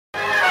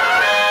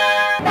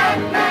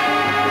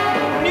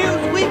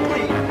News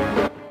Weekly.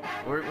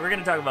 We're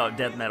gonna talk about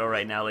death metal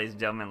right now, ladies and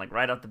gentlemen. Like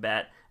right off the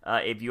bat,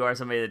 if you are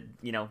somebody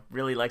that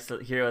really likes to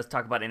hear us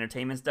talk about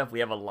entertainment stuff, we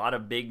have a lot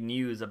of big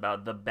news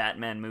about the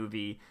Batman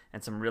movie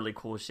and some really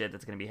cool shit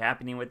that's gonna be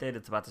happening with it.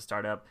 It's about to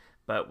start up,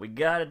 but we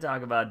gotta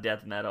talk about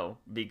death metal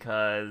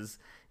because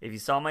if you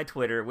saw my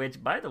Twitter,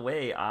 which by the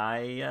way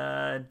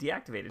I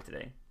deactivated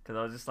today because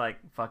I was just like,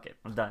 fuck it,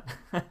 I'm done.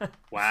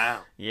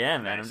 Wow. Yeah,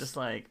 man. Nice.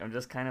 I'm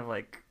just kind of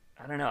like,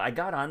 I don't know. I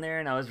got on there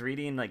and I was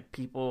reading like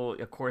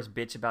people, of course,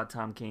 bitch about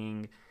Tom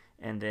King,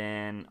 and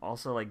then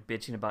also like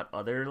bitching about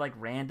other like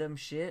random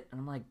shit. And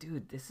I'm like,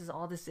 dude, this is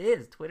all this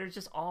is. Twitter's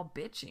just all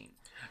bitching.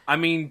 I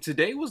mean,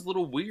 today was a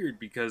little weird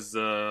because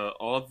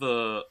all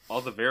the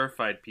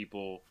verified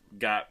people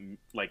got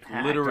like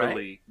Hacked,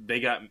 literally right? they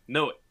got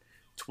no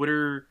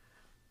Twitter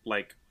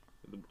like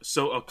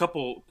so a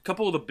couple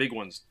of the big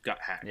ones got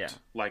hacked. Yeah.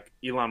 Like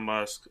Elon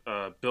Musk,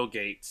 Bill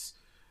Gates,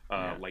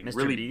 Yeah. like Mr.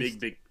 really Beast.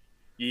 big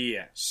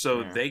yeah.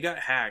 So Yeah. they got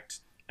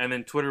hacked and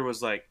then Twitter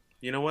was like,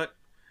 "You know what?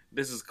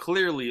 This is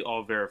clearly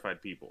all verified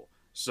people.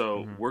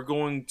 So Mhm. we're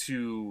going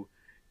to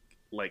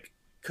like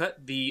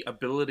cut the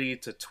ability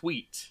to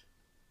tweet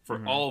for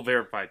Mhm. all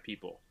verified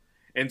people."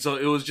 And so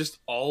it was just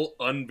all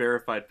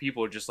unverified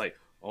people just like,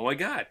 "Oh my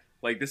god,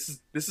 like this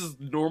is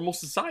normal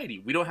society.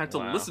 We don't have to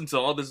Wow. listen to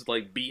all this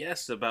like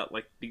BS about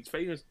like these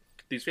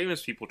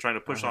famous people trying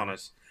to push on Uh-huh.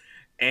 us."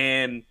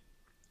 And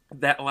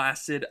that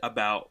lasted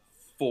about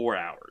 4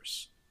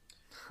 hours.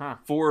 Huh.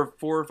 4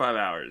 or 5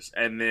 hours.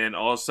 And then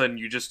all of a sudden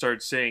you just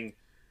start saying,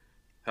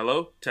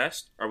 "Hello,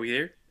 test. Are we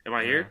here? Am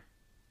I Yeah. here?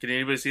 Can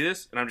anybody see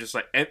this?" And I'm just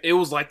like, and it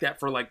was like that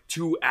for like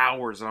 2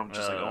 hours, and I'm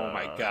just like, "Oh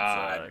my That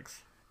god,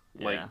 sucks.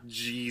 like Yeah.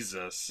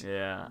 Jesus!"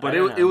 Yeah. But I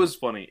don't it know. was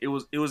funny. It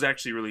was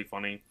actually really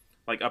funny.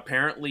 Like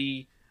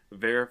apparently,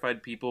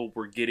 verified people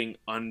were getting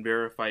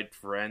unverified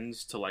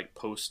friends to like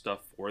post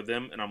stuff for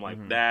them, and I'm like,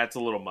 Mhm. that's a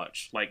little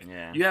much. Like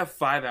Yeah. you have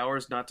 5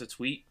 hours not to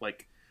tweet,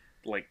 like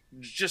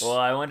just Well,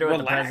 I wonder what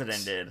the relax.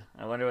 president did.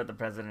 I wonder what the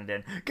president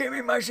did. Give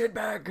me my shit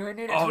back. I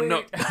need a Oh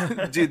no,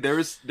 tweet. dude!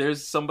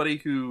 There's somebody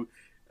who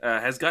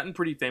has gotten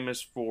pretty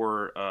famous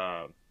for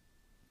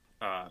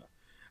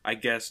I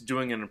guess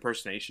doing an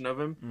impersonation of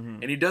him,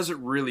 Mhm. and he does it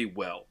really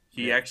well.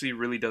 He Yeah. actually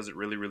really does it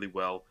really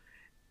well,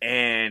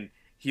 and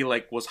he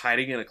like was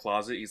hiding in a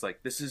closet. He's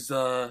like, this is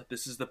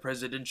the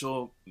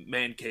presidential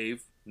man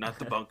cave, not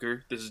the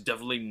bunker. This is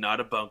definitely not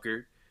a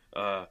bunker.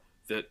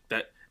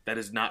 That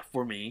is not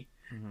for me."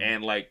 Mhm.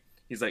 And like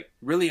he's like,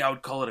 "Really, I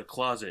would call it a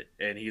closet."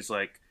 And he's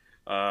like,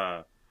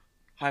 "Hi,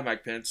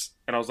 Mike Pence."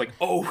 And I was like,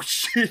 "Oh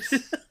shit!"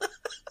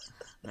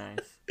 Nice.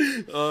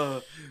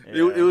 uh,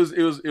 Yeah.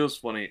 it was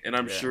funny, and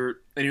I'm Yeah. sure.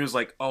 And he was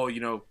like, "Oh,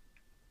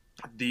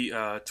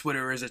 the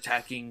Twitter is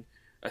attacking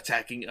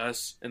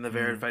us and the Mhm.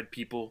 verified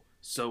people.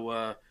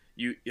 So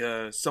you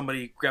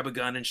somebody grab a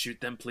gun and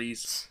shoot them,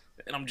 please."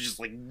 And I'm just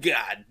like,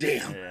 "God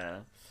damn!" Yeah.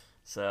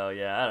 So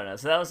yeah, I don't know.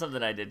 So that was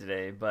something I did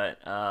today, but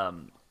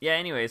yeah.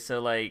 Anyway, so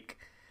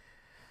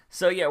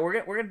yeah,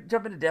 we're gonna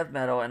jump into death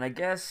metal, and I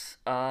guess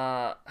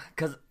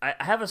because I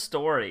have a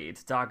story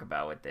to talk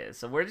about with this,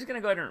 so we're just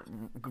gonna go ahead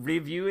and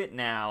review it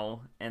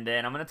now, and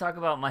then I'm gonna talk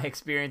about my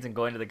experience in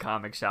going to the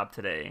comic shop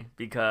today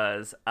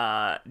because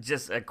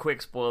just a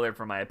quick spoiler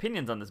for my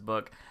opinions on this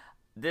book.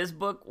 This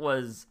book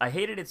was I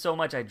hated it so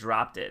much I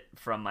dropped it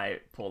from my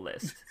pull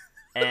list,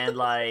 and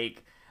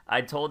like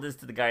I told this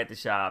to the guy at the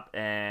shop,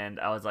 and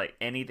I was like,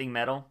 anything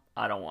metal,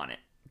 I don't want it.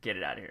 Get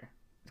it out of here.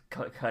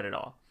 Cut it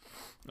all.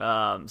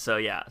 So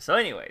yeah. So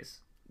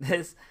anyways,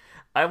 this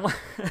I want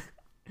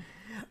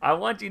I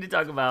want you to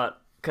talk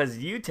about because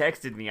you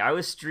texted me. I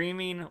was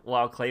streaming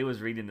while Clay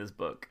was reading this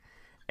book,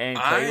 and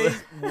Clay I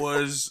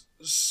was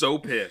so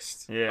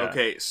pissed. Yeah.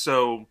 Okay,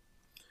 so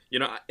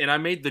and I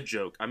made the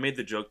joke. I made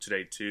the joke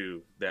today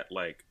too that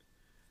like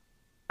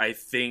I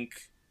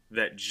think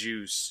that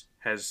Juice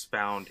has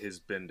found his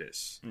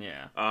Bendis.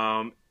 yeah.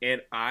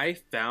 And I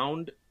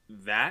found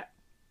that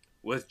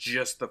with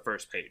just the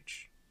first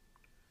page.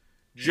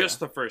 Just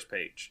the first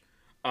page.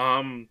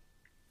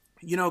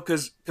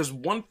 Because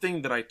one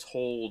thing that I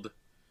told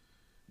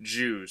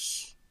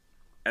Juice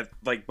at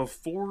like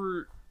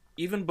before,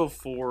 even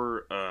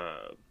before,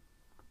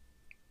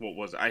 what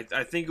was it?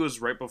 I think it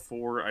was right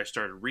before I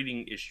started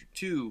reading issue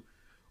 2,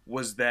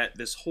 was that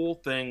this whole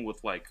thing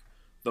with like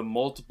the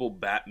multiple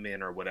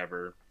Batman or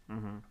whatever,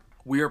 Mm-hmm.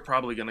 we are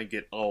probably gonna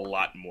get a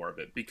lot more of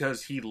it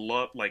because he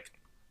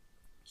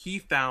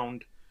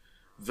found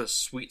the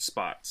sweet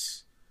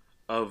spots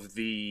of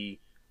the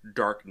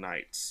Dark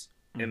Knights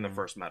in the Mhm.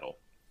 first metal.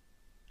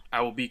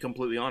 I will be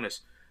completely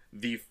honest.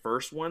 The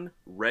first one,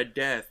 Red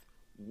Death,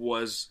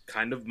 was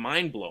kind of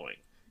mind-blowing.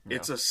 Yeah.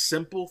 It's a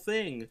simple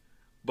thing,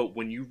 but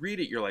when you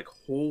read it, you're like,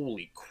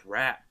 holy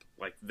crap.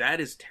 Like, that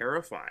is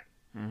terrifying.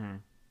 Mm-hmm.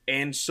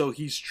 And so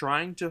he's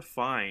trying to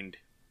find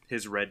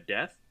his Red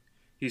Death.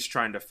 He's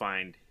trying to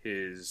find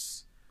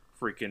his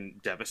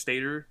freaking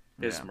Devastator,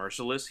 his Yeah.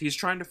 Merciless. He's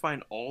trying to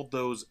find all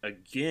those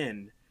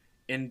again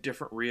in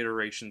different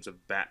reiterations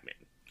of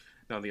Batman.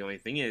 Now, the only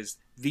thing is,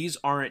 these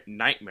aren't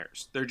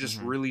nightmares. They're just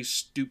Mhm. really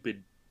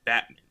stupid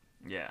Batman.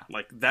 Yeah.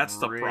 Like, that's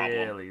the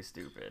problem. Really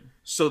stupid.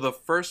 So the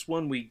first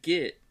one we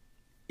get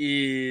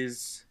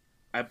is,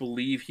 I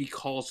believe he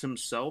calls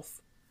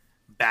himself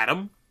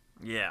Batum.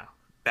 Yeah.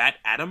 Bat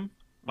Atom,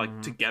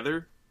 like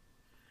together.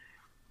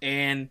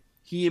 And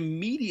he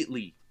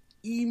immediately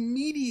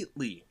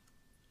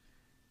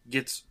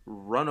gets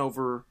run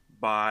over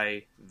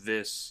by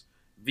this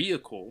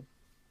vehicle,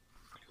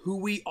 who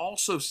we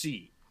also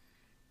see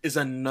is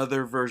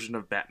another version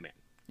of Batman.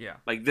 Yeah.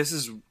 Like, this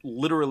is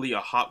literally a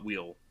Hot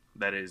Wheel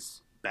that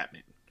is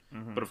Batman.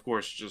 But of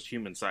course, just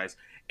human size.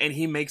 And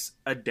he makes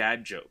a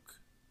dad joke.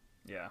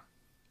 Yeah.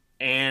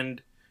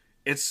 And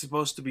it's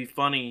supposed to be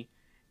funny,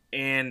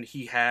 and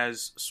he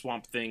has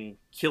Swamp Thing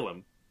kill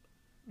him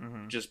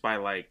just by,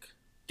 like,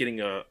 getting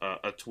a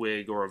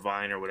twig or a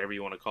vine or whatever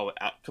you want to call it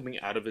coming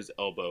out of his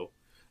elbow.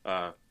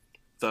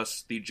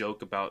 Thus, the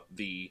joke about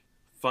the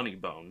funny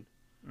bone.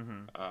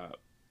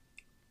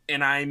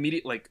 And I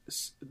immediately, like,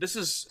 this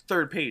is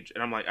third page,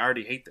 and I'm like, I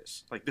already hate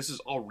this. Like, this is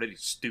already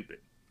stupid.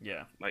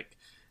 Yeah. Like,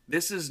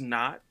 this is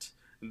not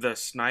the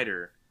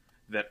Snyder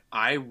that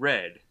I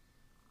read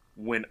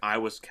when I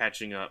was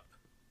catching up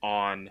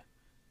on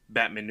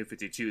Batman New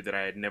 52 that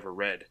I had never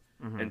read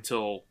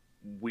until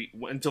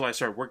I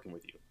started working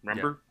with you.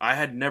 Remember? Yeah. I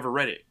had never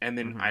read it, and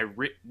then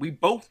we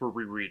both were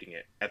rereading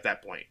it at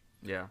that point.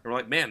 Yeah. And we're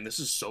like, man, this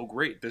is so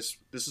great. This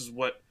is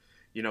what,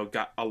 you know,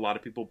 got a lot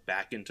of people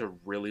back into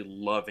really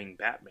loving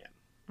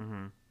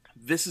Batman.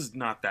 This is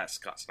not that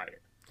Scott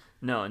Snyder.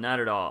 No, not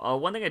at all.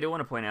 One thing I do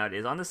want to point out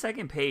is on the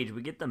second page,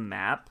 we get the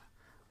map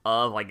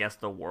of, I guess,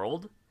 the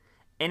world,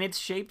 and it's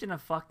shaped in a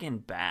fucking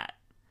bat.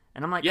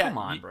 And I'm like, come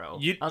on, bro.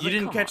 You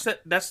didn't catch that?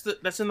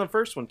 That's in the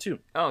first one, too.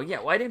 Oh, yeah.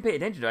 Well, I didn't pay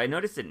attention to it. I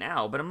noticed it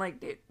now, but I'm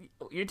like,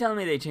 you're telling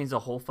me they changed the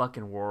whole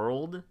fucking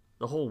world?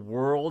 The whole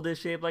world is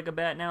shaped like a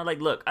bat now?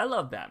 Like, look, I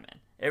love Batman.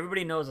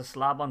 Everybody knows a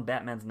slob on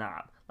Batman's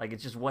knob. Like,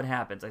 it's just what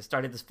happens. I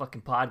started this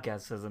fucking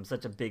podcast because I'm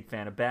such a big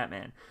fan of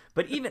Batman.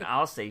 But even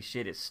I'll say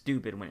shit is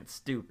stupid when it's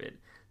stupid.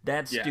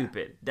 That's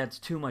stupid. That's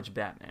too much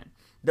Batman.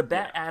 The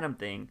Bat Atom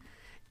thing,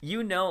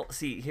 you know...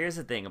 See, here's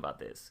the thing about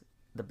this.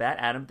 The Bat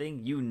Atom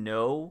thing, you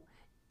know...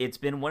 It's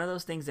been one of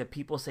those things that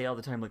people say all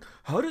the time, like,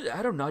 how did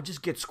Adam not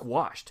just get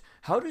squashed?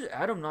 How did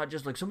Adam not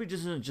just, like, somebody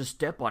just doesn't just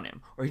step on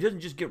him? Or he doesn't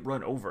just get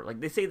run over? Like,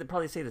 they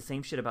probably say the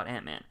same shit about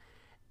Ant-Man.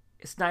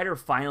 Snyder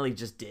finally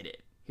just did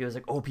it. He was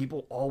like, oh,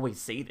 people always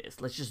say this.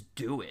 Let's just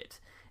do it.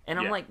 And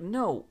I'm like,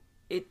 no,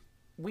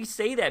 we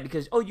say that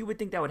because, oh, you would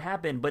think that would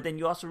happen, but then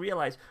you also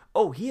realize,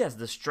 oh, he has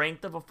the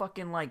strength of a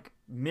fucking, like,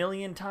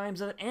 million times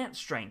an ant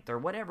strength or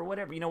whatever,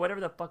 you know, whatever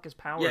the fuck his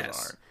powers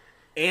are.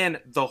 And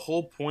the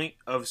whole point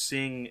of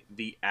seeing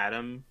the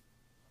Atom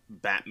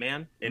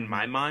Batman, in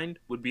my mind,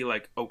 would be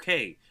like,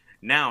 okay,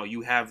 now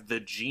you have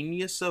the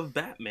genius of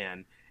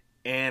Batman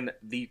and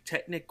the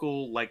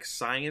technical, like,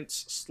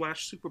 science /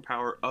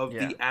 superpower of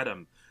the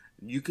Atom.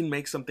 You can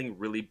make something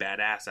really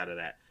badass out of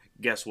that.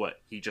 Guess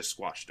what? He just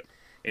squashed him.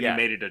 And he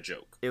made it a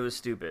joke. It was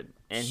stupid.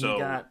 And he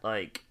got,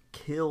 like,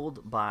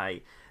 killed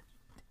by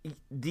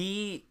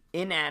the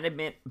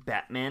inanimate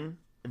Batman,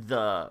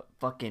 the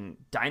fucking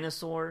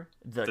dinosaur,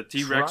 the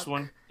T-Rex truck,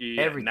 one,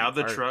 everything. Now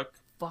the truck.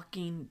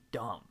 Fucking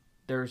dumb.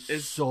 They're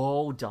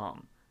so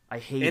dumb. I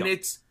hate them. And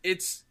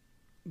it's,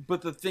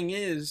 but the thing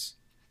is,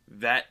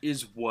 that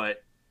is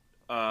what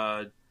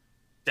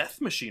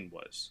Death Machine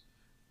was.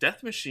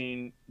 Death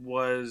Machine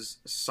was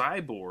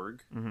Cyborg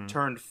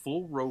turned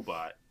full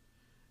robot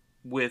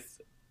with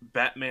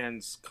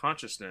Batman's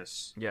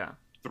consciousness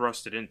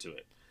thrusted into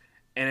it.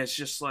 And it's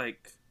just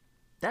like...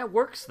 That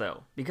works,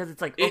 though, because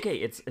it's like, okay,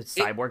 it's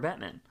Cyborg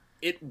Batman.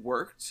 It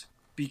worked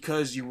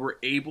because you were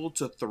able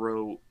to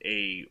throw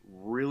a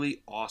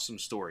really awesome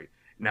story.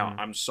 Now,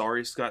 I'm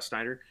sorry, Scott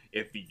Snyder,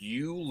 if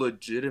you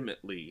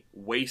legitimately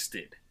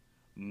wasted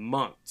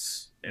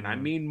months, and I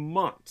mean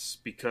months,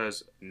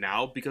 because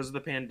of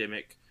the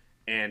pandemic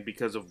and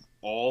because of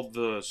all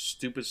the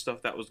stupid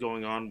stuff that was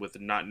going on with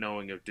not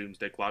knowing if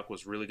Doomsday Clock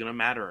was really going to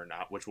matter or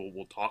not, which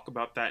we'll talk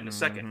about that in a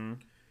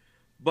second.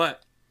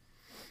 But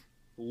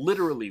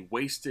literally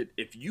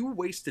if you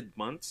wasted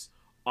months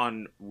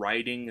on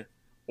writing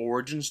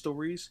origin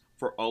stories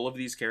for all of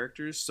these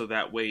characters, so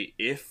that way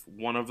if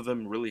one of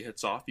them really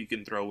hits off, you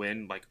can throw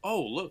in like,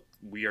 oh look,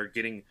 we are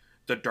getting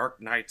the Dark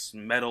Knight's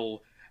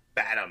Metal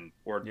Batum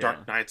or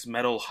Dark Knight's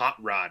Metal Hot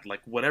Rod,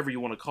 like whatever you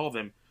want to call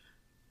them.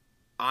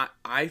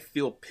 I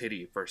feel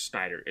pity for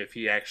Snyder if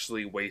he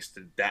actually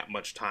wasted that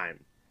much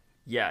time.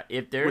 Yeah,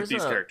 if there's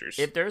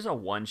a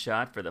one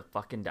shot for the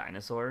fucking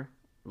dinosaur,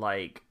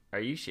 like, are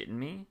you shitting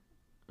me?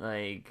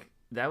 Like,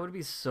 that would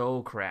be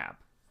so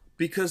crap.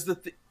 Because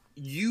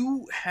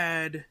you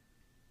had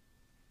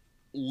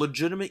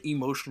legitimate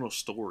emotional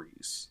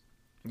stories.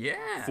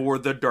 Yeah. For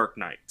the Dark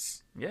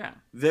Knights. Yeah.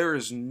 There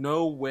is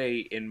no way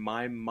in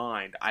my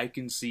mind I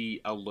can see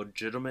a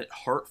legitimate,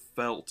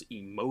 heartfelt,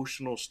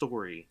 emotional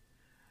story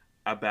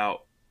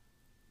about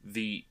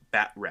the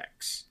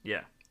Bat-Rex.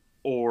 Yeah.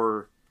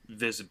 Or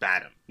this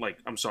Batum. Like,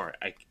 I'm sorry,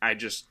 I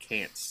just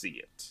can't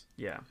see it.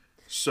 Yeah.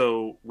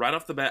 So right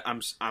off the bat,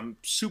 I'm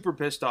super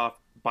pissed off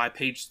by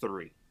page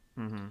 3.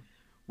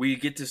 We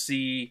get to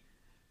see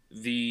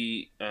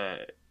the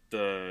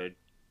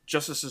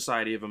Justice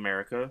Society of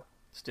America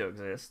Still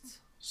exists.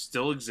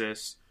 still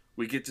exists.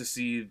 We get to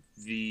see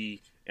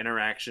the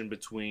interaction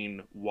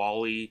between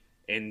Wally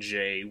and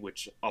Jay,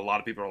 which a lot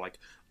of people are like,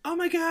 "Oh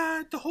my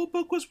god, the whole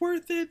book was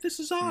worth it. This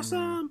is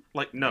awesome."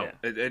 Like, no,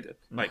 Yeah.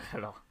 like, Not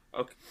at all.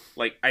 okay,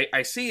 like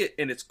I see it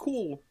and it's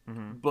cool,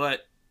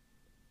 but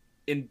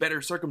in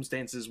better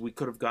circumstances, we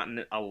could have gotten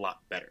it a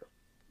lot better.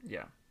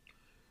 Yeah.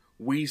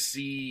 We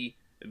see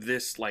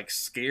this like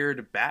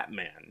scared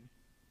Batman,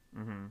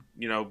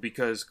 you know,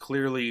 because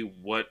clearly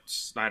what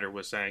Snyder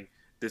was saying,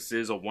 this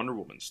is a Wonder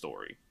Woman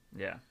story.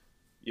 Yeah.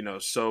 You know,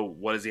 so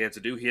what does he have to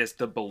do? He has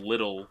to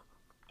belittle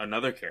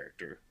another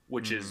character,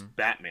 which is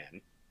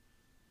Batman.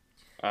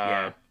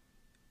 Yeah.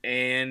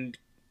 And,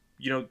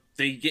 you know,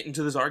 they get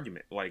into this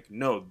argument. Like,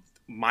 no,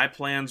 my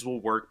plans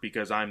will work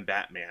because I'm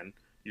Batman.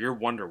 You're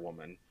Wonder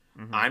Woman.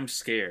 I'm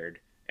scared,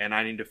 and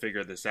I need to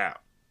figure this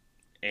out.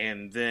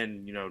 And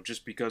then, you know,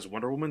 just because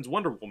Wonder Woman's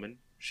Wonder Woman,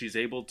 she's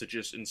able to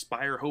just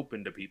inspire hope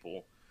into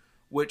people,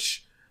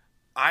 which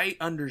I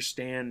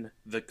understand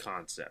the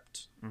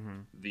concept.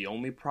 The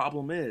only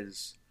problem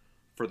is,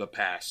 for the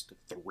past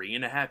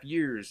 3.5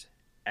 years,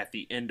 at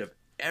the end of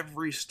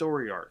every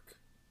story arc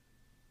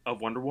of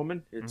Wonder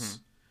Woman,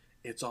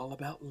 it's all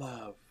about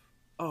love.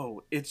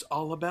 Oh, it's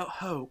all about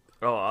hope.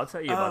 Oh, I'll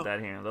tell you about that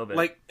here in a little bit.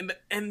 Like,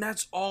 and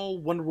that's all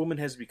Wonder Woman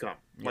has become.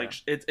 Yeah. Like,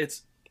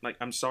 it's like,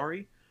 I'm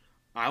sorry,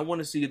 I want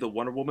to see the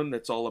Wonder Woman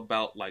that's all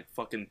about like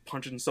fucking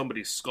punching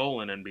somebody's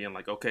skull in and being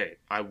like, okay,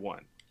 I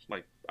won.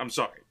 Like, I'm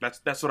sorry,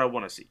 that's what I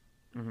want to see.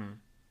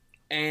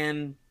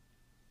 And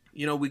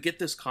you know, we get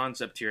this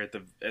concept here at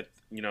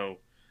you know,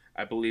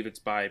 I believe it's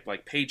by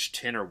like page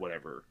 10 or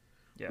whatever.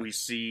 Yeah. We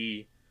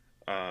see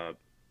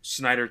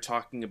Snyder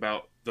talking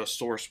about the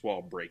source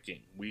wall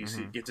breaking. We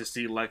get to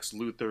see Lex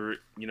Luthor,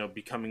 you know,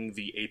 becoming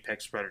the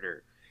apex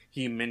predator.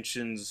 He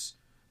mentions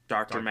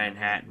Dr.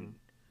 Manhattan.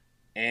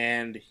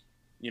 And,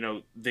 you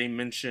know, they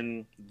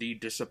mention the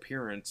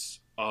disappearance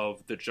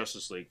of the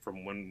Justice League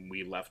from when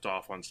we left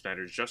off on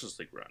Snyder's Justice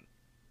League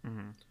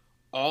run.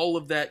 All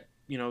of that,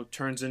 you know,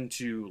 turns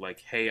into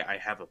like, hey, I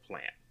have a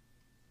plan.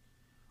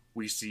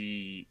 We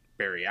see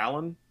Barry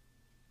Allen,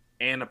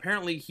 and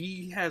apparently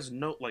he has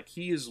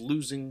he is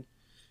losing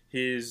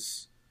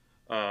his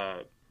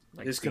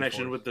his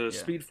connection with the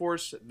Speed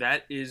Force.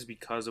 That is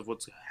because of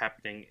what's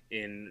happening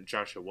in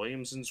Joshua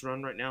Williamson's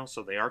run right now.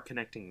 So they are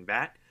connecting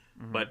that,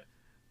 but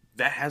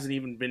that hasn't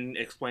even been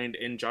explained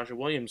in Joshua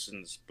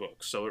Williamson's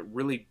book. So it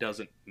really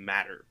doesn't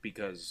matter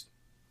because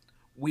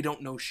we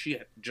don't know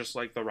shit, just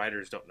like the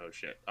writers don't know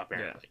shit,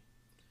 apparently.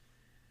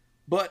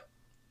 But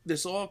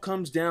this all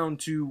comes down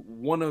to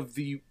one of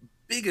the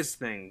biggest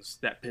things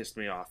that pissed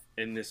me off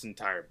in this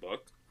entire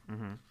book.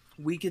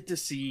 We get to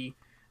see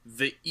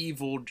the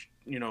evil,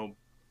 you know,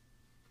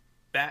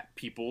 bat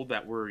people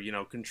that were, you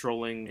know,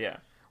 controlling. Yeah.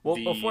 Well,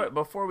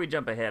 before we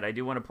jump ahead, I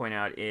do want to point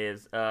out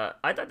is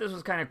I thought this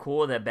was kind of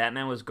cool that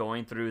Batman was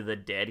going through the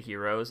dead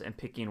heroes and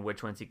picking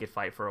which ones he could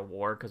fight for a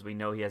war, because we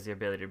know he has the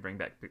ability to bring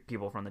back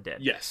people from the dead.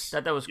 Yes.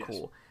 That was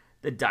cool.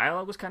 The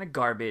dialogue was kind of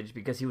garbage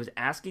because he was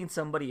asking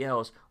somebody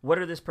else, what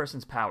are this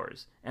person's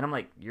powers? And I'm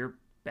like, you're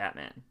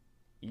Batman.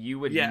 You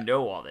would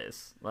know all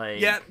this. Like,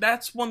 yeah,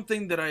 that's one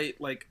thing that I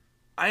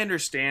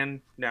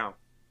understand now,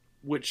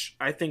 which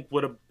I think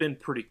would have been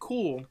pretty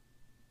cool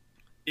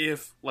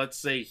if, let's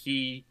say,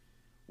 he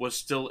was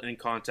still in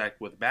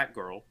contact with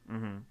Batgirl.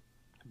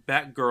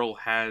 Batgirl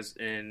has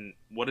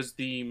what is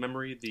the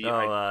memory? it's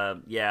I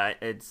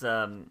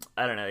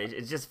don't know.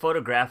 It's just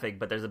photographic,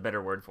 but there's a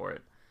better word for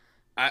it.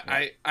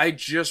 I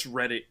just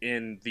read it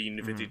in the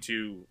New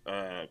 52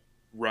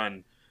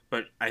 run,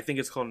 but I think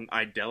it's called an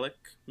idyllic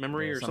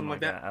memory or something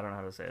like that. I don't know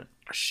how to say it.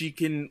 She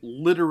can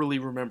literally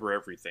remember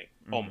everything,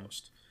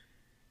 almost.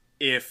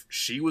 If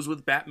she was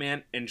with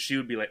Batman, and she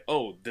would be like,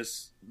 oh,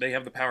 they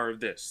have the power of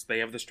this. They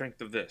have the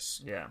strength of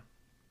this. Yeah.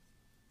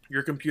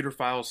 Your computer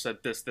file said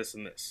this, this,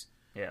 and this.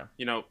 Yeah.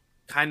 You know,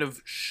 kind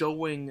of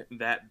showing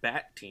that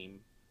Bat team.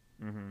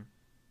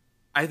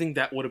 I think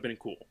that would have been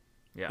cool.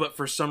 Yeah. But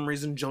for some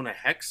reason, Jonah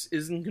Hex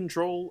is in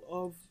control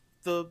of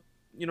the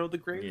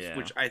Graves,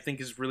 which I think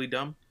is really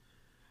dumb.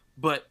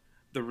 But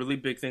the really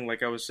big thing,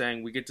 like I was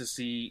saying, we get to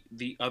see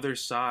the other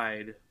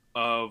side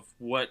of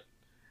what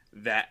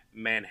that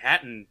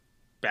Manhattan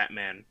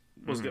Batman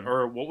was,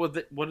 or what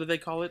did they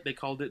call it? They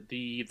called it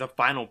the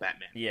final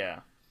Batman.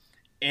 Yeah.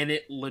 And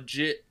it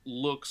legit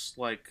looks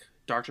like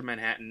Dr.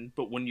 Manhattan,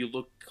 but when you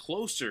look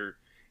closer,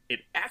 it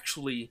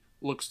actually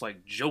looks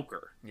like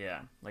Joker.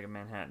 Yeah, like a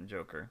Manhattan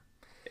Joker.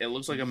 It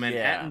looks like a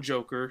Manhattan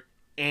Joker,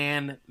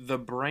 and the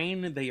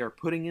brain they are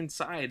putting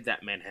inside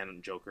that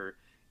Manhattan Joker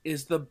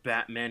is the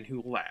Batman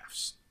who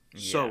laughs.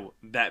 Yeah. So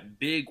that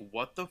big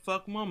what the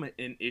fuck moment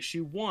in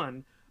issue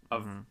 1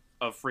 of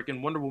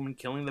freaking Wonder Woman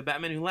killing the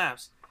Batman who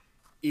laughs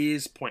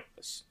is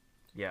pointless.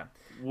 Yeah.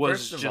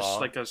 Was just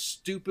like a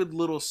stupid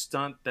little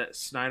stunt that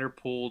Snyder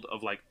pulled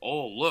of like,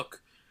 oh,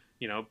 look,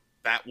 you know,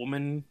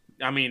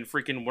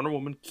 freaking Wonder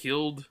Woman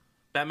killed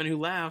Batman Who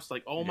Laughs.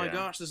 Like, oh my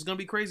gosh, this is going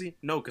to be crazy.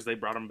 No, because they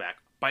brought him back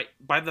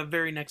by the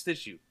very next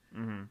issue.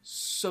 Mm-hmm.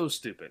 So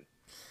stupid.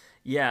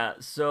 Yeah,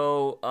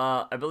 so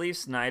I believe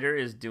Snyder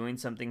is doing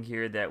something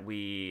here that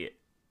we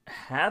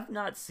have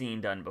not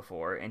seen done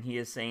before, and he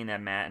is saying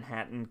that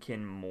Manhattan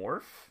can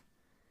morph,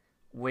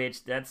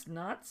 which that's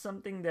not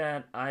something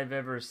that I've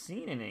ever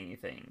seen in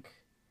anything.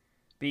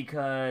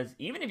 Because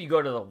even if you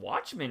go to the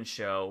Watchmen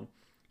show,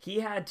 he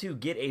had to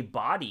get a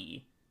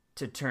body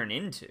to turn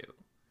into.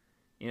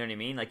 You know what I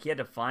mean? Like, he had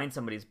to find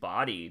somebody's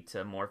body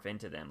to morph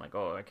into them. Like,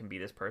 oh, I can be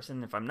this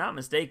person. If I'm not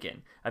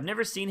mistaken, I've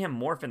never seen him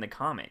morph in the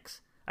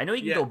comics. I know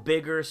he can go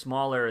bigger,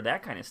 smaller,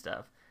 that kind of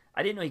stuff.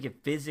 I didn't know he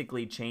could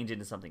physically change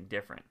into something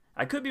different.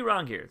 I could be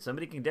wrong here.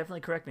 Somebody can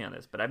definitely correct me on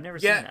this, but I've never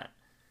seen that.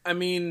 I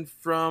mean,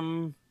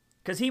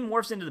 because he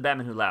morphs into the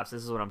Batman Who Laughs.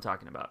 This is what I'm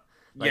talking about.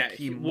 Like,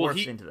 he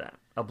morphs into that.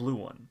 A blue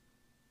one.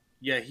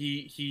 Yeah,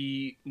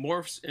 he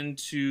morphs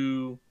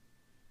into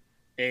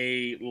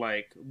a,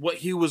 like, what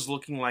he was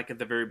looking like at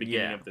the very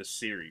beginning of this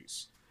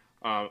series.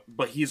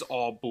 But he's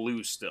all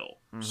blue still.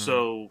 Mm-hmm.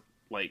 So,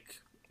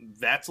 like,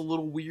 that's a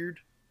little weird.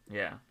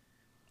 Yeah.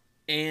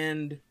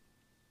 And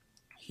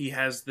he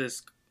has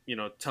this,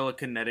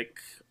 telekinetic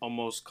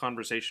almost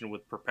conversation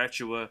with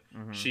Perpetua.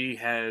 Mm-hmm. She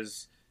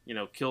has,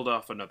 killed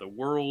off another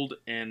world,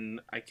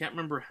 and I can't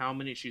remember how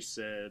many she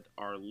said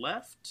are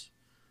left,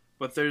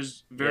 but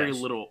there's very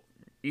little.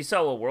 You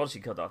saw what world she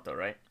killed off, though,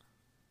 right?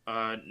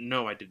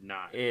 No, I did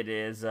not. It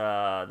is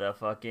the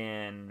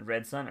fucking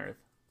Red Sun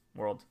Earth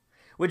world,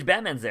 which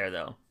Batman's there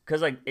though,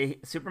 because like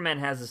Superman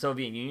has the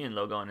Soviet Union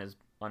logo on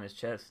his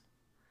chest.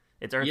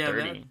 It's Earth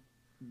 30.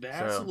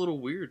 That's a little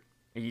weird.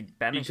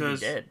 Batman should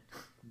be dead.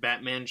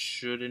 Batman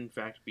should in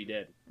fact be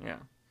dead. Yeah.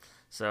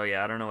 So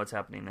yeah, I don't know what's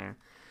happening there.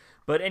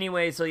 But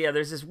anyway, so yeah,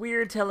 there's this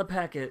weird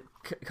telepathic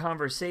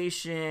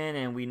conversation,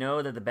 and we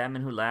know that the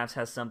Batman Who Laughs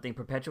has something.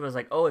 Perpetua's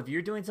like, oh, if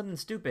you're doing something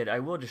stupid, I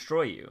will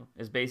destroy you,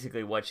 is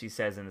basically what she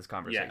says in this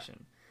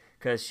conversation.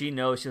 Because she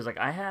knows, she was like,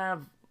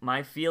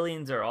 my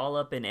feelings are all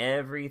up in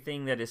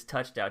everything that is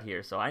touched out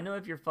here, so I know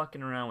if you're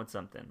fucking around with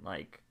something.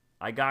 Like,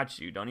 I got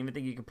you. Don't even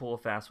think you can pull a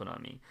fast one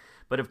on me.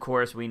 But of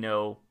course, we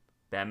know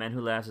Batman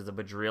Who Laughs is a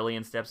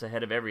bajillion steps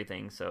ahead of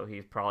everything, so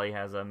he probably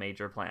has a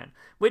major plan.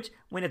 Which,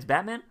 when it's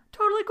Batman,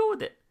 totally cool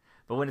with it.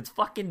 But when it's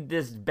fucking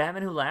this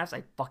Batman Who Laughs,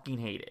 I fucking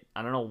hate it.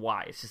 I don't know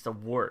why. It's just the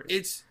worst.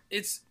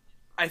 It's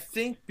I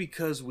think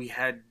because we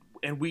had,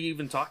 and we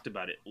even talked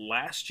about it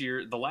last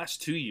year, the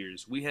last 2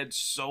 years, we had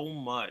so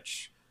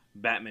much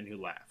Batman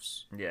Who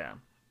Laughs. Yeah.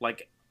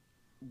 Like,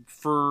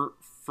 for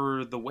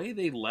the way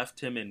they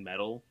left him in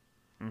Metal,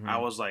 mm-hmm. I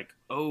was like,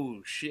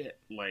 oh shit,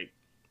 like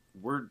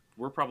we're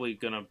probably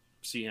gonna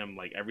see him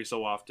like every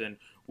so often.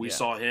 We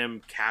saw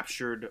him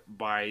captured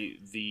by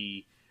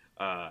the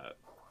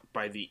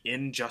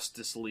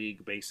Injustice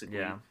League, basically.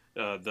 Yeah.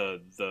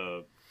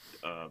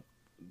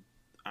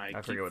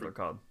 I forget what they're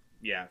called.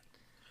 Yeah.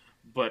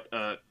 But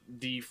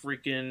the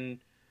freaking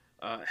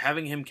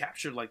having him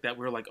captured like that,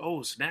 we were like,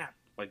 oh snap,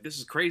 like this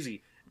is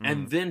crazy. Mm-hmm.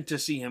 And then to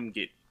see him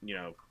get,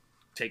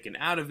 taken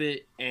out of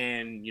it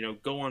and,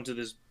 go on to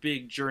this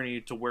big journey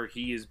to where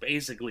he is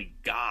basically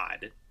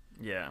God.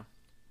 Yeah.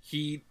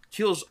 He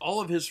kills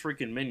all of his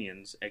freaking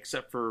minions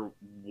except for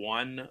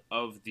one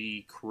of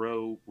the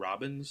Crow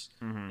Robins,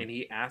 mm-hmm. and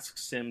he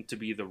asks him to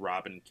be the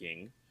Robin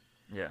King.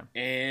 Yeah.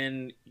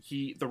 And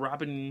the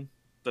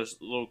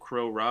little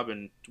Crow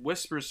Robin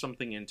whispers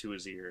something into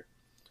his ear,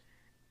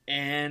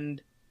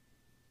 and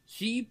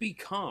he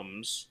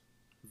becomes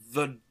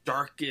the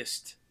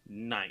Darkest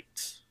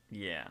Knight.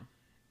 Yeah.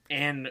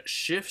 And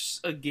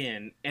shifts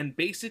again and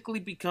basically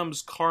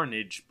becomes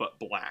Carnage but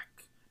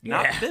black.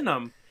 Not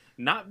Venom.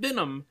 Not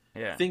Venom.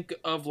 Yeah. Think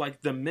of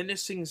like the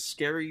menacing,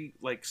 scary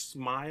like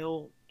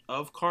smile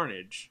of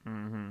Carnage,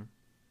 mm-hmm.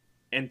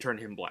 and turn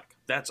him black.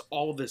 That's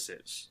all this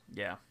is.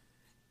 Yeah.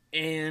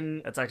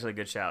 And that's actually a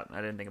good shout. I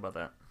didn't think about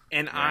that.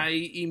 And I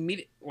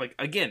immediately, like,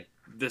 again,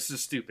 this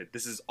is stupid.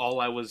 This is all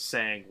I was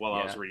saying while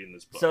I was reading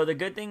this book. So the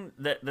good thing,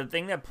 the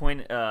thing that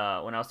when I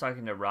was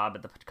talking to Rob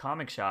at the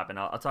comic shop, and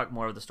I'll talk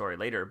more of the story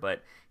later,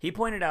 but he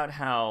pointed out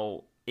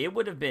how it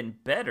would have been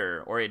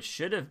better, or it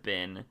should have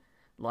been,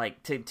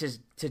 like, to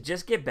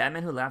just get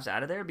Batman Who Laughs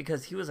out of there,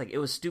 because he was like, it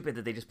was stupid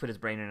that they just put his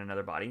brain in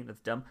another body.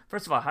 That's dumb.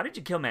 First of all, how did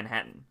you kill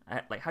Manhattan?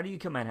 Like, how do you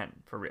kill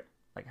Manhattan, for real?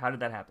 Like, how did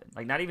that happen?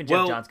 Like, not even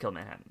Jeff Johns killed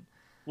Manhattan.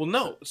 Well,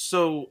 no.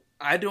 So,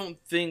 I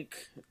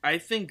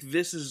think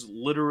this is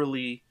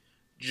literally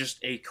just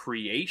a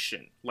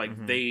creation. Like,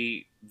 mm-hmm.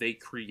 they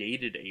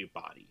created a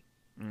body.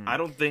 Mm. I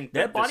don't think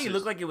that body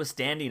looked like it was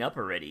standing up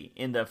already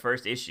in the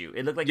first issue.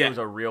 It looked like it was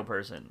a real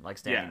person, like,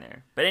 standing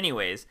there. But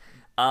anyways,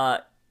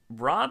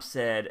 Rob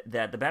said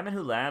that the Batman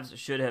Who Laughs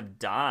should have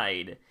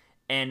died,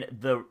 and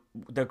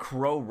the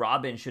Crow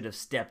Robin should have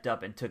stepped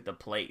up and took the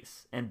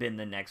place and been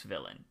the next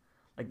villain.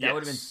 Like, that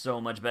would have been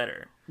so much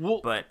better.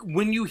 Well, but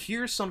when you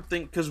hear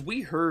something, because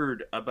we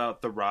heard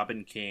about the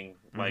Robin King,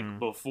 like, mm-hmm.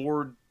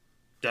 before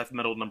Death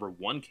Metal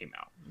 #1 came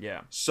out.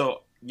 Yeah.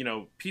 So,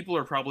 people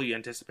are probably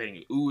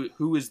anticipating,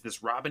 who is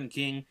this Robin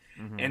King?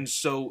 Mm-hmm. And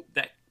so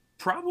that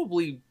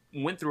probably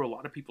went through a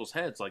lot of people's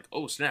heads, like,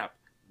 oh, snap,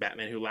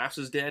 Batman Who Laughs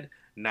is dead.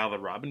 Now the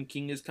Robin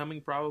King is coming,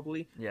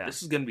 probably. Yeah.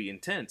 This is going to be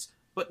intense.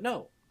 But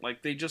no,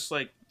 like they just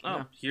like, oh,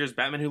 Yeah. here's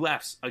Batman Who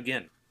Laughs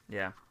again.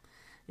 Yeah.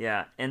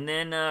 Yeah. And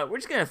then we're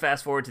just going to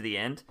fast forward to the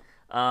end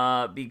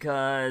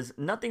because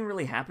nothing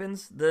really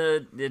happens.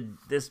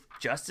 This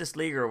Justice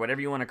League or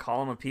whatever you want to call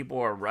them of people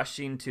are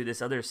rushing to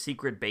this other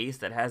secret base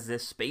that has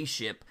this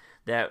spaceship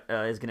that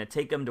is going to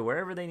take them to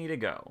wherever they need to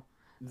go.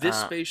 This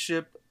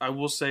spaceship, I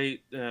will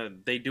say,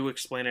 they do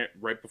explain it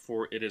right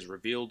before it is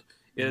revealed.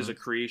 It is a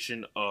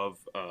creation of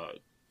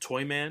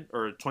Toyman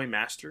or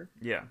Toymaster.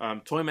 Yeah.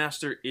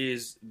 Toymaster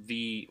is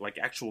the like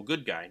actual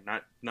good guy,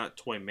 not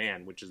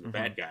Toyman, which is the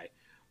bad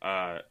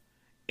guy.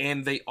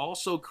 And they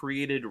also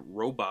created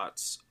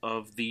robots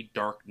of the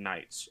Dark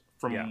Knights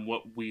from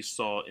what we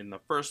saw in the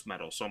first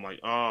Metal. So I'm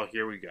like, oh,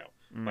 here we go.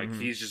 Like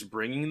he's just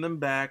bringing them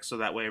back so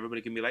that way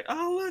everybody can be like,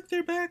 oh, look,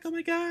 they're back. Oh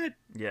my god.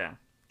 Yeah.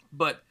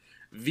 But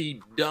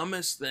the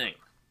dumbest thing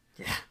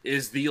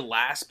is the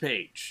last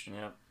page.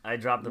 Yeah. I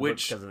dropped the book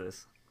because of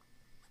this.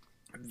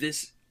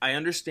 This, I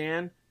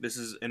understand, this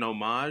is an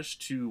homage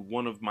to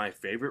one of my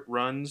favorite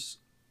runs,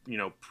 you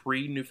know,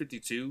 pre-New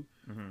 52.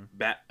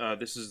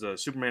 This is the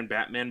Superman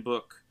Batman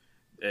book.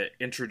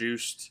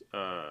 Introduced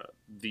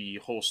the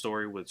whole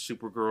story with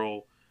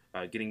Supergirl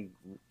getting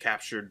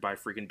captured by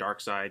freaking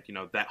Darkseid, you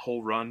know, that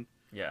whole run.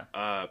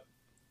 Yeah.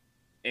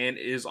 And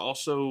is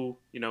also,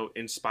 you know,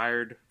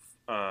 inspired...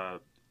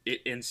 it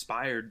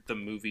inspired the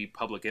movie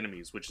Public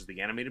Enemies, which is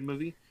the animated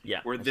movie,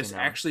 where this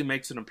actually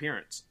makes an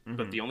appearance.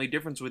 But the only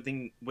difference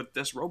with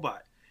this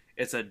robot,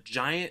 it's a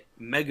giant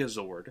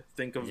Megazord.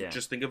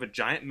 Just think of a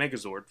giant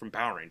Megazord from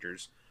Power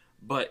Rangers,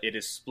 but it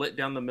is split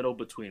down the middle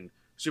between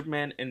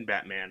Superman and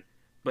Batman.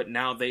 But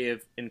now they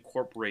have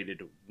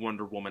incorporated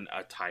Wonder Woman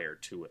attire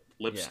to it: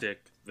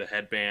 lipstick, the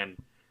headband,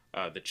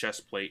 the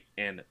chest plate,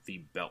 and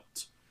the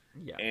belt.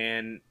 Yeah.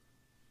 And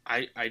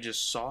I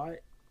just saw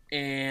it,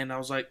 and I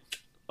was like,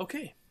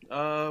 okay.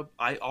 I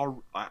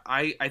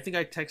think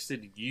I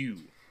texted you.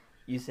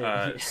 You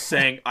said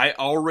saying I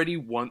already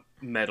want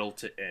Metal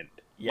to end.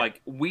 Yeah.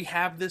 Like we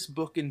have this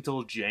book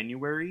until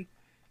January,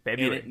 and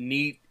it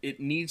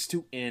needs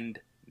to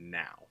end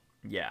now.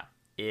 Yeah,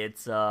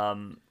 it's I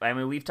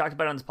mean, we've talked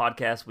about it on this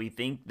podcast. We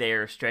think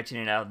they're stretching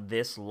it out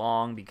this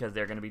long because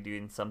they're going to be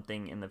doing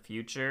something in the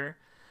future.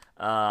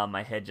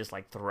 My head just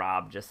like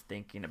throbbed just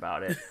thinking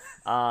about it.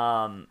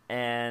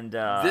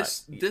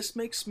 This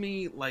makes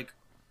me like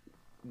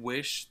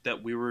wish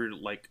that we were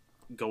like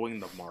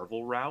going the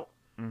Marvel route,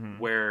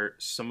 where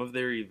some of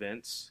their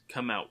events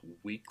come out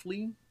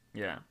weekly.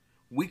 Yeah,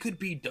 we could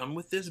be done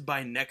with this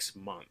by next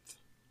month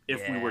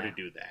if we were to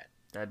do that.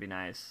 That'd be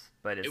nice,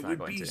 but it's not going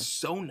to. It would be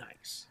so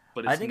nice.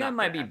 But I think I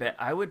might be better.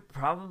 I would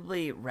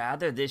probably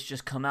rather this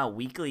just come out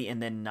weekly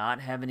and then not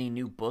have any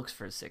new books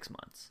for 6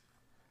 months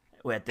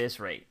at this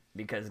rate,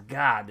 because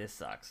God, this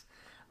sucks.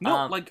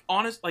 No,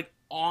 honestly,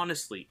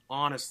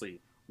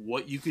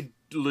 what you could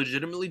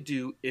legitimately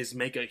do is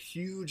make a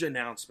huge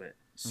announcement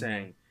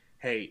saying,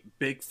 hey,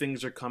 big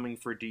things are coming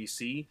for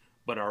DC,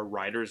 but our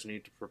writers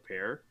need to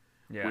prepare.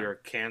 Yeah. We are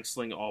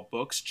canceling all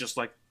books, just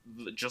like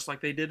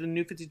they did in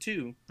New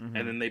 52, and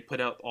then they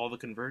put out all the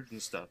conversion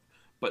stuff.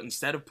 But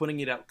instead of putting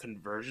it out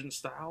conversion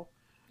style,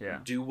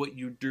 do what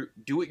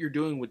you're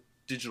doing with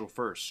Digital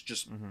First.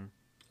 Just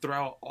throw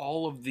out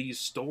all of these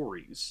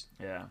stories.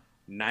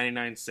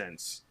 99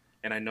 cents.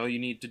 And I know you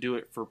need to do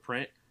it for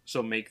print,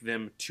 so make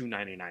them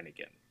 $2.99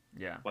 again.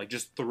 Yeah. Like,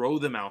 just throw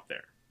them out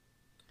there.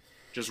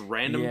 Just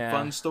random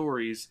fun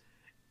stories.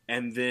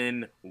 And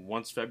then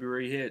once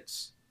February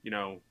hits, you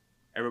know,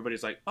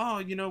 everybody's like, oh,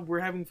 you know,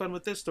 we're having fun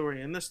with this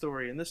story and this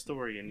story and this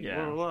story and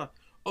blah, blah, blah.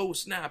 Oh,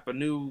 snap, a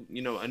new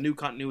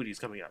continuity is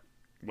coming up.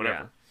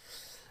 Whatever.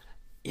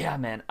 Yeah,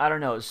 man. I don't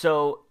know.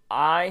 So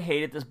I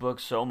hated this book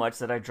so much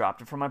that I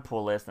dropped it from my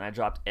pull list, and I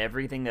dropped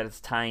everything that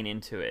is tying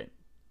into it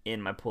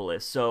in my pull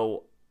list.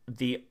 So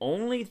the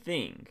only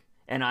thing,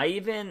 and I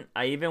even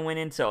went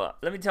into,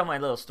 let me tell my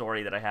little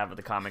story that I have at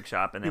the comic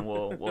shop, and then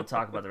we'll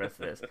talk about the rest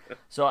of this.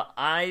 So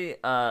I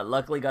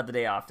luckily got the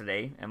day off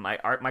today, and my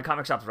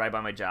comic shop's right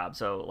by my job.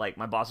 So like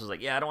my boss was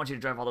like, yeah, I don't want you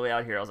to drive all the way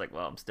out here. I was like,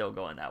 well, I'm still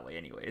going that way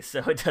anyway, so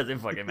it doesn't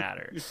fucking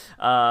matter.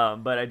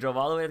 But I drove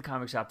all the way to the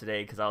comic shop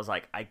today because I was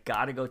like, I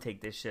gotta go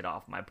take this shit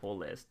off my pull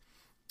list.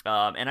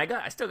 And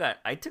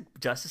I took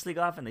Justice League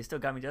off, and they still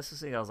got me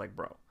Justice League. I was like,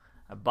 bro,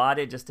 I bought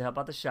it just to help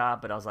out the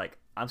shop, but I was like,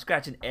 I'm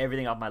scratching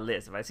everything off my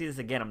list. If I see this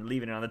again, I'm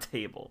leaving it on the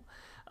table.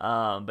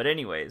 But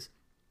anyways,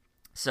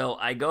 so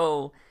I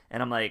go,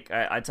 and I'm like,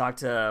 I talked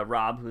to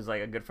Rob, who's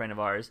like a good friend of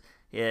ours,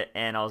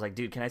 and I was like,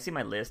 dude, can I see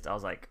my list? I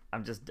was like,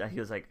 he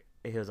was like,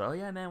 oh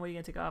yeah, man, what are you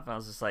gonna take off? And I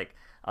was just like,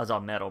 I was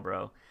all metal,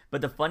 bro. But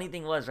the funny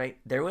thing was, right,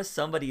 there was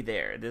somebody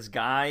there. This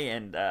guy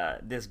and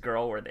this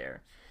girl were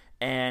there.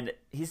 And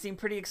he seemed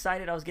pretty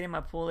excited. I was getting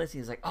my pull list. He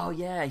was like, oh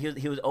yeah,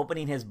 he was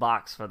opening his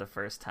box for the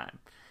first time.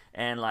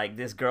 And like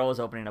this girl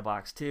was opening a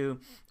box too.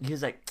 He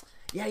was like,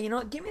 yeah, you know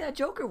what? Give me that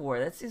Joker War.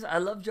 That seems. I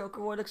love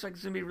Joker War. Looks like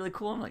it's gonna be really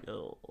cool. I'm like,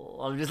 oh,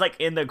 I'm just like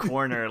in the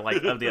corner,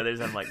 like of the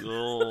others. I'm like,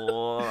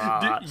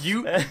 oh.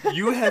 Dude,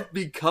 you have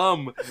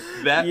become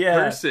that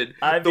person.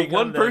 The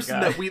one person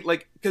that we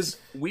like, because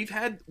we've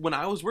had when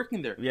I was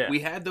working there, we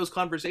had those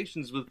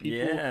conversations with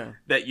people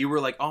that you were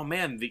like, oh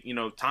man,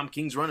 Tom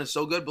King's run is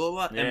so good, blah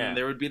blah, blah. And then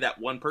there would be that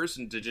one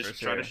person to just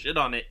try to shit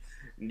on it.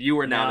 You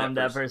are now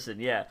that person.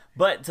 Yeah.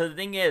 But so the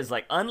thing is,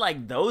 like,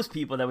 unlike those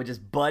people that would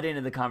just butt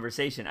into the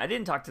conversation, I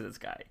didn't talk to this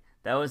guy.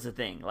 That was the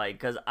thing. Like,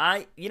 because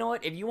you know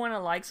what? If you want to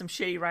like some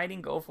shitty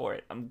writing, go for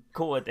it. I'm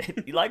cool with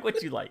it. You like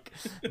what you like.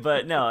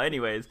 But no,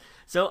 anyways.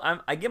 So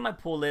I get my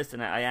pull list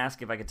and I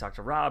ask if I could talk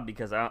to Rob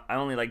because I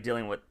only like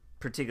dealing with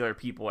particular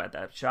people at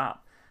that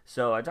shop.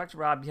 So I talked to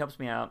Rob. He helps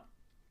me out.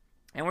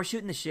 And we're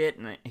shooting the shit.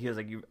 And he was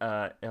like,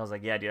 I was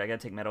like, yeah, dude, I got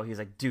to take metal. He's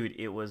like, dude,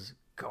 it was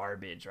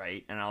garbage,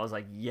 right? And I was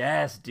like,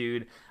 yes,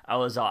 dude.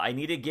 I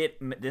need to get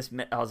this.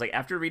 I was like,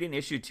 after reading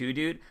issue 2,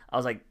 dude, I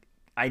was like,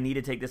 I need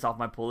to take this off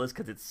my pull list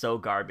because it's so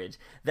garbage.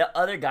 The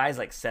other guy's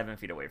like 7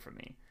 feet away from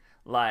me,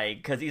 like,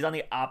 because he's on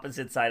the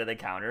opposite side of the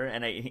counter,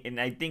 and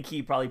I think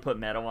he probably put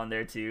metal on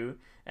there too.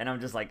 And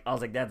I'm just like, I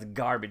was like, that's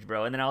garbage,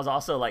 bro. And then I was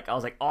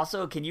like,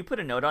 also, can you put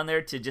a note on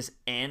there to just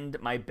end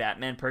my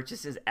Batman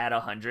purchases at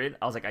 100?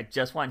 I was like, I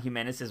just want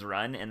Jimenez's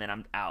run, and then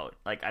I'm out.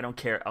 Like, I don't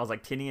care. I was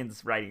like,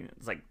 Tinian's writing,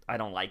 it's like, I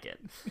don't like it.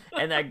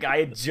 And that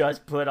guy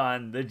just put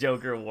on the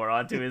Joker War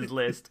onto his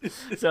list.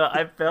 So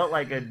I felt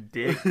like a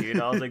dick,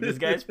 dude. I was like, this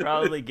guy's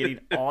probably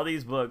getting all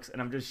these books,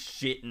 and I'm just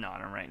shitting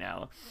on him right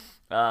now.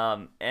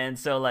 And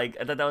so, like,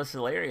 I thought that was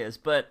hilarious.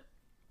 But,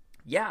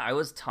 yeah, I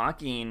was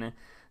talking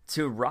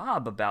to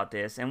Rob about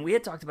this, and we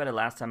had talked about it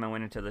last time I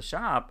went into the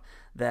shop,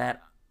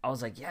 that I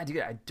was like, yeah,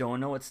 dude, I don't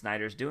know what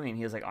Snyder's doing.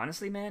 He was like,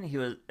 honestly, man,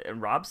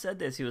 and Rob said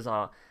this, he was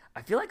all,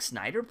 I feel like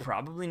Snyder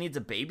probably needs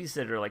a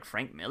babysitter like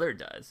Frank Miller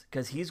does,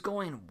 because he's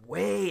going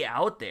way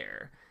out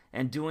there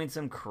and doing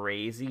some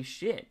crazy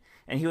shit.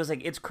 And he was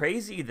like, it's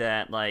crazy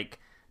that, like,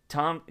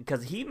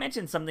 because he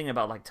mentioned something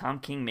about, like, Tom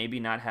King maybe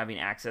not having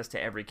access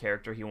to every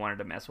character he wanted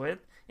to mess with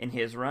in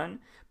his run,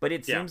 but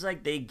it seems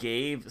like they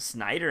gave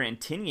Snyder and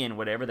Tinian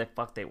whatever the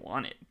fuck they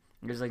wanted.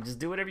 It was like, just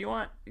do whatever you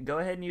want. Go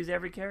ahead and use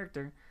every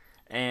character.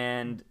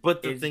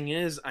 But the thing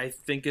is, I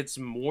think it's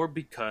more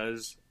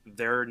because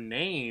their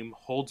name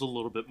holds a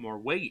little bit more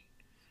weight.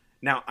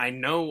 Now, I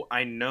know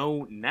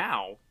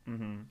now.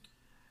 Mm-hmm.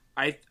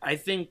 I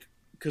think,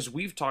 because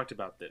we've talked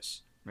about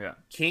this. Yeah.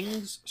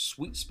 King's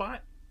sweet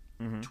spot,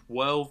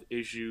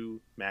 12-issue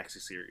maxi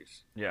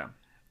series. Yeah.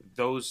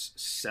 Those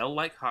sell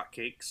like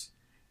hotcakes,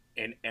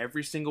 and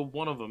every single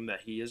one of them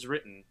that he has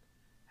written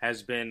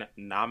has been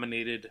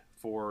nominated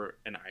for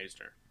an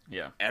Eisner.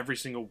 Yeah. Every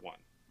single one.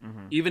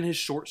 Mm-hmm. Even his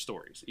short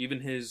stories.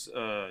 Even his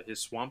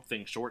Swamp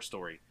Thing short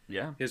story.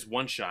 Yeah. His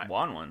one-shot.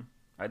 Won one.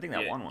 I think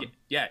that won one.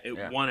 Yeah,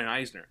 it won an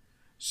Eisner.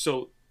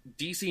 So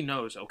DC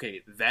knows,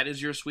 okay, that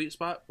is your sweet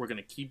spot. We're going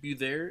to keep you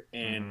there,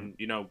 and,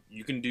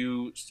 you can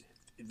do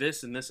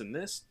this and this and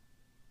this.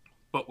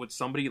 But with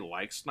somebody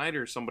like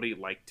Snyder, somebody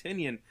like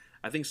Tinian,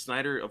 I think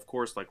Snyder, of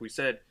course, like we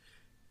said,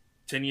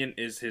 Tinian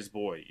is his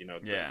boy.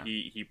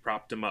 He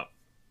propped him up.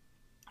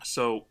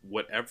 So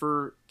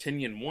whatever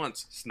Tinian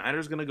wants,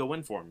 Snyder's going to go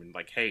in for him and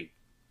like, hey,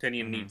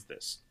 Tinian needs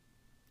this.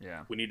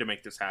 Yeah. We need to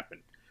make this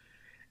happen.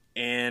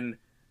 And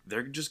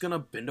they're just going to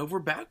bend over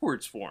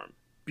backwards for him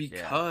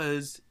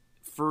because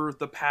for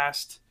the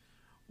past,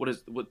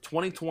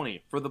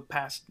 2020, for the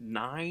past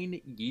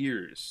 9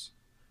 years,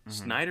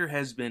 Snyder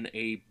has been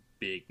a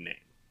big name.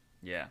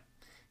 Yeah.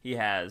 He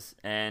has.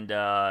 And,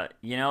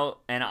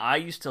 and I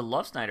used to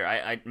love Snyder.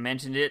 I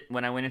mentioned it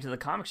when I went into the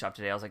comic shop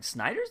today. I was like,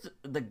 Snyder's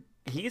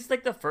he's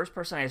like the first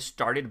person I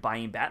started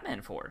buying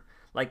Batman for.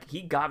 Like,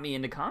 he got me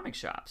into comic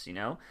shops,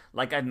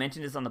 Like, I've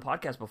mentioned this on the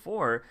podcast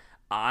before.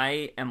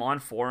 I am on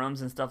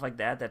forums and stuff like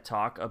that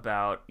talk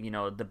about, the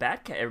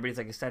Batcat. Everybody's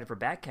like excited for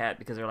Batcat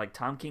because they're like,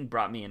 Tom King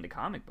brought me into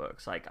comic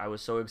books. Like, I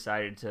was so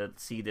excited to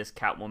see this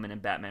Catwoman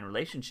and Batman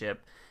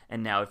relationship,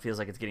 and now it feels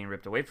like it's getting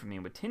ripped away from me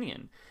with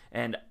Tinian.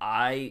 And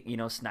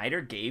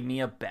Snyder gave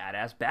me a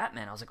badass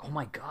Batman. I was like, oh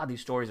my god,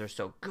 these stories are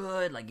so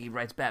good. Like, he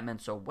writes Batman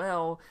so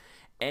well.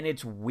 And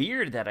it's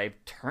weird that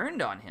I've turned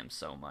on him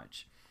so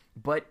much.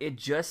 But it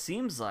just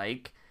seems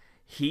like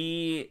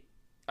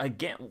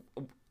again,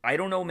 I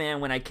don't know,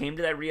 man, when I came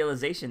to that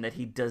realization that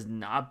he does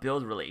not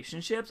build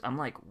relationships, I'm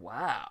like,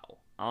 wow.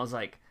 I was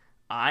like,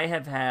 I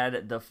have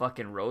had the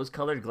fucking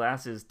rose-colored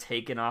glasses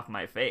taken off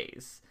my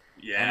face.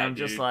 Yeah, and I'm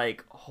just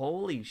like,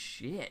 holy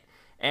shit.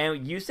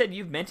 And you said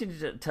you've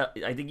mentioned it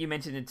I think you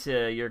mentioned it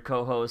to your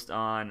co-host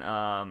on,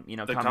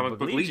 the Comic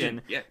Book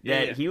Legion.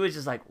 Yeah. He was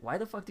just like, why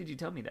the fuck did you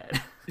tell me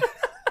that?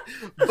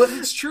 But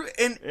it's true,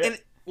 and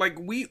like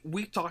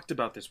we talked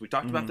about this. We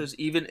talked about this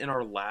even in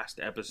our last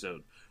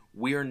episode.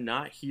 We are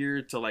not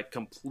here to like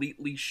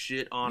completely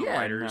shit on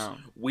writers.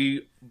 No.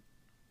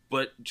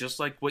 But just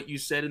like what you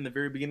said in the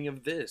very beginning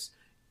of this,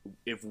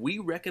 if we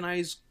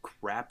recognize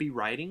crappy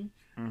writing,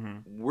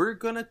 we're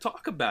gonna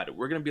talk about it.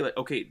 We're gonna be like,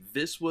 okay,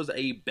 this was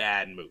a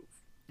bad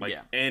move.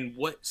 And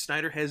what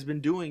Snyder has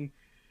been doing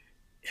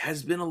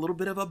has been a little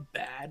bit of a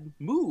bad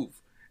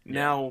move. Yeah.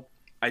 Now,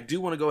 I do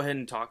want to go ahead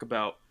and talk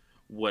about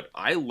what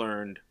I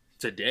learned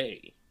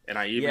today, and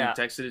I even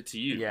texted it to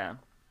you. Yeah.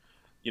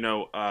 You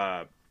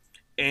know,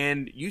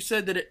 and you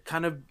said that it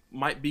kind of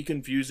might be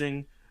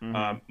confusing,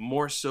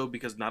 more so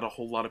because not a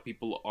whole lot of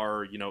people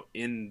are, you know,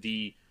 in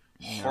the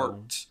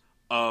heart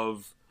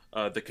of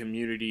the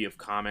community of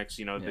comics.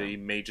 You know, they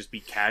may just be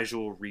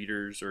casual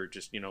readers or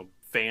just, you know,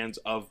 fans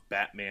of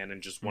Batman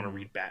and just want to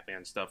read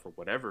Batman stuff or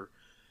whatever.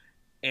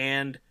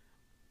 And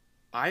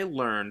I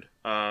learned,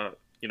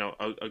 you know,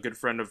 a good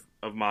friend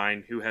of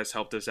mine who has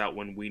helped us out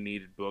when we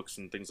needed books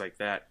and things like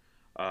that,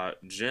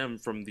 Jim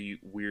from the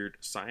Weird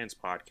Science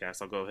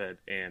podcast. I'll go ahead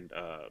and,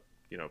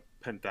 you know,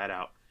 pimp that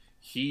out.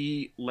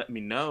 He let me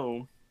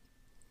know,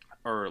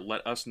 or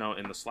let us know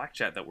in the Slack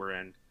chat that we're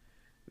in,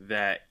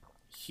 that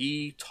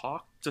he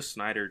talked to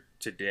Snyder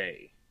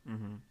today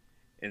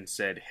and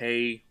said,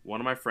 hey, one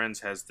of my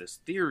friends has this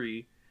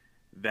theory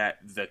that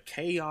the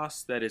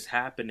chaos that is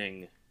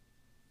happening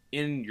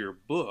in your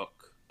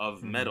book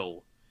of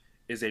Metal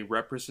is a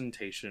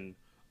representation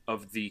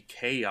of the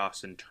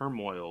chaos and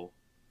turmoil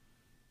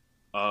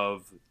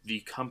of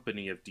the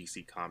company of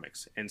DC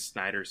Comics. And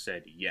Snyder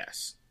said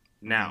yes.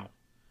 Now,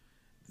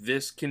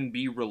 this can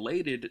be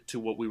related to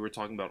what we were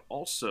talking about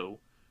also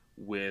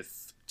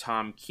with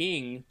Tom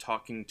King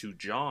talking to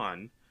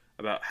John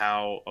about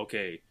how,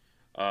 okay,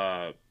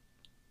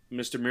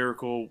 Mr.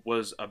 Miracle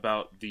was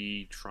about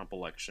the Trump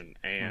election,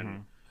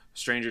 and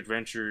Strange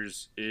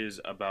Adventures is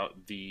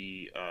about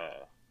the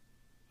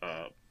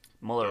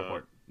Mueller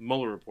report.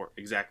 Mueller report,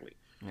 exactly.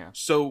 Yeah.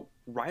 So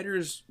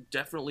writers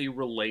definitely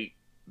relate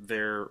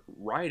their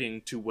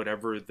writing to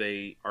whatever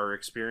they are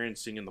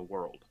experiencing in the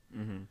world.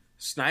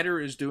 Snyder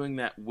is doing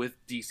that with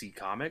DC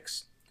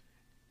Comics,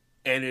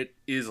 and it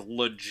is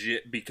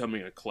legit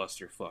becoming a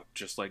clusterfuck,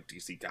 just like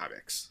DC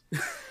Comics.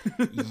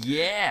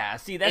 Yeah,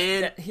 see,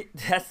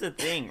 that's the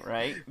thing,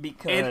 right?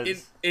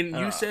 Because and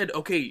you said,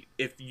 okay,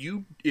 if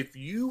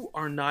you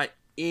are not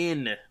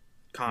in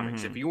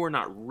comics, if you are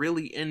not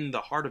really in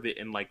the heart of it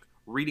and like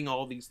reading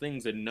all these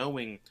things and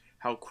knowing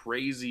how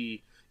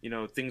crazy, you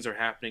know, things are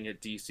happening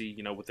at DC,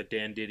 you know, with the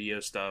Dan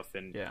Didio stuff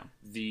and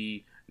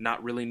the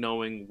not really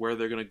knowing where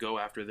they're going to go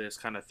after this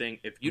kind of thing.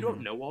 If you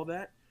don't know all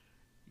that,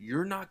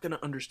 you're not going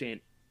to understand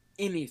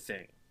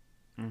anything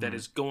that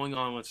is going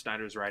on with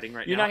Snyder's writing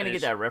right now. You're not going to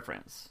get that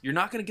reference. You're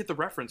not going to get the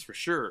reference for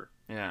sure.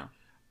 Yeah.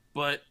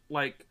 But,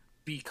 like,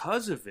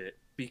 because of it,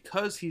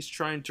 because he's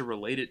trying to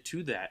relate it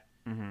to that,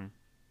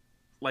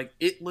 like,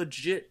 it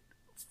legit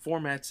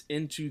formats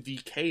into the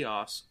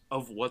chaos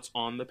of what's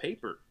on the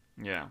paper.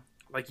 Yeah.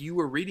 Like, you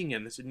were reading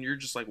in this, and you're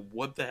just like,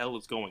 what the hell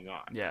is going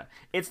on? Yeah.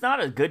 It's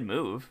not a good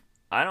move.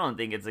 I don't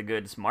think it's a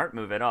good, smart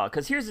move at all.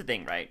 Because here's the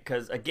thing, right?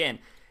 Because, again,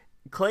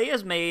 Clay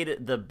has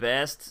made the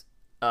best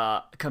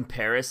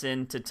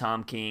comparison to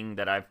Tom King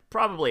that I've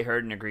probably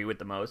heard and agree with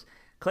the most.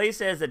 Clay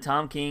says that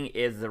Tom King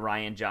is the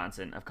Rian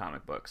Johnson of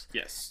comic books.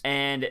 Yes.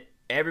 And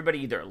everybody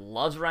either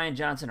loves Rian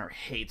Johnson or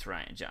hates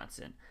Rian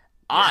Johnson.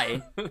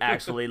 I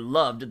actually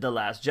loved The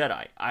Last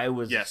Jedi. I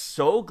was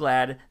so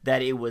glad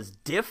that it was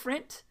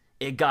different.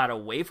 It got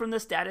away from the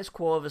status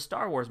quo of a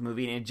Star Wars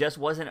movie, and it just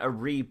wasn't a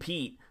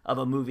repeat of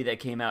a movie that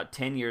came out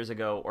 10 years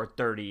ago or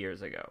 30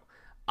 years ago.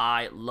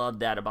 I loved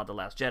that about The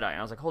Last Jedi. And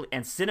I was like, holy...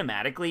 And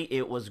cinematically,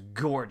 it was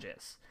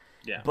gorgeous.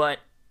 Yeah. But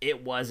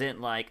it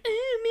wasn't like,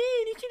 oh,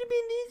 man, it should have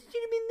been this, it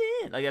should have been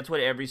that. Like, that's what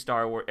every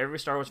Star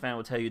Wars fan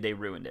will tell you they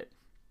ruined it.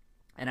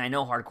 And I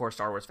know hardcore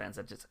Star Wars fans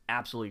that just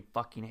absolutely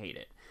fucking hate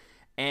it.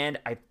 And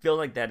I feel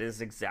like that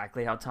is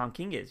exactly how Tom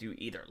King is. You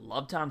either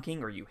love Tom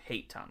King or you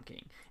hate Tom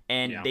King.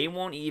 And they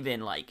won't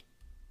even, like...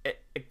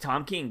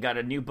 Tom King got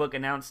a new book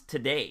announced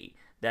today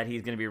that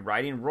he's going to be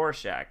writing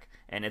Rorschach,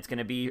 and it's going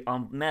to be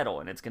on Metal,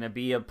 and it's going to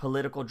be a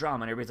political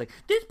drama, and everybody's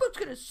like, this book's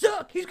going to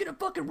suck! He's going to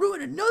fucking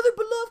ruin another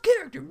beloved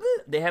character!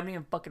 They haven't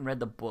even fucking read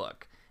the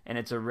book, and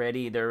they're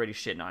already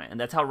shitting on it. And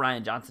that's how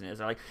Rian Johnson is.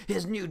 They're like,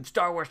 his new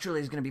Star Wars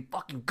trilogy is going to be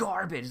fucking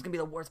garbage. It's going to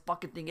be the worst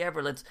fucking thing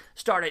ever. Let's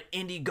start an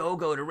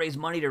Indiegogo to raise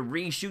money to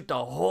reshoot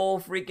the whole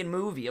freaking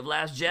movie of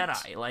Last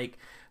Jedi. Like,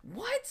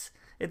 what?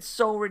 It's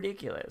so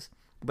ridiculous.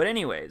 But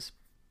anyways,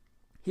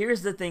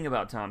 here's the thing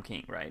about Tom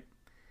King, right?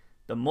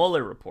 The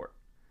Mueller report,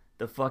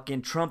 the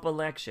fucking Trump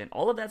election,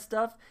 all of that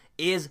stuff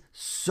is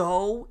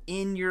so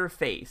in your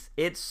face.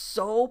 It's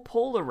so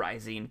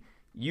polarizing.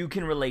 You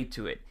can relate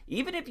to it.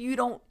 Even if you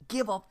don't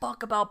give a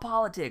fuck about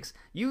politics,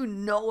 you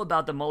know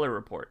about the Mueller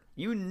report.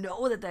 You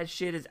know that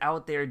shit is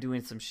out there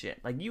doing some shit.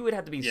 Like, you would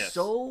have to be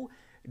so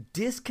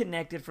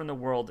disconnected from the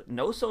world,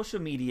 no social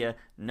media,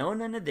 no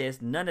none of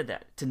this, none of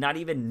that, to not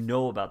even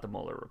know about the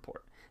Mueller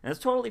report. And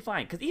that's totally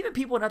fine, because even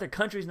people in other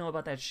countries know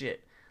about that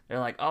shit. They're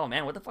like, oh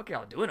man, what the fuck are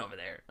y'all doing over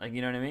there? Like,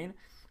 you know what I mean?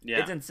 Yeah.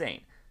 It's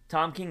insane.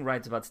 Tom King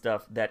writes about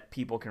stuff that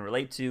people can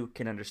relate to,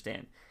 can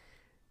understand.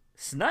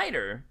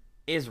 Snyder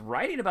is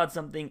writing about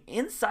something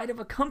inside of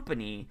a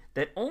company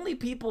that only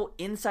people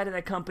inside of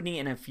that company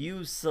and a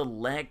few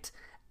select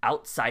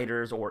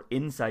outsiders or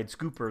inside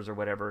scoopers or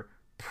whatever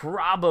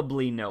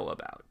probably know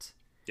about.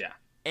 Yeah.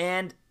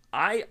 And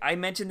I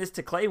mentioned this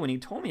to Clay when he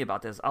told me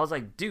about this. I was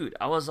like, dude,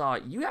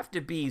 you have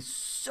to be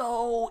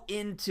so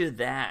into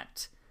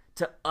that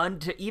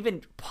to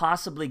even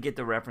possibly get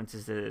the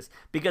references to this,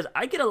 because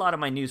I get a lot of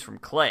my news from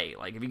Clay.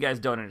 Like, if you guys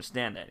don't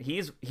understand that,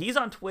 he's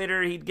on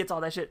Twitter, he gets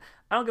all that shit.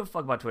 I don't give a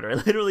fuck about Twitter. I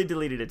literally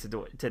deleted it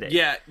today.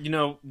 Yeah,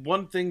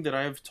 one thing that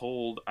I've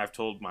told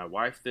my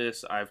wife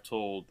this.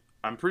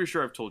 I'm pretty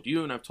sure I've told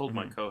you, and I've told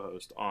my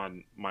co-host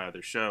on my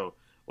other show.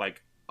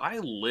 Like, I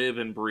live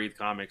and breathe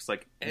comics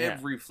like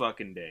every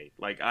fucking day.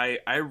 Like,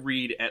 I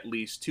read at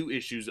least 2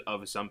 issues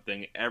of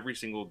something every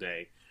single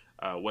day,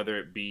 whether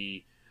it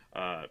be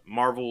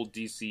Marvel,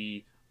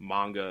 DC,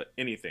 manga,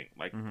 anything.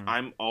 Like,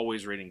 I'm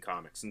always reading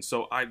comics, and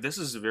so this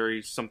is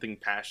very something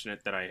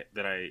passionate that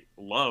I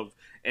love.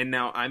 And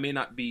now I may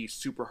not be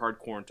super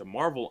hardcore into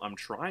Marvel. I'm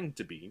trying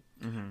to be,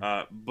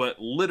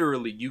 but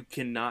literally you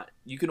can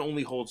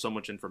only hold so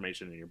much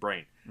information in your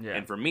brain. Yeah.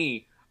 And for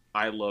me,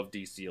 I love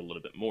DC a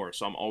little bit more,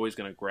 so I'm always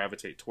going to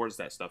gravitate towards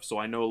that stuff. So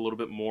I know a little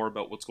bit more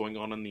about what's going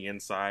on the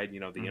inside,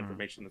 the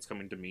information that's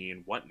coming to me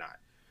and whatnot.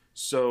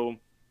 So,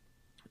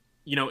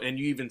 and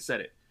you even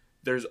said it.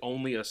 There's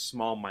only a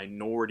small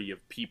minority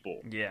of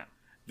people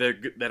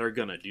that are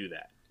going to do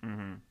that.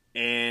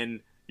 And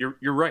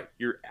you're right.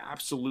 You're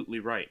absolutely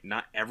right.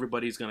 Not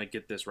everybody's going to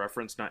get this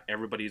reference. Not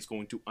everybody is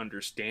going to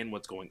understand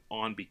what's going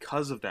on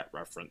because of that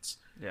reference.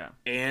 Yeah.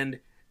 And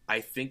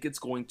I think it's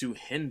going to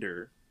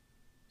hinder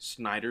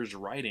Snyder's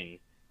writing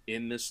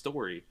in this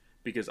story,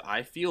 because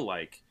I feel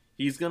like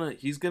he's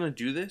gonna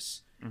do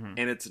this, and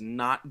it's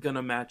not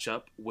gonna match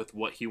up with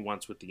what he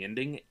wants with the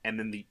ending, and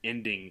then the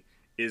ending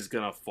is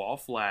gonna fall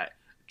flat,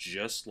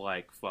 just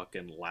like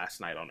fucking Last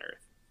Night on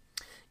Earth.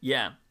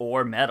 Yeah,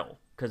 or Metal,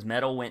 because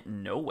Metal went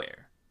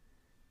nowhere.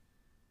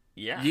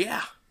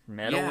 Yeah.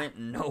 Metal went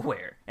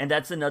nowhere. And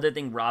that's another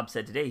thing Rob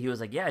said today. He was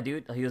like, yeah,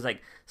 dude. He was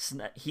like,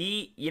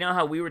 you know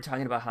how we were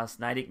talking about how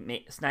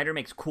Snyder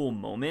makes cool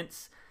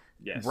moments?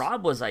 Yes.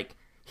 Rob was like,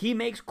 he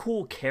makes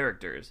cool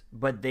characters,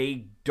 but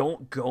they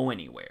don't go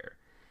anywhere.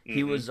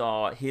 He was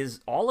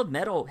all of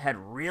Metal had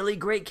really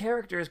great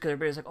characters, because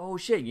everybody's like, oh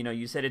shit,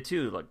 you said it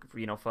too,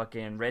 like,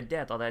 fucking Red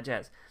Death, all that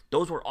jazz.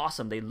 Those were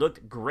awesome. They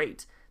looked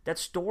great. That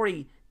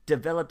story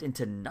developed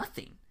into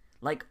nothing.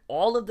 Like,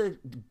 all of the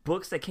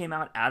books that came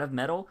out of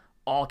Metal,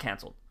 all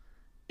canceled.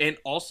 And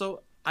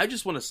also, I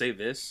just want to say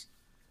this.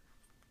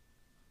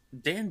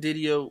 Dan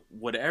Didio,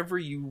 whatever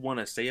you want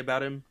to say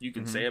about him, you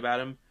can say about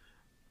him.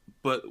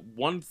 But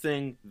one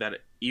thing that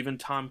even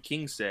Tom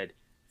King said,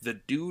 the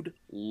dude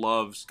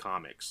loves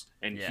comics.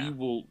 And he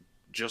will,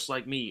 just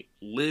like me,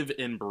 live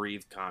and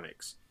breathe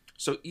comics.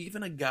 So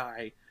even a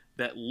guy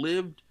that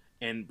lives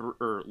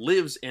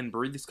and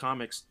breathes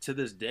comics to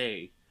this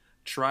day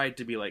tried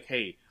to be like,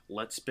 hey,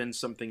 let's spin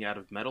something out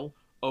of Metal.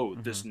 Oh,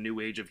 this new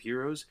age of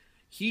heroes.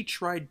 He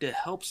tried to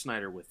help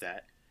Snyder with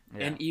that.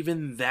 Yeah. And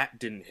even that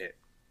didn't hit.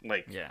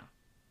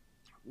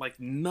 Like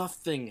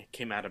nothing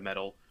came out of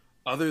Metal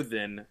other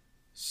than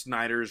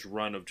Snyder's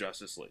run of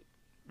Justice League.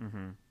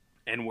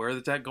 And where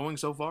is that going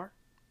so far?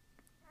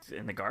 It's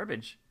in the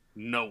garbage.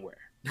 Nowhere.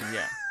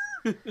 Yeah.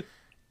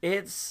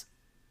 It's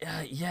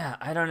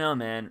I don't know,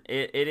 man.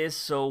 It is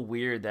so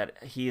weird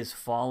that he has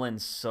fallen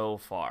so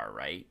far,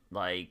 right?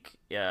 Like,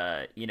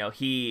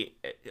 he,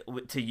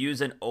 to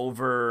use an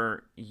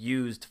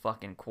overused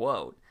fucking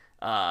quote,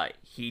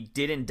 he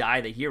didn't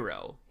die the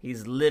hero.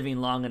 He's living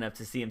long enough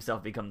to see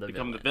himself become the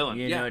villain.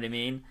 You know what I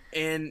mean?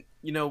 And,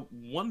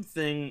 one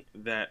thing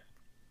that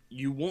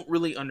you won't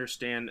really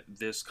understand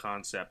this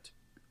concept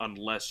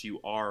unless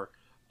you are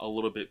a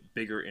little bit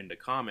bigger into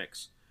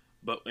comics.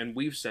 And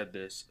we've said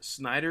this,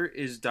 Snyder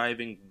is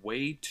diving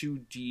way too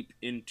deep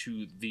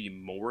into the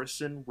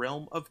Morrison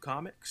realm of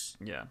comics.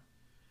 Yeah.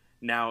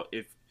 Now,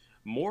 if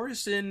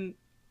Morrison,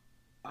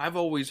 I've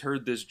always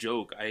heard this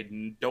joke,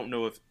 I don't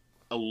know if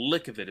a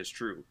lick of it is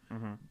true,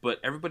 but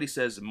everybody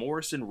says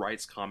Morrison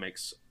writes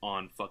comics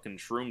on fucking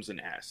shrooms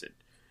and acid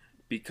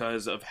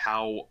because of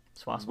how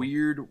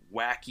weird,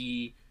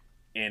 wacky,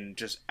 and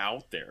just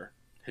out there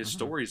his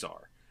stories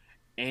are.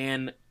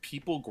 And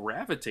people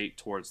gravitate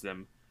towards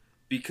them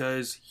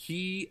because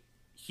he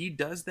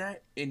does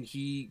that, and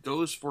he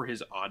goes for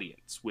his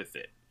audience with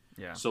it.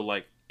 Yeah. So,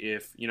 like,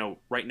 if,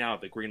 right now,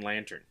 the Green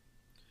Lantern,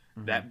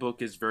 that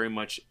book is very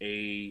much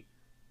a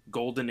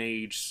Golden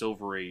Age,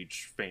 Silver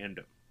Age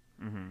fandom.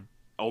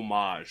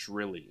 Homage,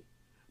 really.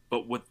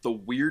 But with the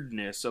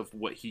weirdness of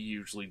what he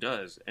usually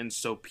does. And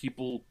so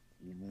people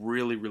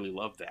really, really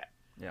love that.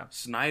 Yeah.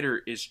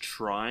 Snyder is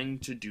trying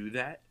to do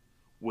that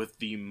with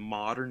the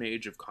modern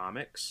age of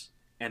comics,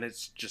 and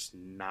it's just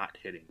not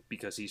hitting,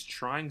 because he's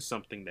trying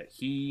something that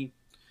he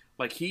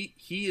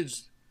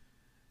is.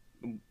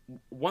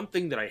 One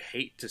thing that I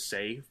hate to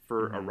say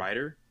for a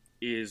writer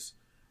is,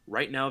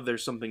 right now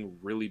there's something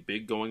really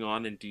big going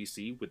on in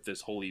DC with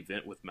this whole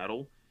event with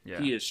Metal. Yeah.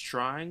 He is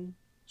trying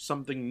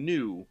something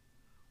new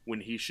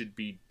when he should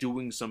be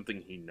doing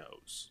something he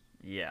knows.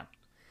 Yeah.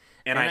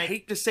 And I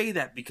hate to say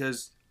that,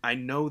 because I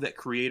know that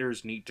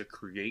creators need to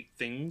create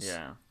things.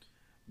 Yeah.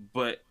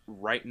 But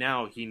right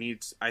now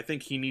I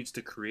think he needs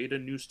to create a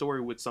new story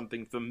with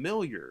something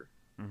familiar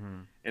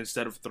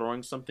instead of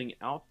throwing something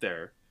out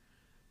there,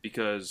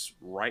 because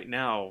right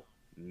now,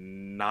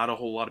 not a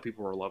whole lot of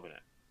people are loving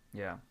it.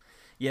 Yeah.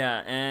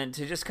 Yeah, and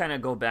to just kind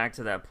of go back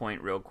to that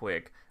point real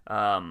quick,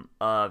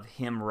 of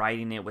him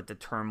writing it with the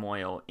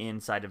turmoil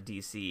inside of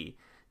DC.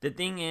 The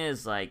thing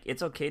is, like,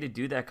 it's okay to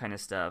do that kind of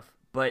stuff,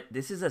 but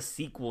this is a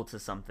sequel to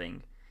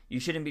something. You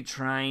shouldn't be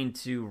trying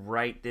to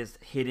write this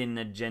hidden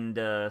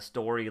agenda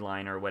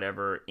storyline or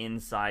whatever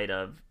inside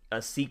of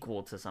a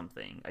sequel to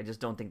something. I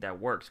just don't think that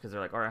works, because they're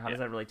like, all right, how does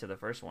that relate to the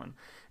first one?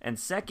 And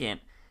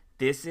second,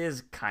 this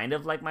is kind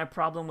of like my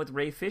problem with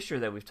Ray Fisher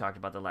that we've talked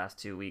about the last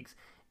 2 weeks.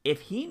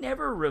 If he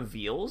never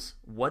reveals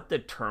what the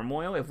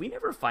turmoil, if we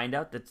never find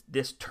out that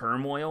this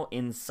turmoil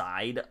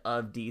inside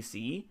of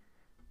DC,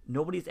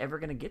 nobody's ever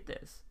going to get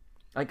this.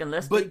 Like,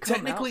 unless they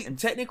come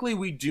technically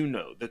we do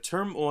know. The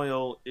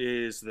turmoil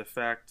is the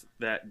fact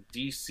that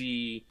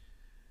DC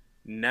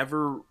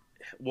never,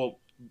 well,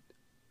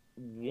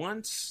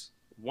 once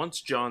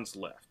John's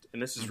left,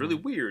 and this is really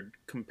weird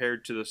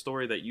compared to the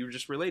story that you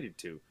just related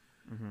to.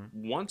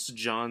 Once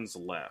John's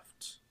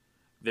left,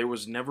 there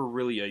was never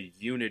really a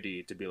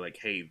unity to be like,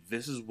 hey,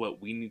 this is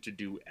what we need to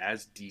do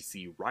as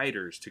DC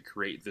writers to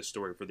create this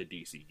story for the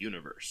DC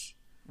universe.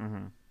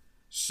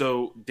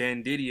 So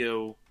Dan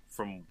Didio,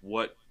 from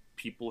what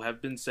people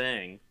have been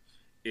saying,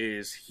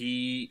 is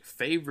he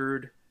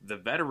favored the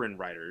veteran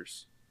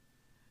writers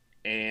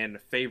and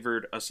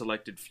favored a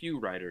selected few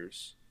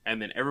writers,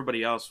 and then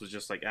everybody else was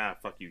just like,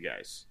 fuck you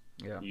guys.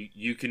 Yeah.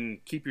 You can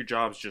keep your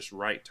jobs just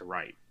right to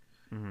write.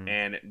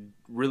 And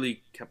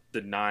really kept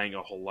denying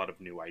a whole lot of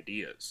new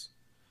ideas.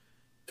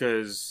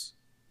 Because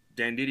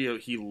Dan Didio,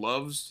 he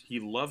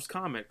loves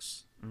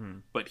comics,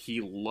 but he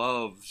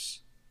loves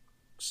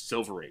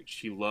Silver Age.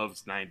 He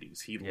loves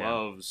 90s. He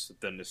loves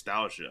the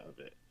nostalgia of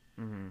it.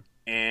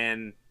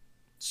 And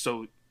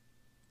so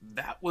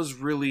that was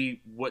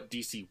really what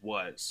DC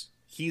was.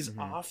 He's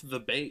off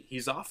the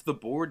he's off the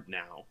board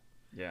now.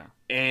 Yeah.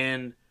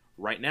 And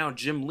right now,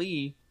 Jim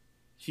Lee,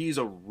 he's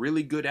a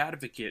really good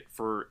advocate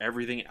for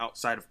everything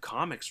outside of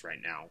comics right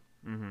now.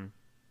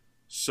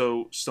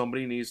 So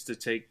somebody needs to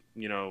take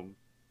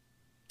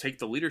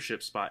the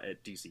leadership spot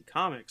at DC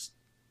Comics,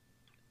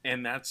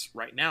 and that's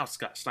right now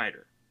Scott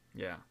Snyder.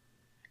 Yeah.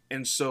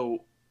 And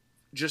so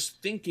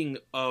just thinking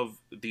of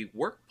the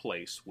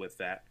workplace with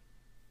that,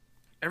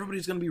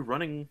 everybody's going to be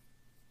running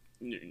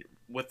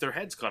with their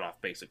heads cut off,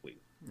 basically.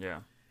 Yeah.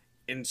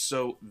 And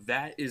so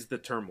that is the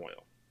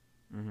turmoil.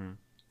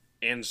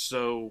 And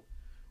so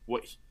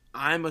what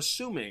I'm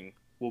assuming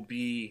will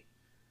be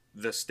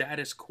the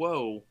status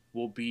quo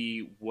will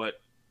be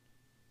what,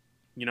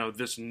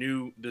 this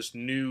new,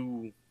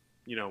 DC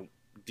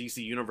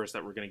universe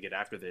that we're going to get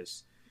after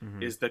this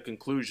is the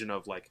conclusion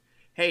of like,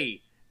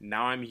 hey,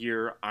 now I'm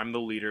here, I'm the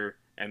leader,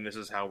 and this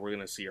is how we're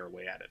going to see our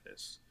way out of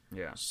this.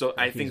 Yeah. So like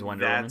I think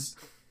that's,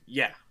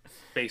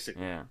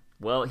 basically. Yeah.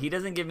 Well, he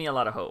doesn't give me a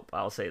lot of hope,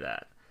 I'll say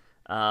that.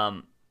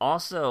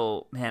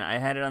 Also, man, I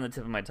had it on the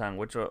tip of my tongue,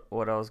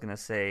 what I was going to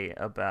say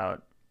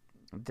about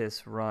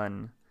this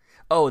run.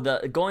 Oh,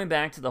 going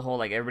back to the whole,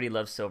 like, everybody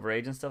loves Silver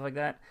Age and stuff like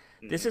that.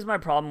 This is my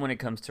problem when it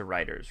comes to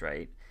writers,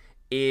 right?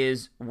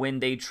 Is when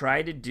they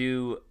try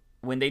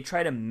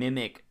to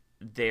mimic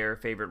their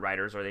favorite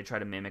writers, or they try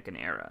to mimic an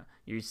era.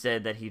 You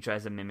said that he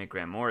tries to mimic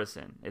Grant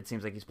Morrison. It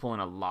seems like he's pulling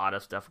a lot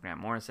of stuff from Grant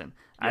Morrison.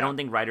 Yeah. I don't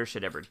think writers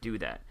should ever do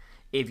that.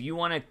 If you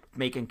want to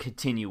make a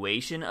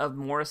continuation of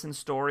Morrison's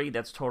story,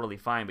 that's totally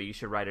fine, but you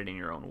should write it in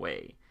your own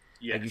way.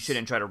 Yes. Like, you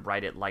shouldn't try to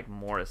write it like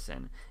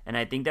Morrison. And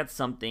I think that's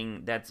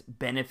something that's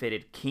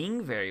benefited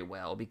King very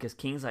well, because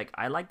King's like,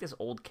 I like this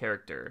old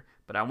character,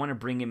 but I want to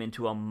bring him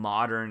into a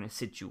modern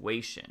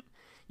situation.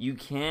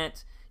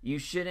 There's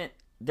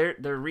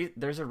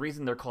a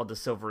reason they're called the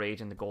Silver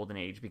Age and the Golden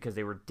Age, because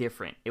they were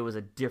different. It was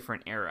a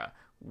different era.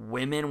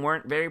 Women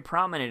weren't very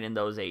prominent in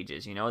those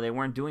ages, they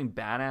weren't doing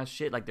badass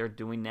shit like they're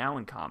doing now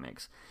in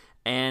comics.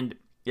 And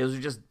those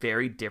are just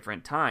very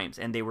different times,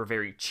 and they were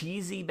very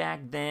cheesy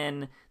back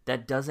then.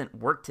 That doesn't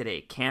work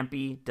today.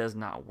 Campy does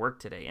not work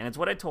today. And it's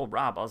what I told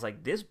Rob. I was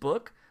like, this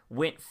book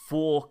went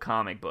full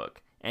comic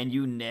book, and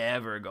you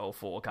never go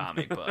full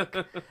comic book.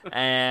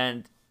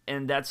 and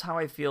that's how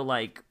I feel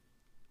like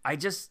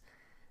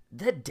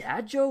the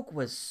dad joke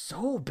was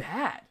so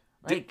bad.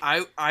 Like,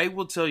 I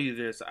will tell you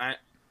this.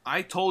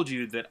 I told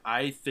you that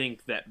I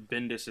think that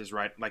Bendis is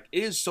right. Like,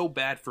 it is so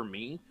bad for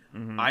me.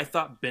 I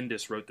thought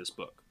Bendis wrote this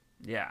book.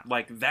 Yeah.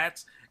 Like,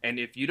 and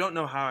if you don't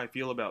know how I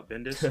feel about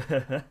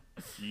Bendis,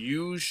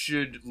 you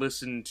should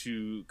listen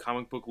to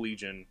Comic Book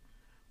Legion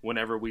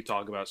whenever we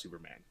talk about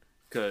Superman,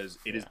 because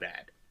it is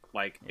bad.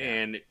 Like,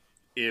 and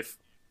if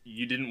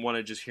you didn't want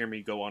to just hear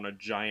me go on a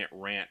giant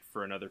rant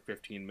for another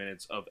 15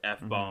 minutes of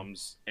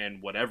F-bombs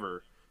and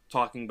whatever,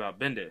 talking about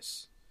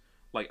Bendis,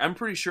 like, I'm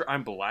pretty sure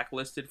I'm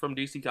blacklisted from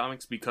DC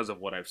Comics because of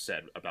what I've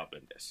said about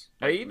Bendis.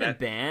 Like, are you even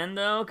banned,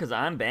 though? Because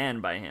I'm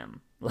banned by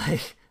him.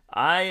 Like,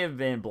 I have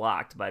been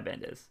blocked by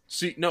Bendis.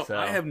 See, no,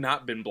 I have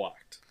not been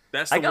blocked.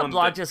 I got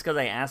blocked just because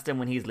I asked him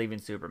when he's leaving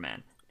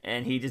Superman,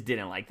 and he just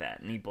didn't like that,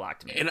 and he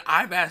blocked me. And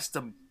I've asked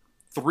him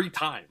 3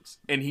 times,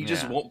 and he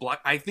just won't block.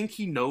 I think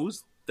he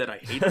knows that I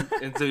hate him,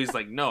 and so he's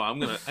like, no, I'm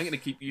gonna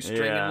keep you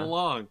stringing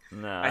along.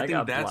 No, I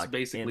think that's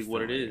basically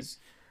what it is.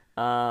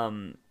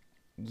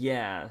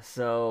 Yeah.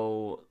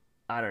 So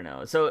I don't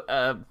know. So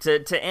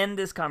to end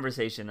this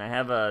conversation, I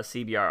have a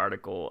CBR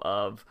article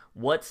of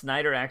what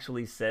Snyder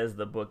actually says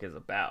the book is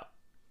about.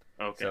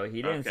 Okay. So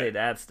he didn't say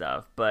that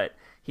stuff, but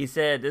he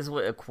said, this is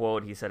what a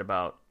quote he said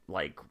about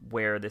like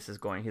where this is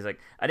going. He's like,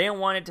 I didn't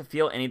want it to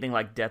feel anything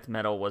like death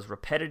metal was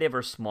repetitive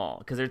or small,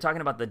 because they're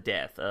talking about the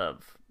death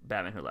of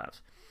Batman Who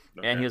Laughs.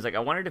 Okay. And he was like, I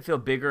wanted to feel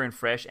bigger and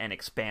fresh and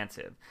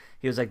expansive.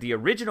 He was like, the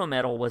original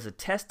metal was a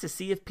test to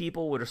see if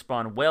people would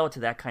respond well to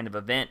that kind of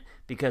event,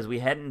 because we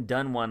hadn't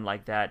done one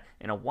like that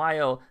in a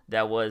while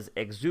that was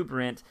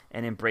exuberant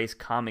and embraced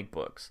comic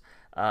books.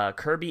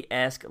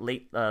 Kirby-esque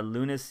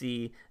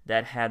lunacy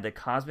that had the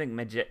cosmic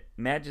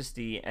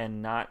majesty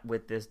and not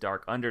with this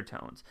dark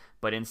undertones,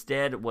 but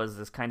instead was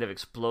this kind of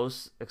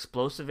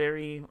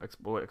explosivary,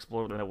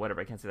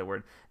 whatever, I can't say that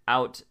word,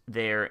 out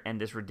there,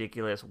 and this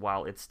ridiculous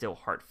while it's still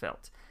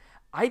heartfelt.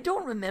 I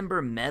don't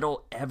remember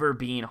metal ever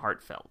being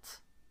heartfelt.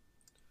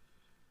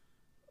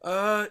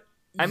 I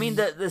mean,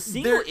 the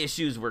single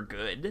issues were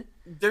good,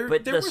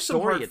 but the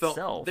story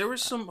itself...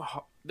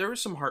 There were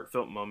some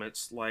heartfelt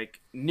moments, like,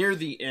 near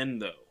the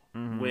end, though,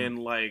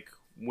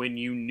 when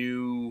you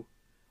knew,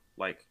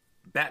 like,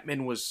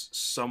 Batman was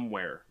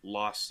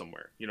lost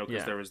somewhere, you know,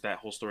 because there was that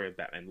whole story of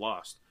Batman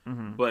lost.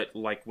 Mm-hmm. But,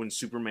 like, when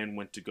Superman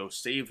went to go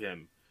save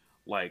him,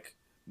 like,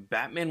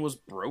 Batman was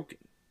broken.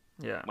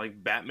 Yeah.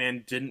 Like,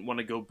 Batman didn't want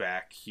to go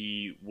back.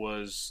 He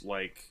was,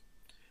 like,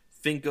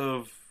 think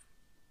of,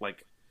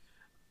 like...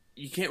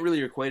 You can't really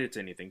equate it to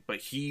anything,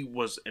 but he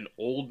was an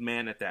old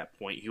man at that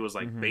point. He was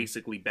like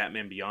basically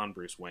Batman beyond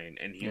Bruce Wayne,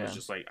 and he was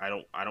just like, I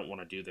don't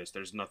want to do this.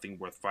 There's nothing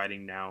worth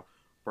fighting now.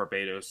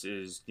 Barbados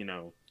is, you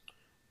know,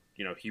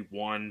 he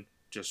won.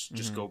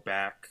 Just go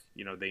back.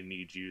 You know, they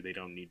need you. They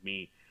don't need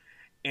me.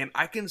 And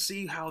I can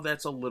see how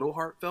that's a little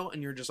heartfelt,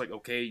 and you're just like,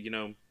 okay, you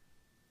know,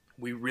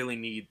 we really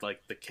need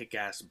like the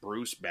kick-ass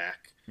Bruce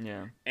back.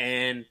 Yeah.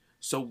 And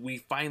so we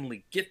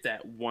finally get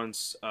that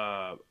once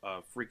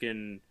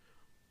freaking,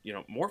 you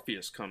know,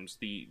 Morpheus comes,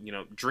 the, you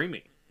know,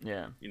 dreaming.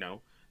 Yeah. You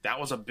know, that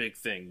was a big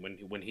thing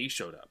when he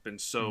showed up. And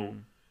so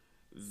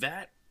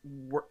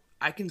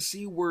I can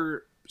see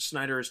where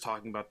Snyder is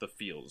talking about the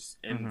feels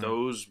and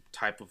those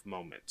type of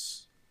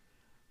moments.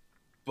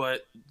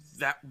 But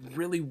that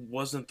really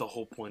wasn't the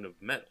whole point of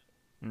metal.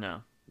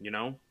 No. You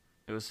know?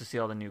 It was to see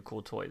all the new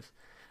cool toys.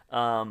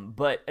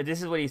 But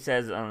this is what he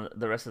says on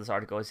the rest of this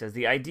article. He says,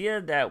 the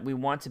idea that we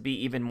want to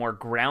be even more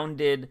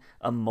grounded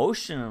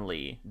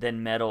emotionally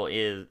than metal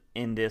is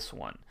in this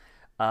one.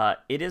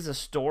 It is a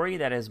story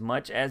that, as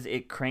much as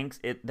it's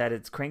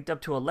cranked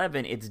up to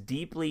 11, it's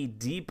deeply,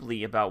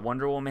 deeply about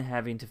Wonder Woman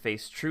having to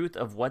face truth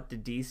of what the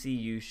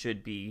DCU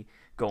should be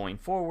going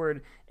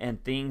forward,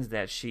 and things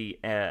that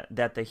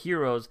that the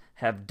heroes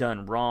have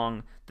done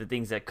wrong, the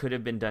things that could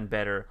have been done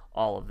better,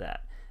 all of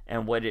that.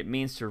 And what it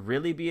means to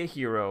really be a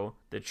hero,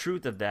 the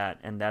truth of that,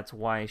 and that's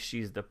why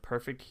she's the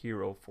perfect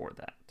hero for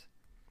that.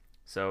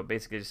 So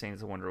basically just saying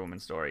it's a Wonder Woman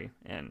story,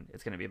 and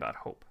it's going to be about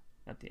hope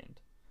at the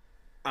end.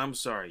 I'm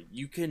sorry,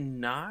 you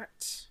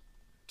cannot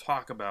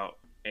talk about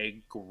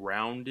a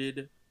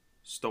grounded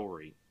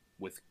story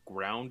with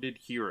grounded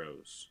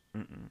heroes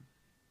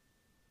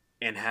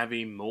and have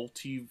a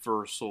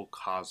multiversal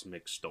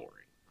cosmic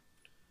story.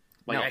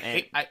 Like,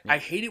 no, I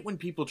hate it when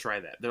people try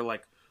that. They're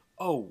like,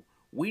 oh,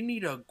 we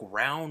need a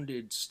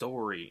grounded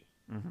story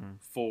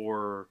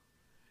for,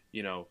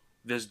 you know,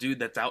 this dude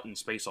that's out in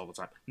space all the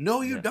time.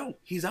 No, you don't.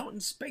 He's out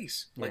in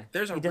space. Like,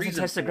 there's a reason. He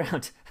doesn't touch the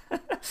ground.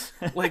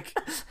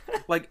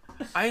 like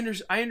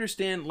I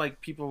understand.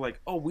 Like, people are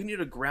like, oh, we need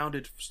a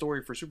grounded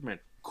story for Superman.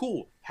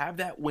 Cool. Have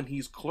that when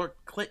he's Clark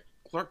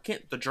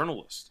Kent, the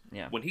journalist.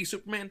 Yeah. When he's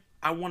Superman,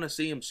 I want to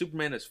see him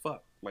Superman as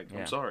fuck. Like,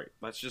 I'm sorry,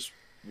 that's just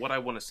what I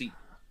want to see.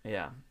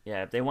 Yeah.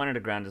 If they wanted a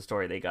grounded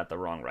story, they got the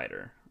wrong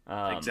writer.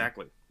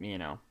 Exactly. You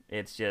know,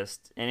 it's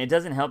just, and it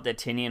doesn't help that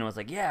Tynion was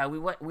like, yeah,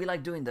 we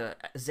like doing the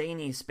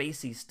zany,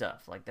 spacey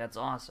stuff. Like, that's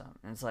awesome.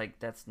 And it's like,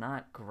 that's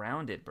not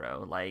grounded,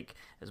 bro. Like,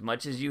 as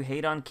much as you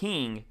hate on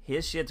King,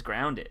 his shit's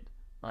grounded.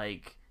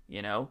 Like,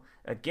 you know,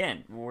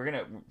 again,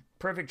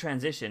 perfect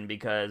transition,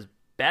 because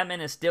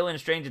Batman is still in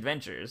Strange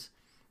Adventures,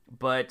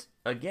 but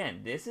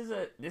again, this is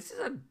a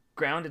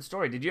grounded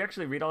story. Did you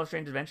actually read all of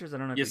Strange Adventures? I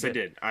don't know if you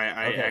did. I did.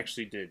 I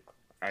actually did.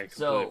 I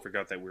completely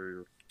forgot that we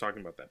were talking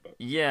about that book.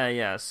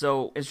 Yeah.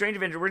 So in Strange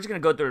Adventure, we're just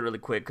gonna go through it really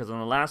quick, because on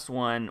the last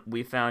one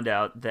we found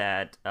out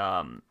that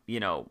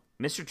you know,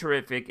 Mr.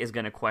 Terrific is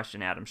gonna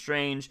question Adam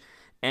Strange,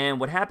 and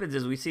what happens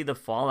is we see the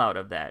fallout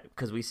of that,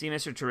 because we see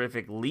Mr.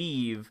 Terrific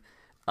leave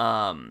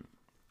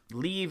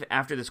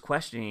after this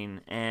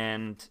questioning,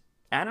 and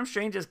Adam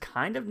Strange is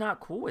kind of not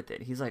cool with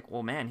it. He's like,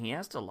 well, man, he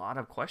asked a lot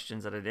of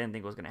questions that I didn't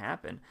think was going to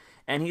happen.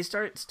 And he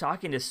starts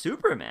talking to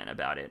Superman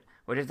about it,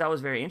 which I thought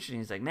was very interesting.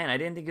 He's like, man, I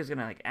didn't think he was going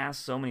to like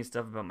ask so many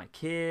stuff about my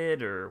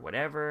kid or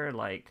whatever.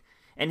 Like,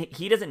 and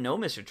he doesn't know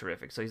Mr.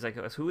 Terrific, so he's like,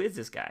 who is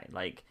this guy?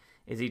 Like,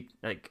 is he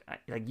like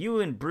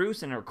you and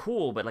Bruce and are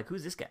cool, but like,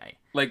 who's this guy?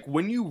 Like,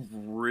 when you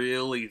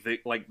really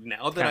think, like,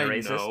 now that Kinda I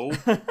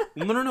racist.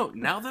 know, no,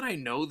 now that I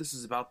know this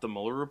is about the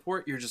Mueller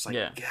report, you're just like,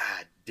 Yeah.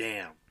 God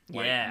damn,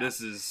 like, Yeah. this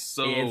is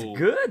so. It's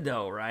good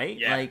though, right?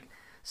 Yeah. Like,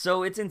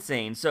 so it's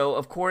insane. So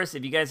of course,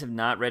 if you guys have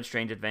not read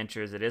Strange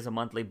Adventures, it is a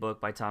monthly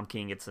book by Tom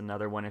King. It's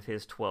another one of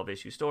his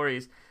 12-issue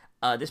stories.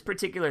 This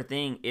particular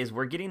thing is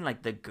we're getting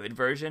like the good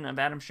version of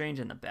Adam Strange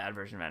and the bad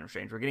version of Adam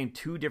Strange. We're getting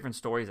two different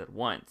stories at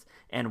once,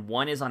 and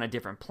one is on a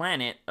different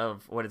planet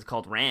of what is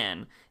called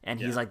Ran, and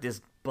he's like this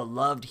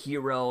beloved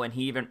hero, and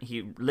he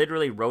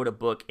literally wrote a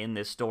book in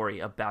this story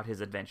about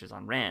his adventures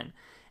on Ran.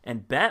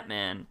 And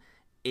Batman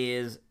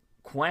is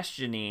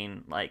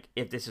questioning like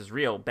if this is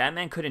real.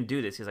 Batman couldn't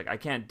do this. He's like, I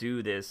can't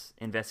do this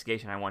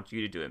investigation. I want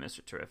you to do it,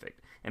 Mr. Terrific.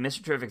 And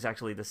Mr. Terrific's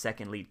actually the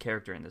second lead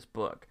character in this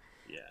book.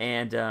 Yeah.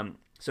 And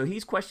so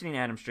he's questioning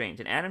Adam Strange,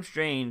 and Adam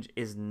Strange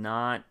is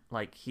not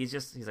like he's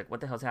like,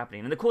 what the hell's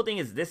happening? And the cool thing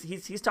is this: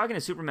 he's talking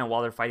to Superman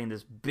while they're fighting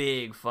this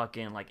big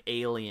fucking like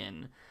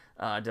alien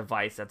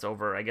device that's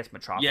over, I guess,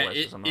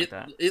 Metropolis or something like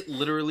that. It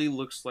literally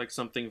looks like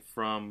something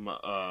from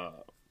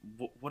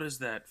what is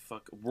that?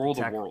 World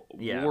of Worlds.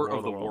 Yeah, War World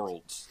of the of Worlds.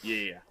 Worlds.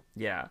 Yeah.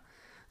 Yeah.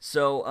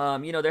 So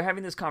they're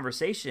having this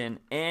conversation,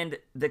 and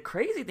the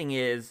crazy thing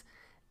is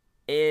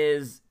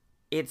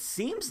it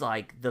seems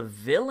like the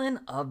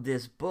villain of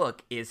this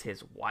book is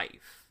his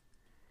wife.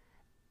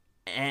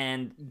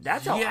 And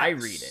that's how I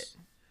read it.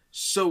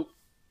 So,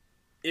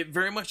 it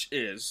very much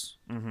is.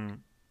 Mm-hmm.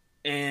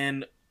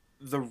 And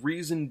the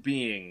reason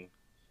being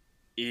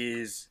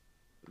is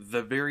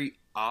the very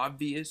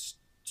obvious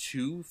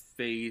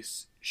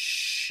two-face,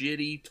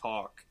 shitty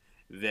talk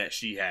that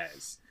she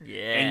has.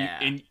 Yeah.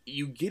 And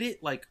you get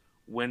it, like,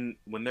 when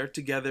they're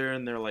together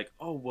and they're like,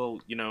 oh, well,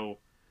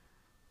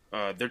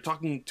 they're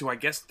talking to, I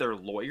guess, their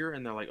lawyer,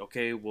 and they're like,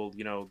 okay, well,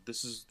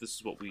 this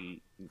is what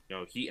we,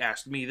 he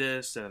asked me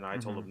this, and I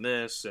told him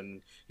this,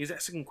 and he's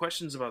asking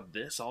questions about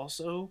this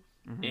also,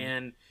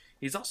 and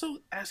he's also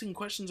asking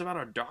questions about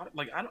our daughter.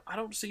 Like, I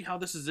don't see how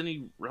this is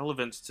any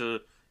relevance to,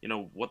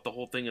 what the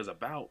whole thing is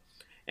about.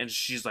 And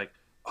she's like,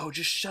 oh,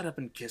 just shut up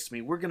and kiss me.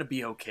 We're gonna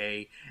be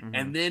okay.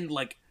 And then,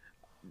 like,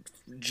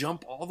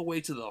 jump all the way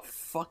to the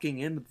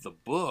fucking end of the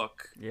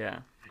book.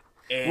 Yeah.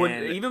 And Well,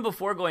 even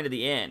before going to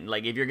the end,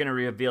 like if you're gonna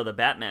reveal the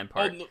Batman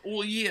part,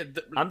 well, yeah,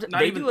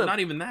 they not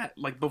even that.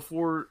 Like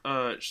before,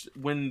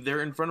 when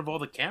they're in front of all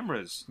the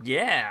cameras.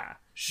 yeah,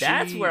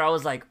 that's where I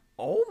was like,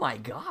 oh my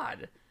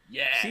god,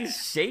 Yeah, she's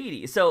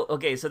shady. So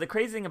okay, so the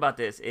crazy thing about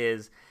this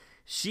is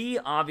she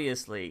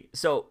obviously.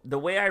 So the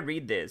way I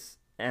read this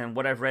and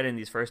what I've read in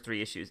these first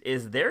 3 issues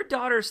is their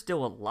daughter's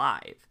still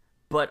alive,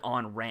 but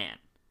on Ran.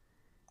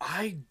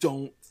 I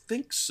don't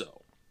think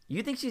so.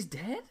 You think she's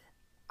dead?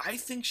 I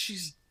think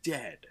she's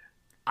dead.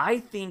 I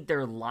think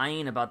they're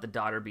lying about the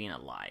daughter being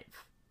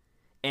alive.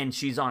 And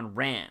she's on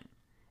Ran.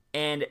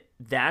 And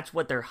that's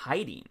what they're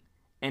hiding.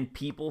 And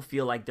people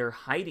feel like they're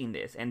hiding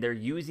this. And they're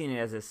using it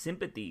as a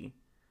sympathy,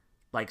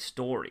 like,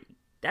 story.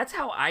 That's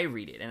how I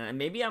read it. And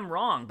maybe I'm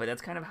wrong, but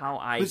that's kind of how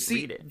I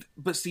read it.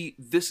 But see,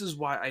 this is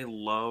why I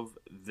love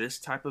this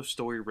type of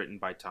story written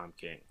by Tom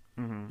King.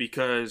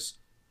 Because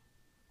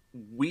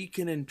we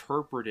can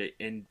interpret it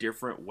in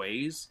different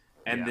ways.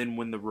 And then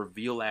when the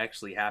reveal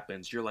actually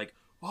happens, you're like,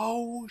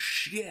 oh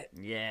shit.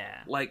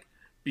 Yeah. Like,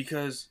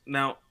 because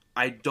now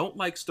I don't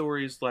like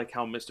stories like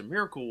how Mr.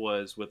 Miracle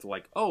was with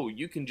like, oh,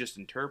 you can just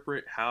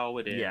interpret how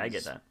it is. Yeah, I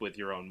get that. With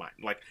your own mind.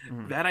 Like,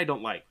 that I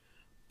don't like.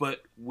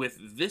 But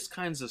with this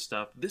kinds of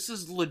stuff, this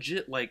is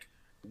legit. Like,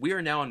 we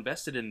are now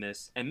invested in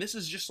this, and this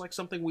is just like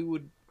something we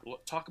would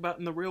talk about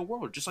in the real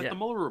world. Just like the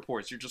Mueller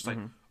reports. You're just like,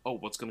 oh,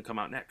 what's going to come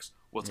out next?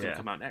 What's going to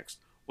come out next?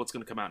 What's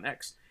going to come out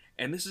next?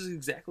 And this is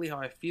exactly how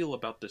I feel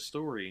about this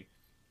story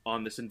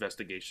on this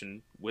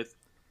investigation with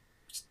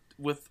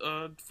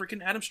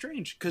freaking Adam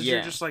Strange. Because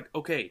you're just like,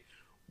 okay,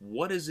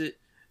 what is it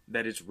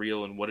that is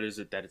real and what is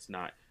it that it's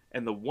not?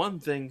 And the one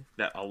thing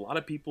that a lot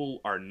of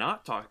people are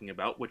not talking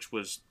about, which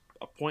was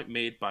a point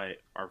made by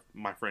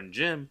my friend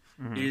Jim,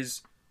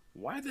 is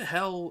why the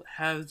hell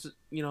has,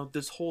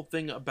 this whole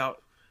thing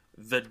about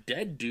the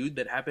dead dude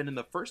that happened in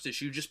the first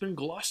issue just been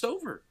glossed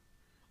over?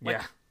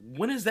 Like,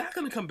 when is that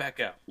going to come back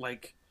out?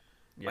 Like,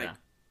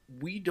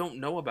 we don't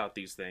know about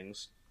these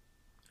things,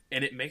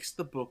 and it makes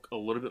the book a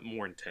little bit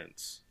more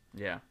intense.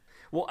 Yeah.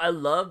 Well, I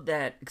love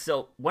that.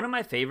 So one of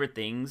my favorite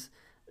things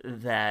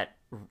that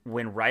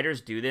when writers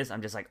do this,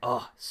 I'm just like,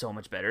 oh, so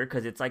much better.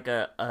 Because it's like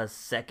a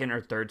second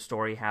or third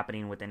story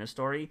happening within a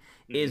story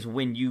is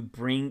when you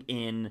bring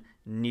in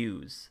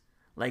news.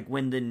 Like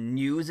when the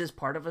news is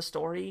part of a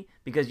story,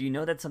 because you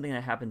know that's something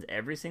that happens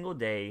every single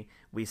day.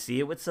 We see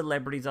it with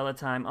celebrities all the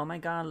time. Oh my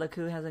God, look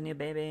who has a new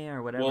baby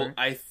or whatever. Well,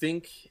 I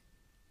think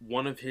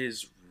one of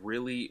his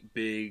really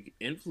big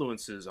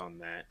influences on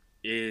that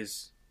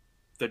is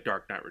The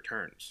Dark Knight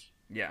Returns.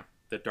 Yeah.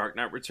 The Dark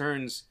Knight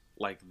Returns,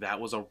 like, that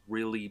was a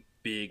really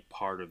big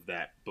part of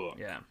that book.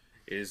 Yeah.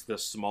 Is the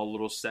small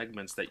little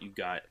segments that you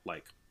got,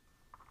 like,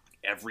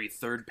 every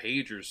third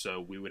page or so,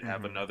 we would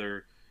have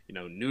another,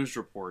 news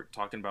report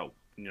talking about,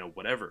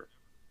 whatever.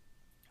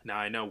 Now,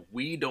 I know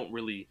we don't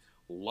really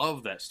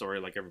love that story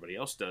like everybody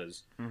else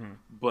does,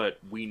 but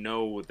we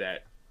know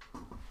that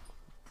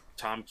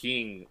Tom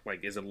King,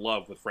 like, is in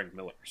love with Frank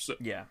Miller. So,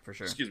 yeah, for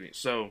sure. Excuse me.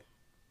 So,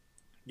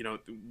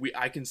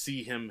 I can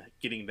see him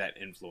getting that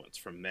influence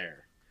from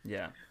there.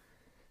 Yeah.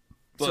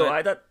 But, so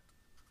I thought...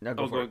 No,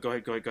 go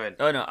ahead.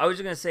 Oh, no, I was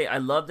just going to say, I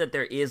love that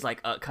there is,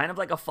 like, a kind of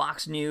like a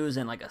Fox News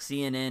and, like, a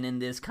CNN in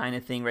this kind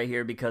of thing right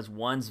here, because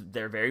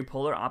they're very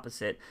polar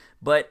opposite,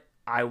 but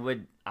I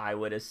would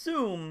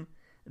assume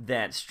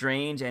that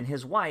Strange and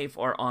his wife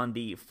are on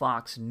the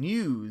Fox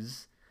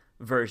News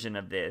version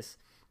of this.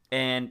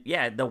 And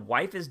yeah, the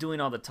wife is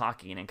doing all the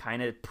talking and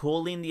kind of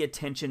pulling the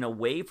attention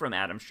away from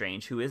Adam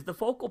Strange, who is the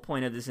focal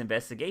point of this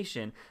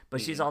investigation.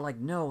 But she's all like,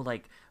 no,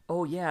 like,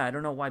 oh yeah, I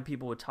don't know why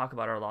people would talk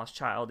about our lost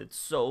child. It's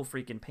so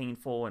freaking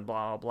painful and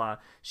blah, blah, blah.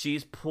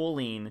 She's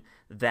pulling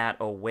that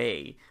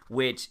away,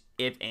 which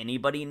if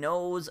anybody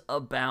knows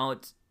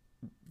about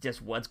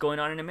just what's going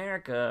on in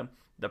America,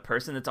 the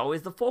person that's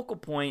always the focal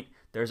point,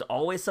 there's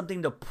always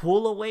something to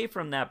pull away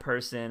from that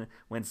person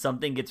when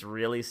something gets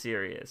really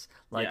serious.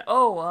 Like,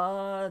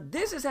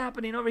 this is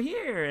happening over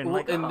here,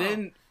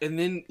 and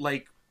then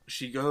like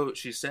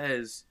she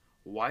says,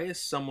 why is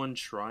someone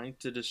trying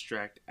to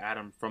distract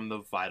Adam from the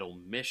vital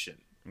mission?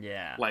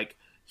 Yeah, like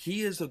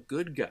he is a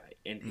good guy,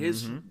 and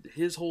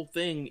his whole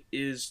thing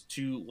is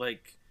to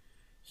like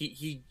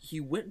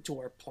he went to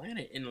our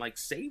planet and like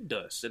saved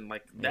us, and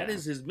like that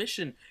is his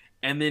mission.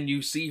 And then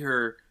you see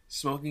her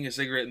smoking a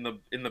cigarette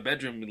in the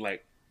bedroom, and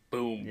like,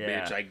 boom,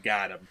 bitch, I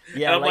got him.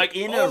 Yeah, and I'm like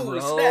in a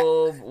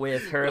robe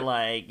with her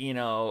like,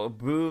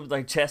 boobs,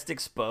 like chest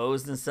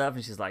exposed and stuff,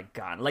 and she's like,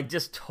 God, like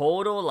just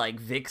total like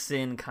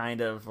vixen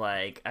kind of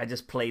like, I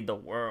just played the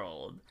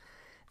world.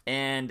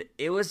 And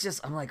it was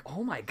just, I'm like,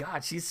 oh my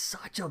God, she's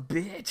such a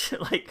bitch.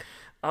 Like,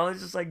 I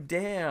was just like,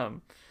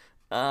 damn.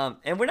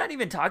 And we're not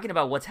even talking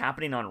about what's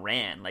happening on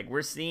Rand. Like,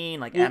 we're seeing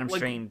like Adam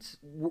Strange.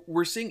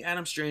 We're seeing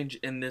Adam Strange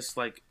in this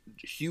like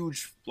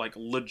huge, like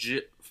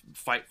legit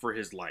fight for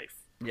his life.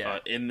 Yeah.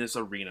 In this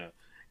arena,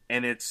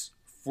 and it's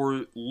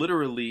for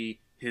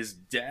literally his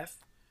death,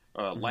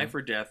 life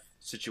or death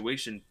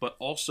situation, but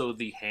also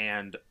the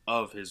hand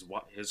of his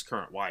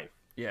current wife.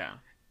 Yeah.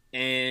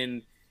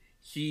 And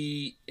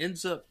he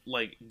ends up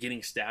like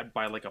getting stabbed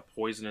by like a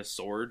poisonous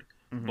sword,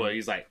 but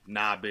he's like,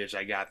 nah, bitch,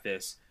 I got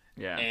this.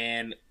 Yeah.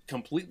 And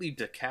completely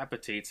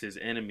decapitates his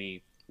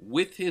enemy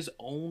with his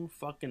own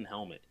fucking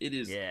helmet. It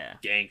is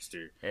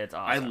gangster. It's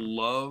awesome. I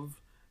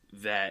love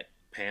that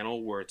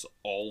panel where it's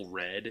all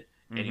red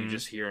and you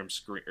just hear him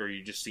scream, or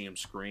you just see him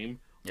scream.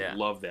 Yeah.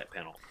 Love that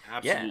panel.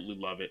 Absolutely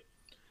love it.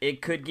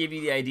 It could give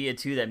you the idea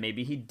too that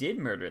maybe he did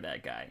murder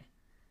that guy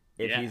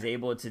if he's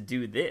able to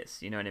do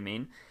this, you know what I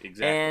mean?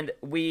 Exactly.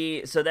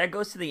 And so that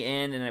goes to the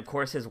end, and of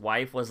course his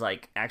wife was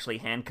like actually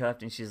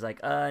handcuffed, and she's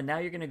like, now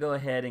you're gonna go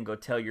ahead and go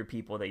tell your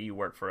people that you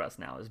work for us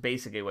now, is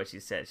basically what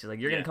she said. She's like,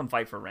 you're gonna come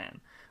fight for Rand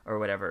or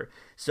whatever.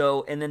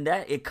 So, and then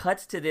it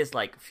cuts to this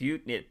like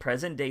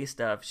present day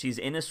stuff. She's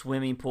in a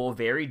swimming pool,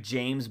 very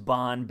James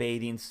Bond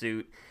bathing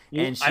suit.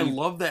 And I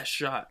love that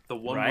shot, the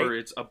one where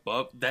it's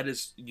above. That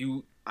is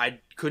I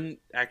couldn't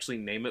actually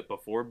name it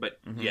before, but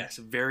yes,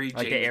 very James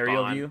Bond. Like the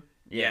aerial view?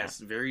 Yeah. Yes,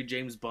 very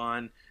James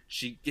Bond.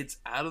 She gets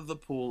out of the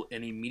pool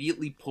and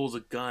immediately pulls a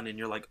gun, and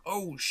you're like,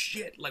 oh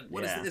shit, like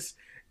what is this?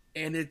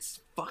 And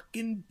it's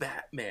fucking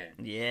Batman.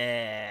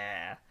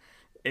 Yeah.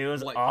 It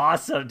was like,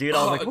 awesome, dude.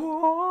 I was like,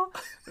 whoa.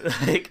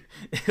 Like,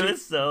 it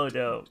was so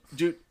dope.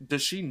 Dude,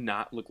 does she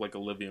not look like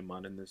Olivia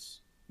Munn in this?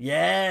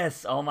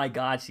 Yes. Oh my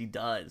God, she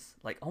does.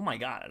 Like, oh my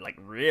God, like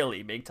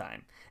really big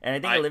time. And I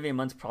think Olivia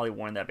Munn's probably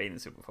worn that bathing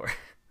suit before.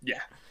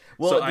 Yeah.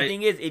 Well, the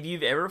thing is, if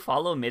you've ever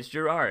followed Mitch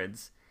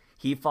Gerards,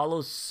 he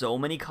follows so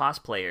many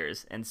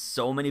cosplayers and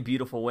so many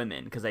beautiful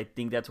women, because I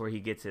think that's where he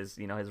gets his,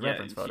 his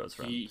reference photos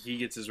from. He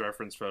gets his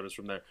reference photos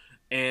from there.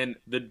 And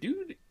the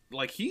dude,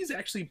 like, he's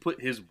actually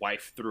put his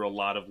wife through a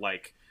lot of,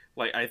 like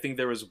I think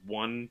there was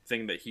one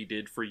thing that he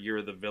did for Year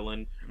of the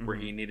Villain where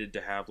he needed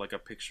to have, like, a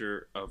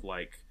picture of,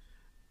 like,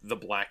 the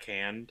Black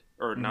Hand,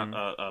 or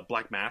not,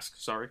 Black Mask,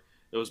 sorry.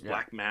 It was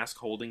Black Mask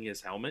holding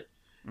his helmet.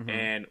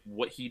 And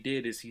what he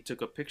did is he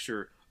took a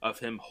picture of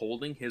him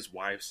holding his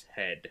wife's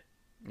head.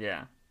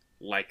 Yeah.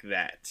 Like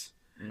that.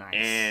 Nice.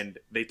 And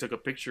they took a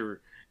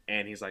picture,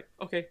 and he's like,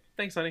 okay,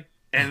 thanks, honey.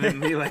 And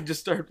then they like just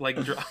start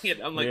like drawing it.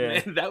 I'm like,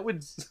 man, that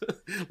would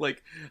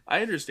like,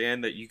 I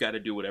understand that you got to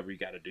do whatever you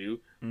got to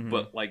do,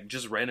 but like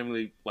just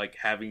randomly like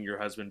having your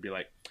husband be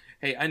like,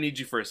 hey, I need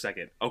you for a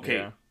second.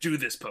 Okay, do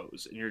this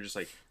pose. And you're just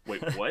like,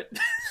 wait, what?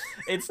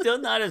 It's still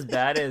not as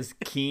bad as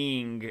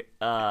King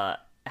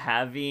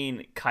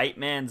having Kite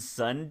Man's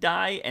son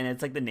die, and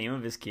it's like the name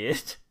of his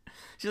kid.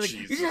 She's like,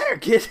 Jesus. You just had her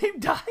kid name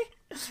die?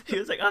 He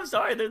was like, I'm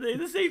sorry, they're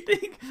the same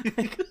thing.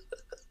 Like, shit,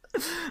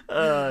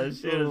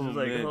 it's just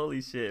like,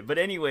 holy shit. But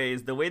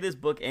anyways, the way this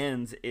book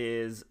ends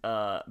is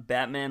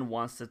Batman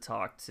wants to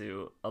talk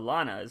to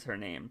Alana, is her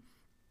name.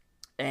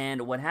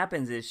 And what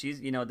happens is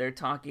she's, they're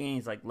talking.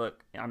 He's like,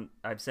 look,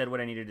 I've said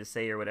what I needed to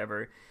say or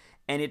whatever.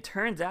 And it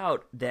turns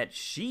out that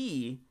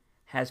she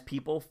has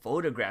people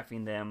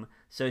photographing them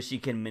so she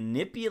can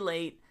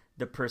manipulate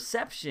the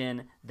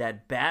perception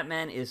that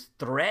Batman is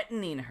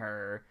threatening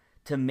her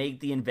to make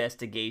the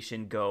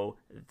investigation go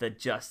the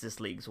Justice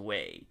League's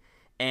way.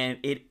 And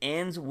it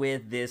ends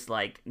with this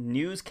like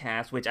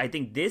newscast, which I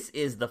think this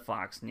is the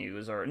Fox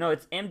News, or no,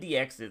 it's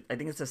MDX. I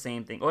think it's the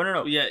same thing. Oh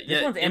no,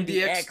 this one's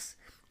MDX.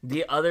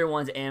 The other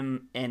one's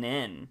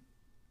MNN.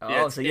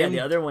 Oh, so the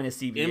other one is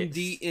CBS.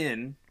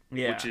 MDN,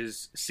 which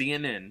is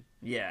CNN.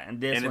 Yeah,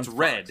 and it's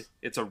red. Fox.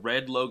 It's a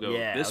red logo.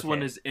 Yeah, this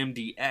one is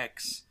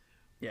MDX.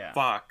 Yeah.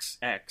 Fox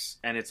X,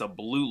 and it's a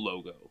blue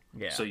logo.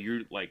 Yeah. So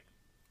you're like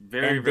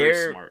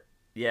very smart.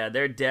 Yeah,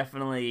 they're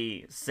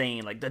definitely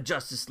saying like the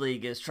Justice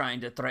League is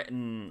trying to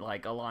threaten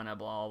like Alana,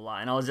 blah blah blah,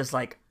 and I was just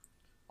like,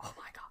 oh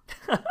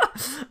my god.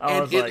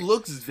 And it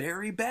looks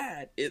very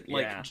bad.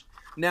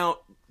 Now,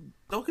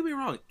 don't get me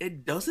wrong,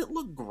 it doesn't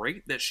look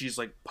great that she's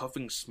like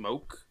puffing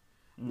smoke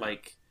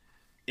like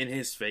in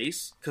his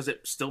face, because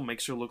it still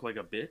makes her look like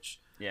a bitch.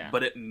 Yeah.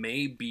 But it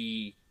may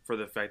be for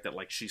the fact that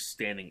like she's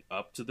standing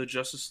up to the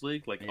Justice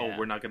League, like, oh,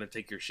 we're not gonna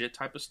take your shit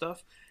type of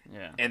stuff.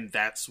 Yeah. And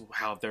that's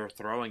how they're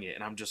throwing it,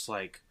 and I'm just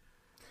like,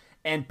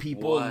 and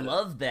people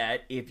love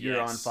that if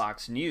you're on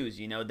Fox News.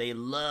 You know, they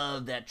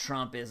love that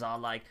Trump is all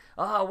like,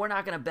 oh, we're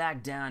not going to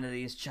back down to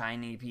these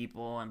Chinese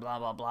people and blah,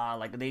 blah, blah.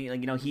 Like,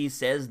 he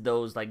says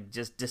those, like,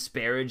 just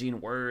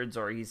disparaging words,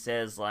 or he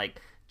says,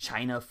 like,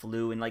 China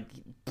flu, and, like,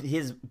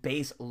 his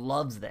base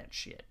loves that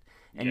shit.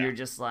 And you're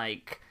just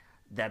like,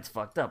 that's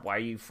fucked up. Why are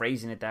you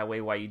phrasing it that way?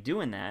 Why are you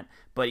doing that?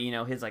 But, you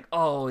know, he's like,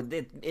 oh,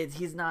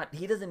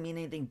 he doesn't mean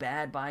anything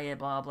bad by it,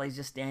 blah, blah. He's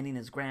just standing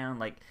his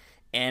ground, like...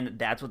 And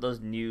that's what those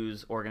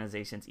news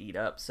organizations eat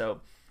up. So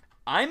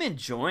I'm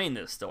enjoying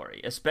this story,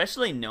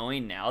 especially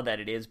knowing now that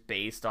it is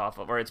based off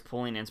of, or it's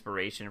pulling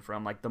inspiration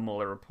from like the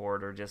Mueller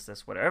report or just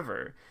this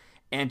whatever.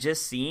 And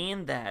just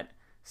seeing that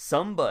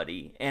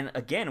somebody, and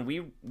again,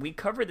 we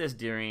covered this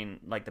during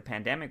like the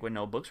pandemic when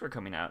no books were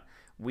coming out.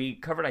 We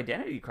covered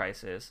Identity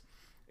Crisis.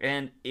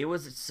 And it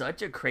was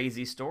such a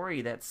crazy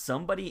story that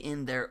somebody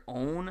in their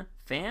own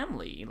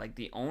family, like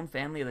the own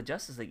family of the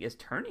Justice League, is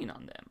turning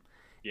on them.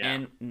 Yeah.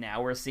 And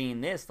now we're seeing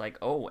this, like,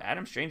 oh,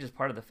 Adam Strange is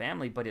part of the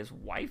family, but his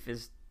wife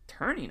is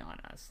turning on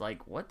us.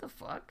 Like, what the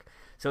fuck?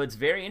 So it's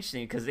very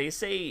interesting, because they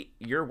say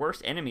your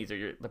worst enemies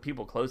are the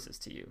people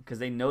closest to you, because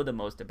they know the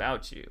most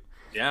about you.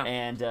 Yeah.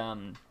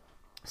 And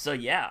so,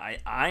 yeah,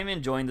 I'm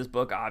enjoying this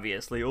book,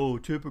 obviously. Oh,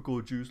 typical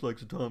Juice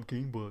likes a Tom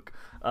King book.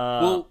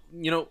 Well,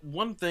 you know,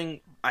 one thing,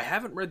 I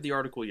haven't read the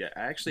article yet. I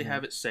actually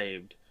have it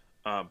saved.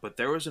 But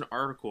there was an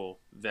article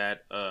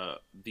that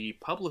the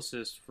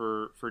publicist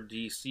for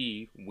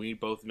DC, we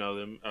both know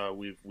them.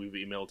 We've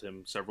emailed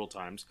him several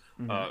times.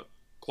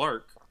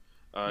 Clark,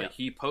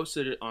 he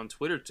posted it on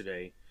Twitter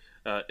today,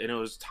 and it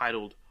was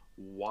titled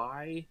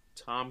 "Why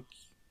Tom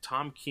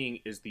King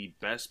is the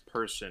best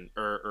person,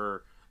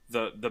 or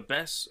the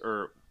best."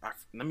 Or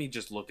let me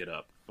just look it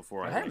up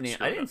before I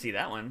didn't see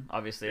that one.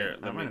 Obviously,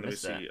 let me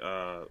see.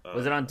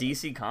 Was it on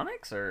DC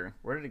Comics, or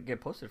where did it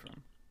get posted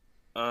from?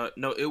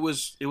 No, it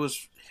was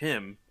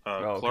him,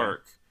 okay.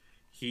 Clark.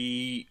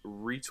 He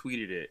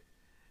retweeted it,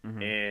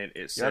 and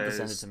it says, "You have to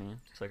send it to me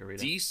so I can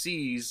read it."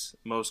 DC's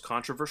most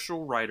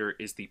controversial writer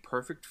is the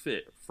perfect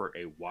fit for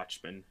a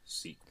Watchmen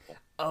sequel.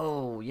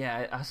 Oh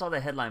yeah, I saw the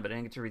headline, but I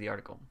didn't get to read the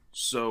article.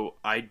 So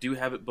I do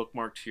have it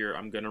bookmarked here.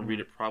 I'm gonna read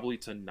it probably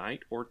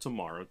tonight or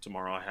tomorrow.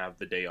 Tomorrow I have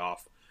the day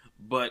off,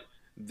 but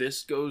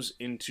this goes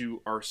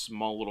into our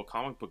small little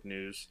comic book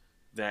news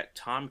that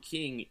Tom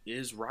King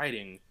is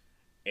writing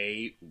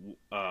a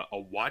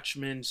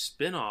Watchmen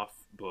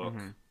spin-off book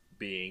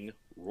being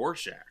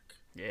Rorschach.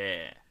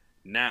 Yeah.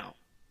 Now,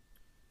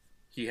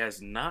 he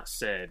has not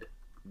said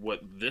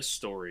what this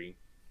story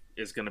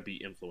is going to be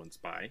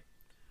influenced by,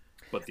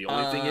 but the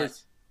only thing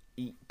is...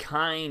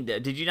 Kinda.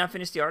 Did you not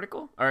finish the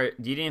article? Or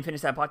you didn't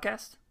finish that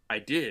podcast? I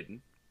did.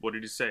 What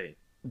did he say?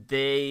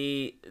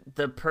 The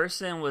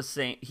person was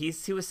saying...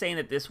 He was saying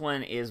that this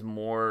one is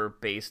more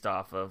based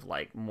off of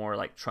more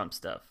like Trump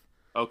stuff.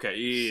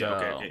 Okay,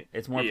 okay.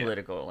 It's more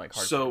political, like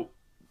hardcore. So,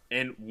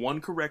 and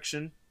one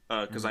correction,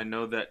 because I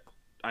know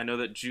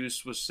that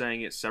Juice was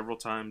saying it several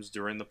times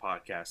during the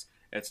podcast.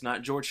 It's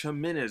not George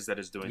Jimenez that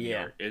is doing the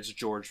art. It's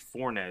George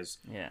Fornes,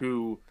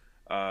 who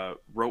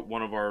wrote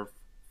one of our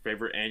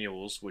favorite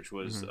annuals, which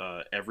was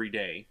Every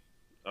Day,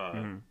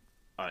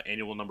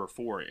 annual number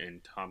 4 in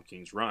Tom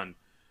King's run.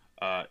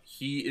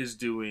 He is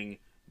doing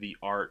the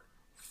art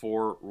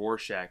for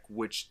Rorschach,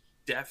 which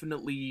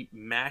definitely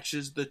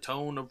matches the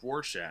tone of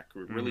Rorschach.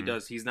 It really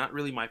does. He's not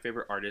really my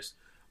favorite artist,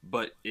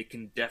 but it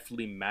can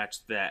definitely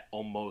match that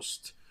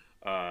almost.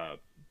 Oh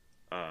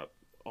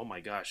my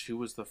gosh, who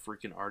was the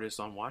freaking artist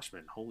on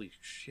Watchmen? Holy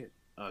shit!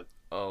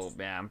 Oh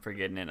man, I'm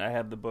forgetting it. I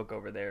have the book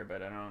over there,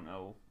 but I don't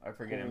know. I'm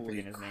forgetting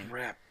his name.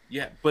 Crap!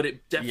 Yeah, but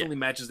it definitely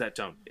matches that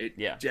tone. It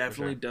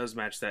definitely does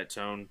match that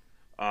tone.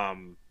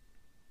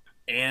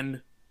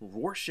 And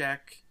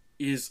Rorschach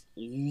is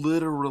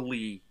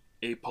literally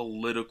a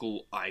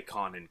political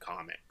icon in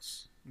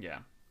comics.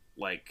 Yeah.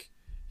 Like,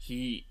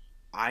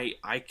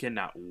 I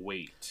cannot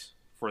wait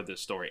for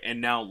this story.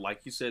 And now, like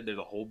you said, there's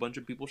a whole bunch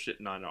of people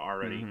shitting on it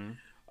already.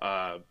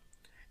 Mm-hmm.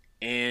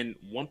 And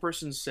one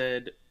person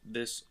said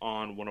this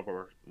on one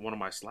of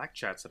my Slack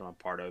chats that I'm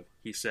part of.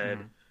 He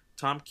said,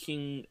 Tom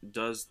King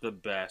does the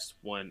best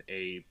when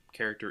a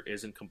character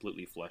isn't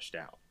completely fleshed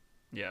out.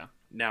 Yeah.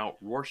 Now,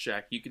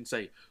 Rorschach, you can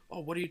say,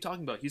 oh, what are you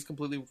talking about? He's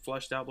completely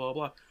fleshed out, blah,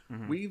 blah, blah.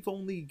 Mm-hmm. We've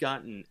only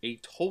gotten a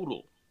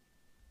total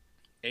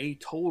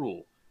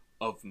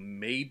of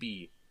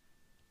maybe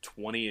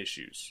 20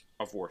 issues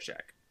of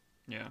Rorschach.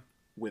 Yeah.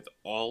 With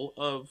all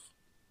of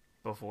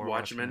Before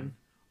Watchmen,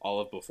 all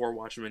of Before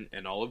Watchmen,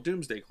 and all of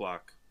Doomsday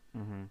Clock.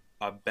 Mm-hmm.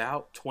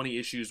 About 20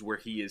 issues where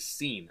he is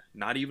seen,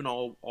 not even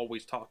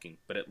always talking,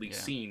 but at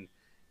least seen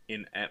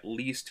in at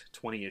least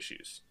 20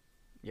 issues.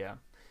 Yeah.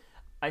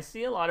 I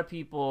see a lot of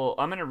people,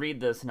 I'm going to read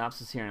the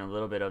synopsis here in a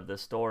little bit of the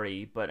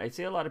story, but I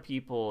see a lot of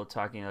people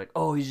talking like,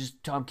 oh,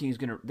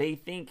 they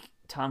think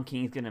Tom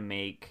King's going to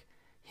make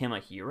him a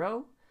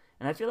hero.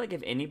 And I feel like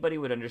if anybody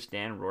would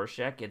understand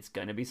Rorschach, it's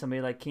going to be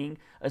somebody like King,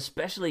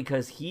 especially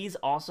because he's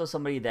also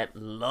somebody that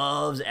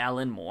loves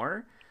Alan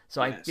Moore.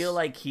 So yes. I feel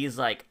like he's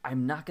like,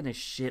 I'm not going to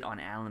shit on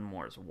Alan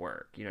Moore's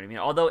work. You know what I mean?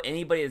 Although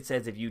anybody that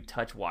says if you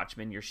touch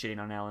Watchmen, you're shitting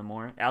on Alan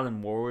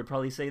Moore would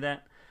probably say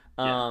that.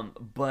 Yeah.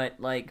 But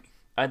like,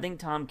 I think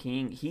Tom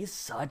King, he's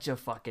such a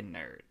fucking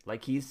nerd.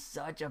 Like, he's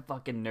such a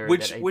fucking nerd.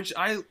 Which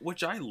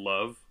I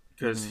love,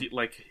 because he,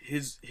 like,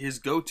 his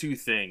go-to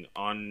thing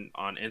on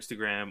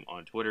Instagram,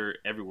 on Twitter,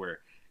 everywhere,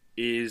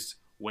 is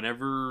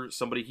whenever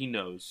somebody he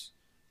knows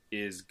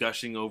is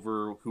gushing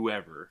over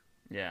whoever,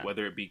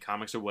 whether it be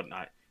comics or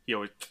whatnot, he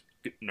always,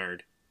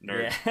 nerd.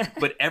 Yeah.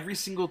 But every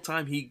single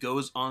time he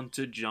goes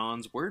onto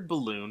John's word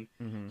balloon,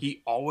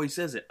 he always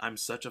says it. I'm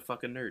such a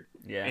fucking nerd.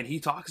 Yeah. And he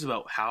talks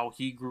about how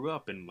he grew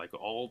up and like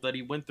all that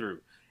he went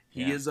through.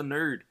 He is a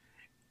nerd.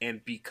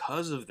 And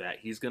because of that,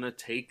 he's going to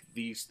take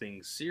these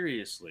things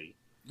seriously.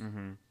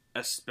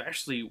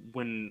 Especially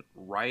when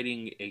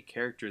writing a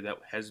character that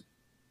has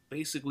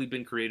basically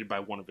been created by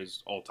one of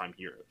his all-time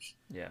heroes.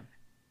 Yeah.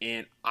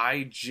 And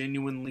I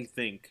genuinely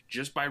think,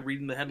 just by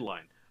reading the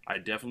headline, I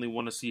definitely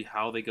want to see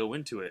how they go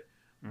into it.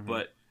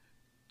 But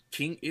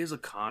King is a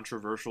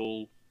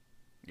controversial.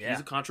 He's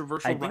a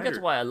controversial writer. I think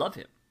that's why I love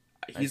him.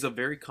 He's a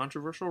very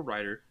controversial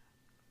writer,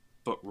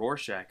 but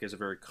Rorschach is a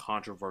very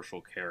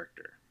controversial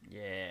character.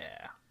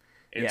 Yeah.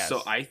 And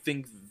so I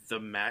think the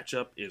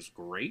matchup is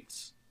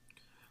great.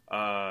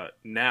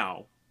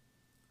 Now,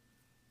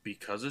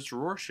 because it's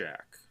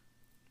Rorschach,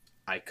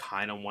 I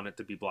kind of want it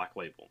to be Black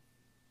Label.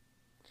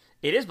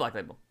 It is Black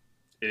Label.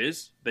 It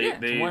is? They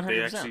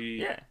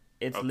actually... Yeah.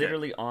 It's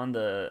literally on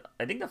the...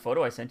 I think the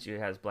photo I sent you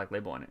has Black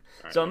Label on it.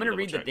 Right, so I'm going to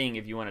read the thing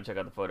if you want to check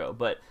out the photo.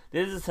 But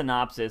this is a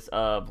synopsis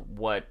of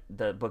what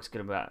the book's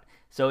going to be about.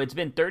 So it's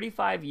been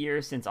 35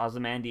 years since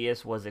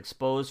Ozymandias was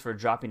exposed for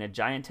dropping a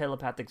giant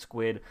telepathic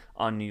squid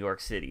on New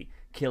York City,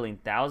 killing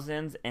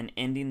thousands and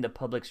ending the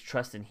public's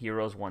trust in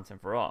heroes once and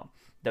for all.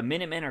 The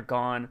Minutemen are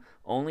gone,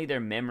 only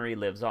their memory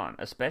lives on,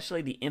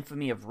 especially the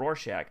infamy of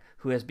Rorschach,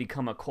 who has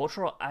become a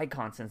cultural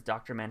icon since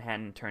Dr.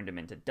 Manhattan turned him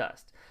into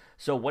dust.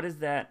 So what is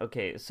that?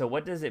 Okay, so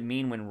what does it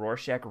mean when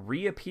Rorschach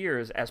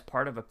reappears as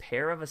part of a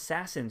pair of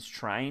assassins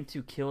trying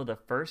to kill the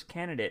first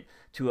candidate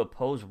to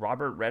oppose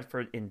Robert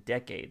Redford in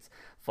decades?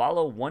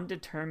 Follow one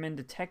determined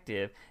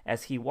detective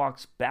as he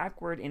walks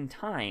backward in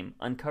time,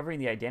 uncovering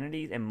the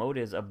identities and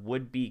motives of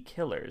would-be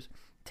killers,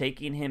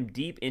 taking him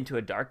deep into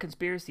a dark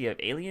conspiracy of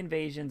alien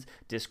invasions,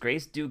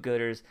 disgraced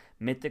do-gooders,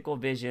 mythical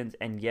visions,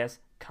 and yes,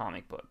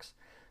 comic books.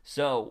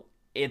 So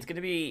it's going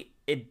to be...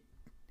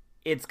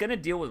 It's going to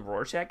deal with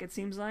Rorschach, it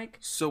seems like.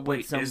 So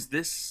wait, is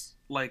this,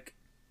 like,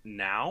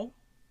 now?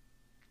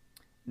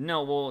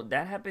 No, well,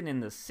 that happened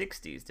in the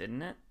 60s,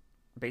 didn't it?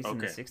 Based in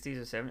the 60s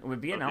or 70s? Well,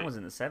 Vietnam was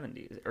in the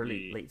 70s.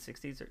 Late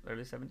 60s or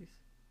early 70s?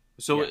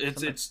 So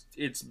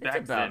it's back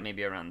it's about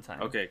maybe around the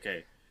time.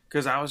 Okay.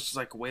 Because I was just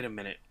like, wait a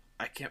minute.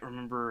 I can't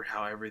remember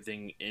how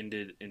everything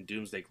ended in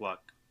Doomsday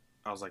Clock.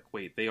 I was like,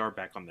 wait, they are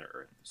back on their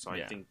Earth. So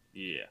I think,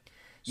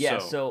 Yeah,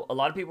 so a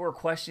lot of people were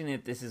questioning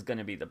if this is going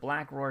to be the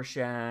Black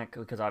Rorschach,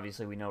 because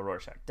obviously we know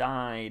Rorschach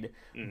died.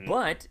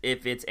 But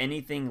if it's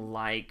anything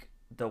like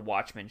the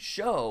Watchmen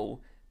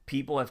show,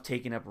 people have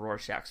taken up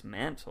Rorschach's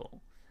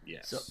mantle.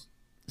 Yes.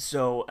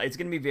 So it's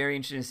going to be very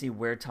interesting to see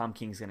where Tom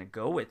King's going to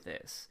go with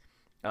this.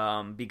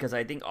 Because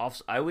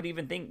I would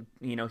even think,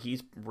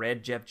 he's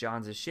read Jeff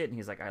Johns' shit, and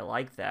he's like, I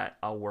like that.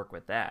 I'll work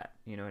with that.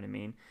 You know what I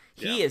mean?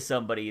 He is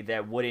somebody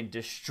that wouldn't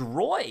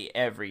destroy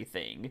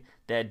everything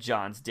that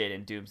Johns did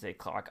in Doomsday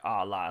Clock,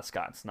 a la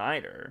Scott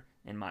Snyder,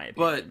 in my opinion.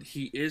 But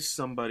he is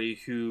somebody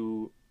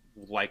who,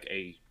 like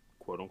a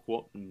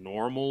quote-unquote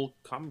normal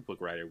comic book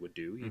writer would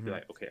do, he'd be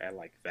like, okay, I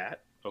like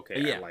that.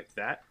 Okay, I like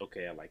that.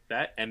 Okay, I like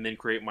that. And then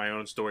create my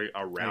own story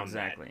around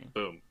that.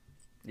 Boom.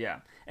 Yeah,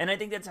 and I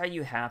think that's how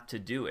you have to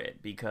do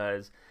it,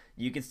 because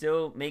you can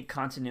still make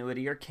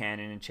continuity or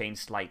canon and change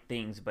slight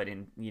things, but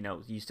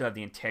you still have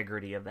the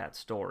integrity of that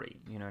story.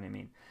 You know what I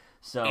mean?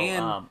 So,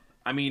 and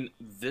I mean,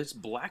 this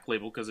Black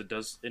Label, because it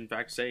does in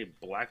fact say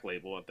Black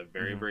Label at the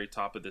very very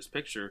top of this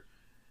picture.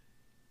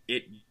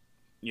 It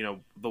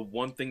the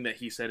one thing that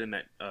he said in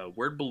that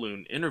Word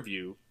Balloon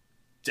interview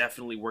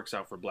definitely works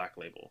out for Black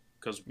Label.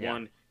 Because,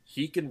 one,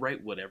 he can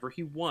write whatever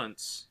he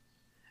wants,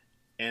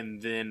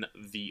 and then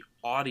the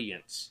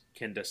audience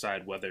can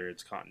decide whether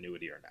it's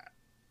continuity or not.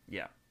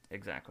 Yeah,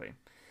 exactly.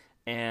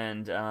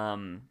 And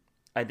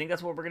I think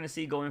that's what we're going to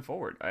see going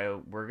forward.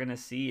 We're going to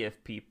see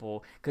if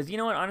people... Because you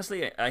know what?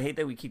 Honestly, I hate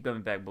that we keep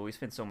going back, but we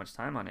spent so much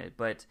time on it.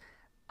 But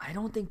I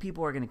don't think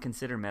people are going to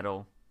consider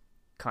Metal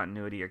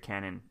continuity or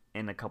canon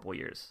in a couple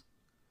years.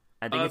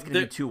 I think it's going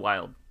to be too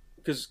wild.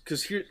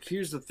 Because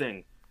here's the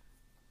thing.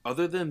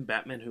 Other than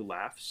Batman Who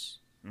Laughs,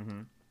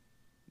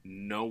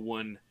 no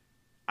one...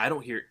 I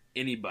don't hear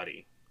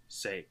anybody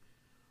say,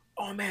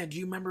 "Oh man, do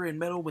you remember in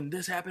Metal when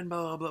this happened,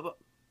 blah, blah, blah, blah."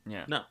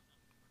 Yeah. No.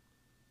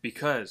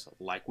 Because,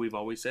 like we've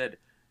always said,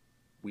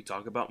 we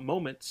talk about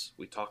moments,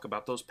 we talk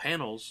about those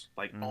panels,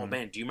 like, oh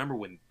man, do you remember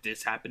when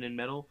this happened in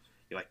Metal?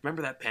 You're like,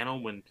 remember that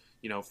panel when,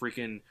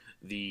 freaking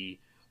the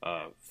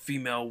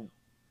female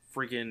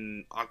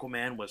freaking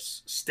Aquaman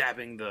was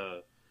stabbing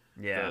the...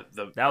 Yeah,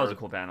 that was a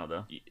cool panel,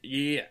 though.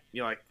 Yeah,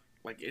 you're like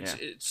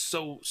it's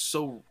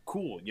so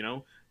cool,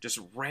 just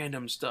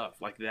random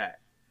stuff like that.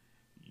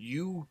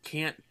 You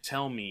can't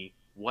tell me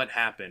what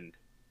happened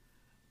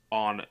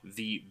on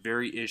the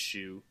very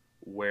issue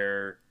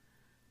where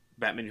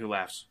Batman Who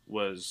Laughs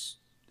was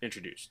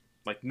introduced.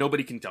 Like,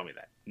 nobody can tell me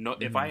that. No,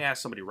 if I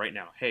ask somebody right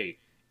now, hey,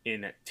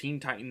 in Teen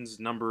Titans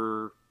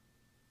number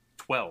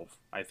 12,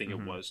 I think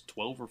it was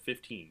 12 or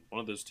 15,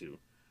 one of those two,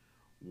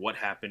 what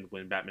happened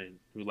when Batman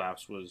Who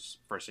Laughs was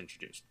first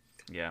introduced?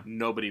 Yeah.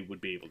 Nobody would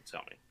be able to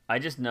tell me. I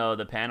just know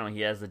the panel,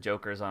 he has the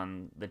Jokers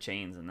on the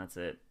chains, and that's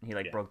it. He,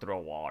 broke through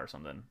a wall or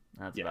something.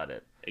 That's about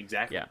it.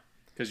 Exactly. Yeah.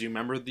 Because you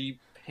remember the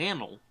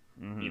panel,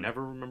 you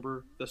never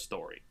remember the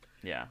story.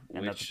 Yeah,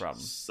 and that's the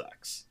problem.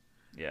 Sucks.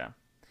 Yeah.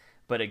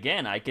 But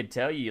again, I could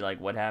tell you,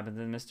 what happens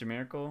in Mr.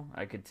 Miracle.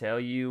 I could tell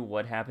you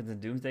what happens in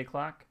Doomsday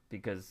Clock,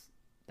 because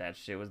that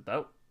shit was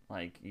dope.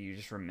 You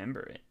just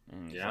remember it.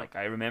 And it's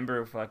I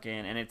remember fucking...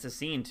 And it's a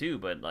scene, too,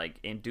 but,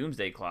 in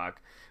Doomsday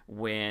Clock,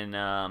 when,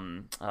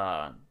 oh,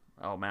 man,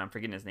 I'm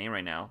forgetting his name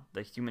right now.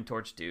 The Human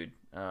Torch dude.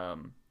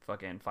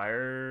 Fucking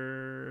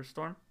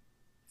Firestorm?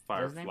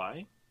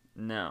 Firefly?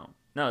 No,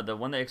 the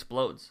one that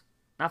explodes.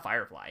 Not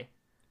Firefly.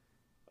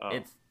 Oh.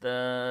 It's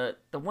the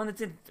one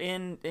that's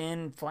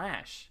in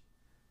Flash.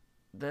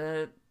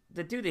 The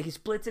dude that he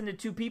splits into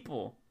two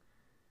people.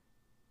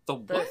 The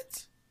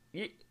what?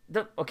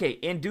 Okay,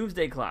 in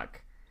Doomsday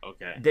Clock.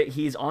 Okay.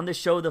 He's on the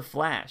show The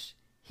Flash.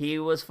 He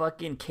was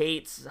fucking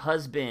Kate's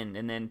husband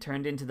and then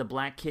turned into the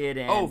Black Kid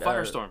and... Oh,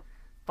 Firestorm.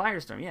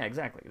 Firestorm, yeah,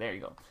 exactly. There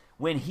you go.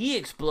 When he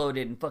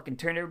exploded and fucking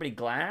turned everybody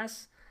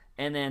glass,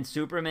 and then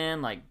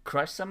Superman,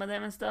 crushed some of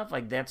them and stuff,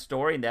 that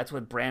story, and that's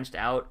what branched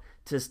out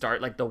to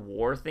start, the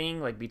war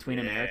thing, between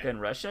America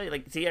and Russia.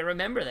 See, I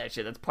remember that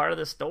shit. That's part of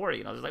the story.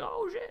 And I was like,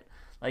 oh, shit.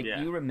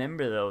 You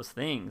remember those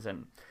things.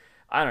 And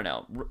I don't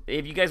know.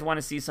 If you guys want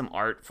to see some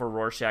art for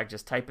Rorschach,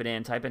 just type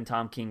in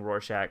Tom King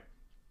Rorschach.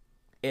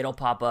 It'll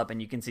pop up,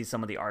 and you can see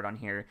some of the art on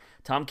here.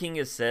 Tom King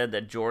has said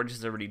that George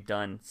has already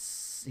done...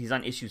 He's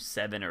on issue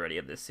 7 already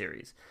of this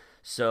series.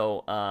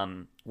 So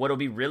what'll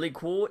be really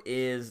cool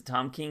is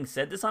Tom King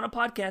said this on a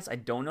podcast. I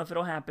don't know if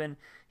it'll happen.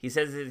 He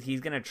says that he's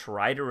going to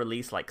try to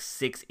release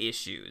 6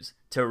 issues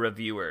to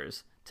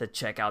reviewers to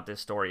check out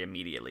this story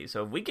immediately.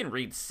 So if we can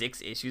read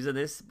 6 issues of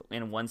this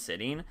in one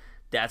sitting,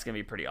 that's going to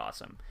be pretty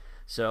awesome.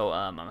 So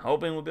I'm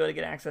hoping we'll be able to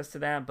get access to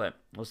that, but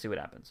we'll see what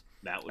happens.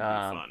 That would be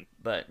fun.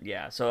 But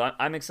yeah, so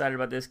I'm excited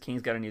about this.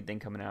 King's got a new thing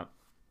coming out.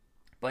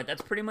 But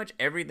that's pretty much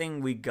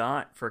everything we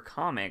got for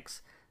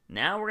comics.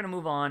 Now we're going to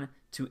move on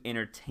to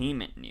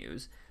entertainment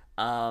news.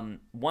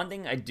 One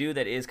thing I do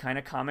that is kind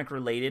of comic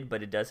related,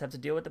 but it does have to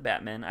deal with the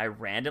Batman. I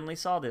randomly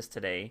saw this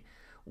today,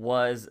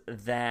 was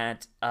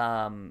that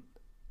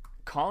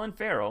Colin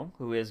Farrell,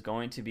 who is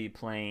going to be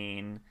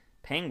playing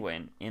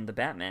Penguin in the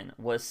Batman,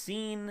 was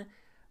seen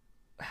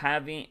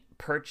having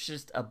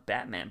purchased a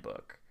Batman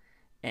book.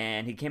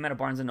 And he came out of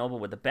Barnes & Noble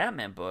with the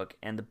Batman book,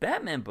 and the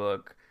Batman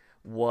book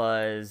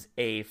was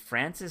a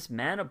Francis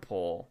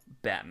Manapul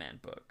Batman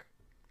book.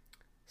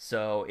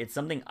 So it's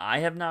something I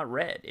have not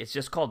read. It's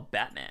just called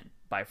Batman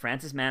by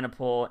Francis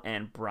Manapul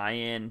and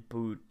Brian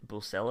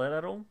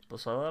Buccellato.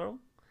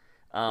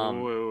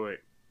 Wait.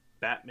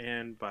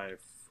 Batman by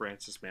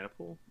Francis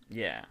Manapul?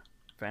 Yeah,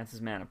 Francis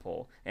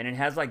Manapul. And it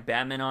has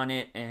Batman on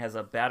it, and it has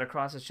a bat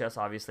across his chest,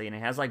 obviously, and it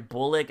has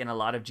Bullock and a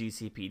lot of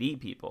GCPD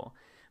people.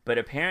 But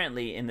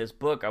apparently in this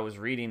book, I was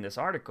reading this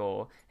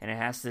article, and it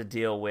has to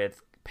deal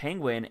with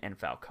Penguin and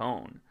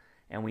Falcone.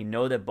 And we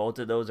know that both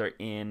of those are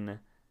in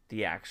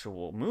the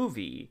actual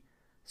movie.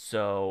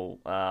 So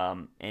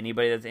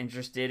anybody that's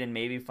interested in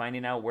maybe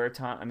finding out where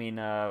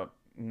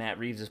Matt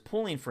Reeves is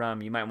pulling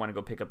from, you might want to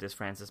go pick up this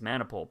Francis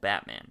Manapul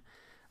Batman.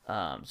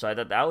 So I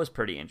thought that was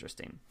pretty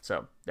interesting.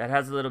 So that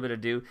has a little bit to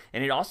do.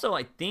 And it also,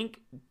 I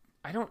think,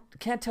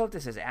 can't tell if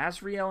this is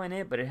Azrael in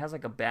it, but it has a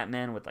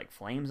Batman with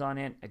flames on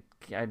it.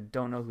 I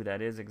don't know who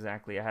that is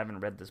exactly. I haven't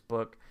read this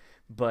book,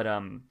 but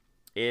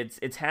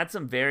it's had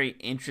some very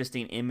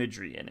interesting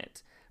imagery in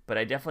it. but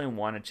I definitely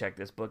want to check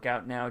this book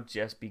out now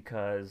just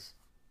because,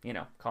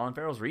 Colin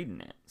Farrell's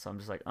reading it. So I'm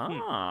just like,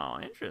 oh,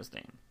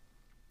 interesting.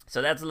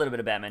 So that's a little bit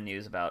of Batman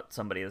news about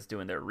somebody that's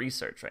doing their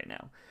research right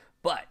now.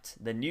 But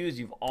the news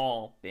you've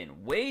all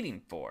been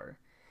waiting for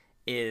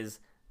is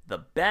the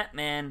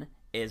Batman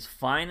is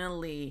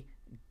finally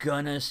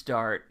gonna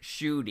start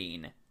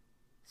shooting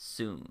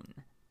soon.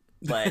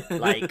 But,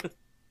 like,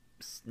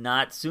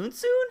 not soon,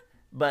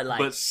 but, like,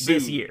 but soon.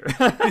 this year.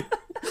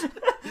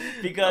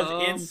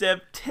 Because in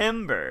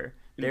September,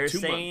 they're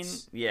saying,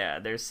 months.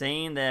 they're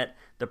saying that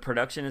the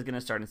production is gonna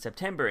start in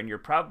September, and you're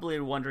probably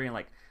wondering,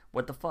 like,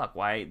 what the fuck?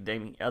 Why?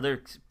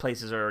 Other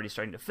places are already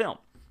starting to film.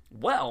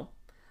 Well,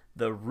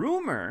 the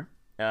rumor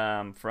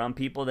from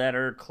people that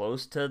are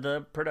close to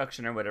the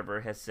production or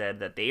whatever has said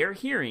that they are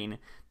hearing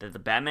that the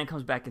Batman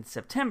comes back in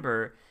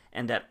September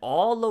and that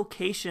all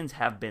locations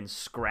have been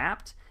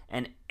scrapped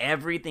and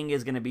everything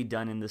is going to be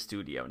done in the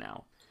studio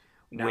now.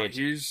 Now,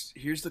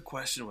 here's the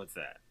question with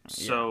that.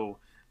 So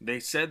they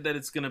said that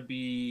it's going to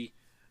be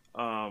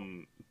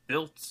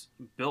built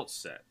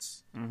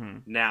sets. Mm-hmm.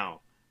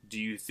 Now, do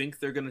you think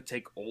they're going to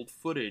take old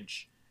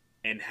footage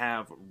and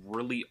have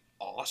really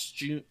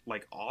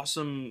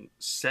awesome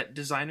set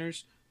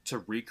designers to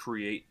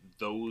recreate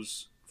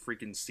those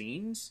freaking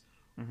scenes?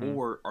 Mm-hmm.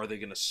 Or are they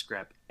going to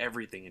scrap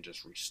everything and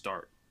just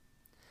restart?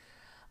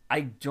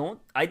 I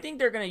think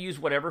they're going to use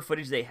whatever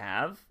footage they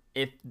have.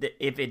 If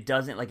it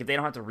doesn't, like, if they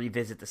don't have to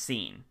revisit the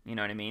scene, you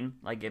know what I mean?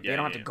 Like, if they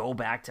don't have to go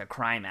back to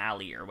Crime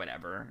Alley or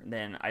whatever,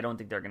 then I don't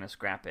think they're going to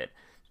scrap it.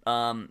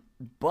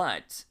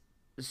 But,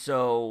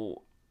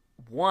 so,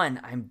 one,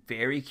 I'm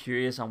very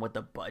curious on what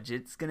the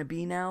budget's going to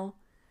be now.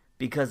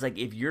 Because, like,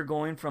 if you're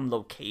going from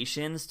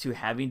locations to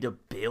having to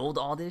build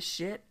all this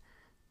shit,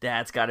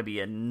 that's got to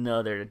be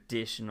another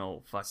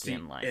additional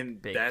fucking,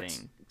 big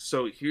thing.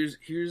 So, here's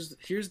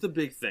the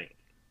big thing.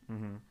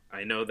 Mm-hmm.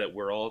 I know that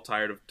we're all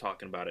tired of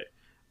talking about it.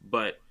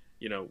 But,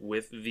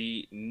 with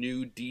the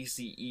new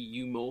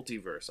DCEU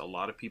multiverse, a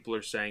lot of people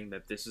are saying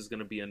that this is going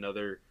to be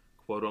another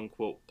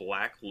quote-unquote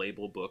black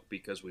label book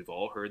because we've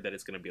all heard that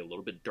it's going to be a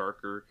little bit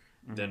darker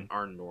than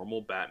our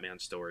normal Batman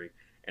story.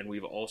 And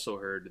we've also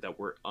heard that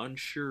we're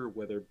unsure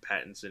whether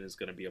Pattinson is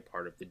going to be a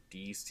part of the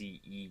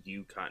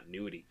DCEU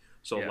continuity.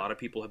 So a lot of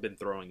people have been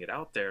throwing it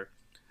out there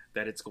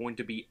that it's going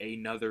to be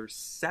another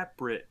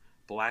separate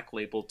black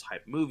label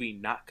type movie,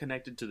 not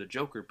connected to the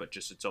Joker, but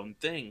just its own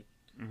thing.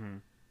 Mm-hmm.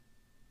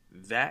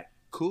 That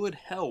could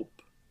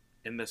help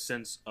in the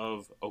sense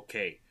of,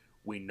 okay,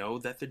 we know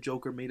that the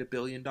Joker made $1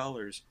 billion.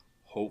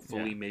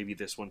 Hopefully, maybe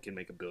this one can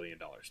make $1 billion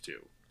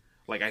too.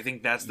 Like, I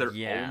think that's their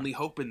only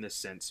hope in this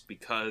sense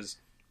because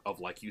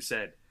of, like you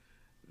said,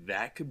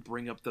 that could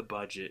bring up the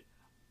budget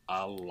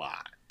a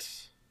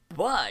lot.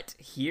 But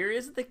here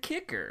is the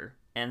kicker,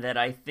 and that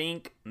I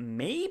think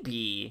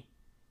maybe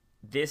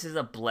this is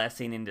a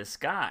blessing in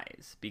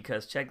disguise.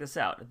 Because check this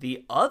out.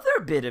 The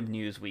other bit of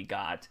news we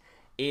got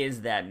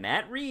is that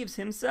Matt Reeves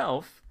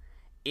himself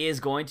is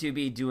going to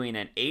be doing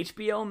an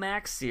HBO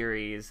Max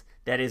series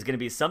that is going to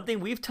be something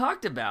we've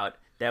talked about,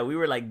 that we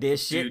were like,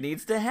 this shit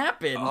needs to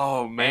happen.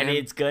 Oh, man. And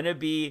it's going to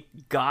be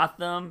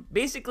Gotham,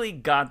 basically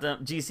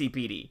Gotham,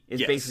 GCPD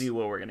is basically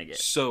what we're going to get.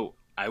 So,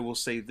 I will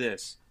say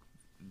this.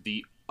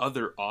 The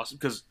other awesome,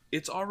 because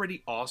it's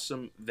already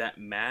awesome that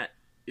Matt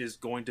is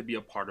going to be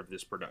a part of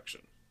this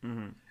production.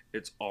 Mm-hmm.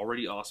 It's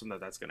already awesome that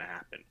that's going to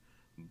happen.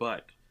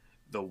 But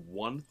the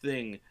one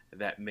thing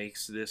that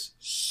makes this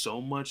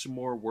so much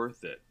more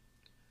worth it,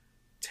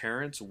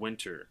 Terrence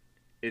Winter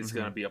is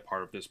going to be a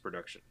part of this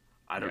production.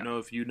 I don't know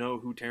if you know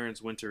who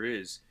Terrence Winter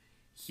is.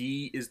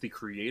 He is the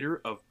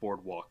creator of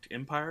Boardwalk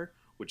Empire,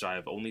 which I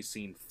have only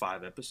seen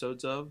 5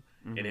 episodes of,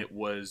 and it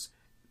was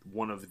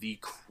one of the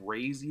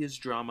craziest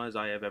dramas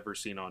I have ever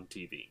seen on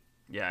TV.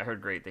 Yeah, I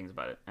heard great things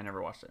about it. I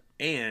never watched it.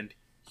 And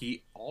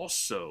he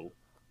also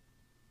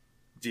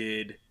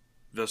did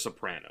The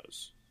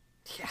Sopranos.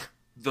 Yeah.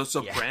 The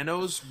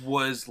Sopranos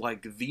was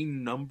like the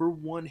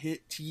 #1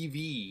 hit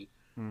TV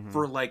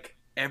for like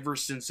ever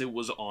since it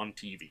was on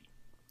TV.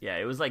 Yeah,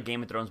 it was like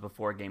Game of Thrones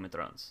before Game of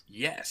Thrones.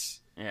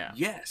 Yes. Yeah.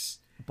 Yes.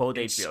 Both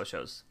HBO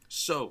shows.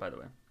 So, by the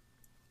way,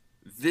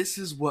 this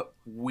is what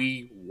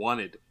we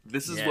wanted.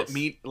 This is what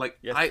me like.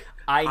 Yes.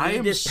 I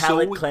need this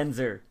palate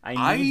cleanser.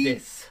 I need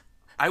this.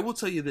 I will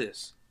tell you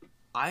this.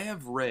 I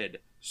have read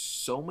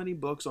so many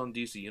books on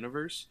DC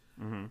Universe.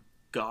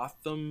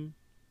 Gotham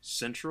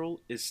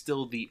Central is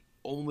still the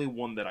only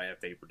one that I have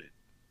favorited.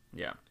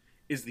 Yeah.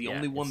 Is the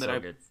only one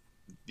that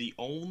the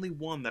only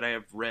one that I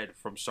have read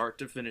from start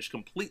to finish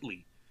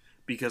completely,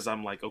 because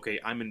I'm like, okay,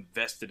 I'm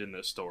invested in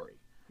this story.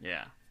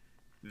 Yeah.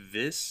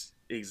 This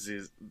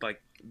is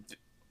like,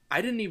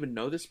 I didn't even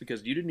know this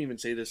because you didn't even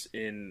say this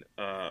in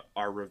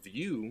our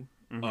review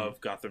of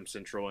Gotham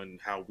Central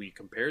and how we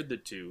compared the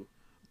two.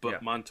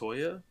 But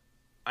Montoya,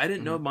 I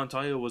didn't know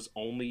Montoya was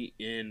only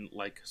in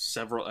like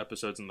several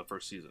episodes in the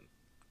first season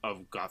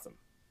of Gotham.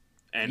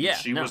 And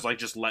she was like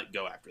just let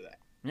go after that.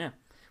 Yeah.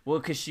 Well,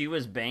 because she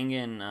was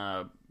banging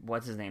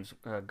what's his name's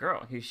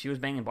girl. She was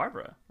banging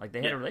Barbara. Like they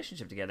had Yeah. a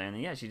relationship together, and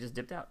then she just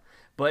dipped out.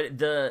 But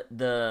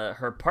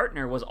her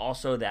partner was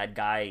also that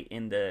guy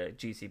in the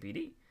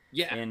GCPD.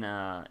 Yeah. In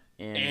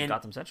And-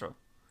 Gotham Central.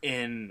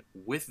 And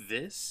with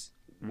this,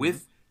 Mm-hmm.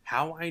 with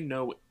how I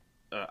know,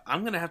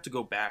 I'm gonna have to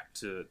go back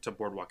to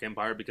Boardwalk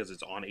Empire because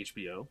it's on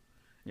HBO,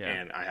 Yeah.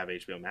 and I have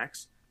HBO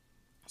Max,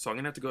 so I'm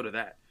gonna have to go to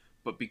that.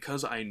 But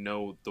because I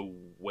know the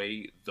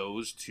way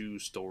those two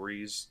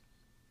stories,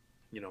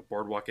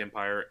 Boardwalk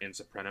Empire and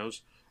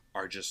Sopranos,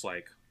 are just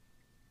like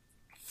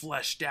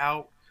fleshed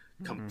out,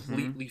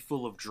 completely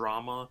full of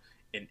drama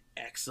and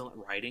excellent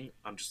writing,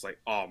 I'm just like,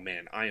 oh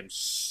man, I am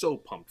so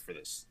pumped for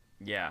this.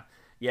 Yeah.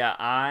 Yeah,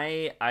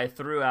 I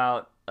threw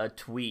out a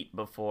tweet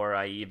before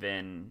I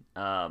even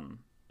I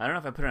don't know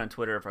if I put it on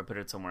Twitter or if I put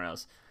it somewhere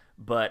else,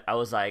 but I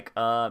was like,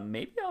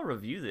 maybe I'll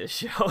review this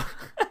show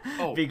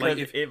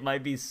because it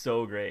might be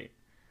so great.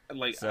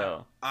 Like,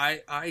 So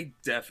I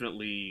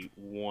definitely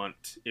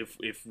want,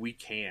 if we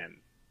can,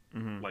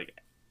 mhm. like,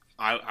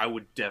 I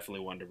would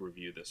definitely want to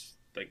review this.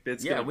 Like,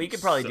 it's Yeah, gonna we be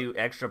could probably so- do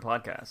extra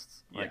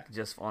podcasts Yeah.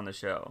 just on the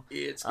show.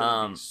 It's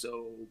gonna be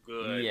so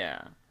good.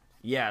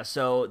 Yeah.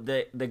 So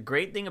the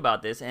great thing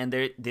about this, and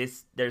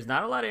there's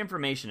not a lot of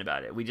information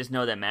about it. We just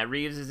know that Matt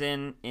Reeves is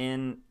in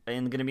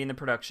going to be in the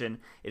production.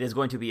 It is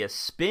going to be a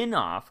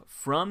spin-off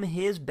from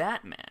his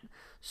Batman.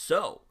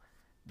 So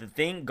the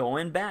thing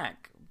going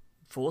back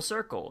full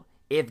circle,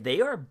 if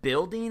they are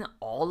building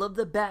all of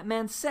the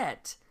Batman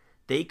set,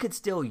 they could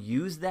still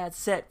use that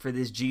set for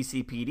this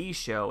GCPD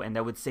show, and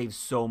that would save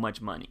so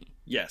much money.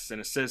 Yes, and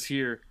it says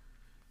here,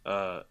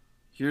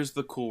 here's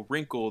the cool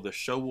wrinkle: the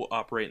show will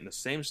operate in the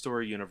same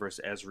story universe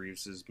as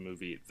Reeves'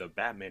 movie The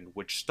Batman,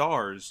 which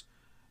stars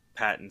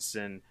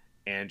Pattinson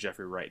and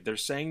Jeffrey Wright. They're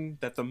saying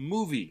that the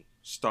movie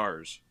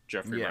stars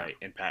Jeffrey Wright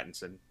and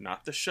Pattinson,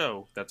 not the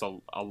show. That's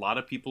a lot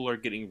of people are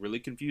getting really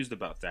confused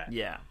about that.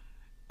 Yeah.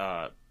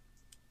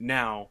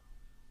 Now,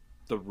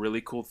 the really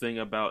cool thing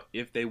about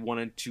if they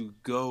wanted to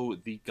go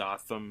the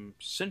Gotham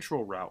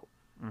Central route,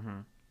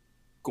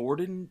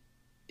 Gordon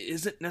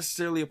isn't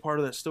necessarily a part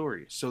of that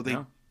story. So they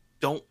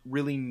don't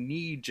really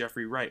need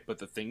Jeffrey Wright. But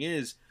the thing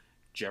is,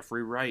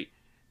 Jeffrey Wright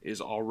is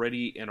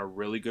already in a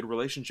really good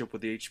relationship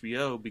with the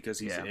HBO because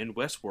he's in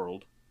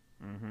Westworld.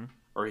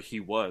 Or he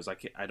was.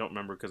 I don't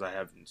remember because I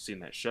haven't seen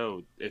that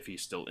show if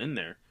he's still in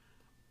there.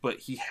 But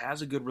he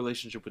has a good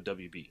relationship with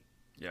WB.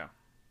 Yeah.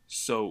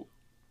 So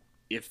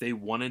if they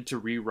wanted to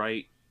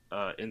rewrite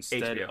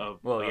instead HBO.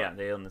 of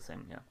they own the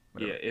same. Yeah.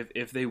 Whatever.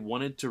 if they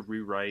wanted to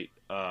rewrite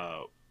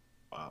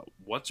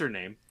what's her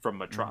name from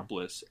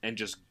Metropolis and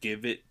just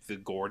give it the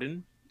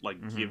Gordon,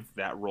 give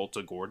that role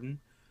to Gordon,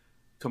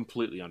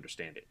 completely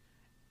understand it,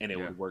 and it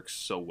would work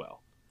so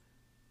well.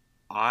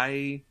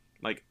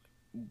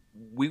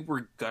 We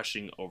were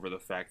gushing over the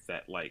fact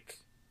that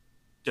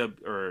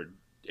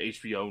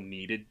HBO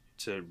needed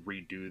to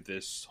redo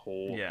this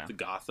whole the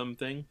Gotham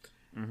thing,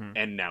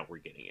 and now we're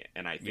getting it,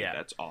 and I think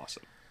that's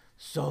awesome.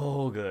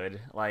 So good.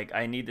 Like,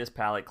 I need this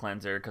palate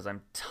cleanser because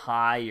I'm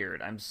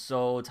tired. I'm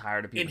so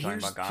tired of people talking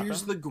about Gotham.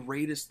 Here's the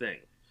greatest thing.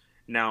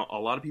 Now, a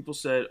lot of people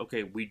said,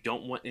 okay, we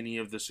don't want any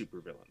of the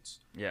supervillains.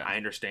 Yeah. I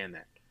understand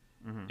that.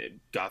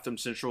 Gotham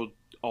Central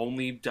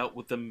only dealt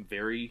with them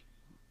very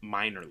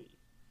minorly.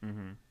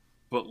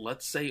 But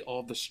let's say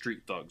all the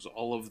street thugs,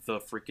 all of the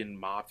freaking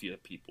mafia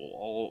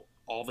people,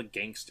 all the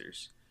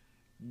gangsters,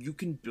 you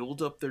can build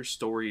up their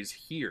stories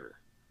here.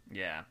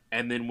 Yeah.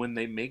 And then when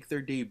they make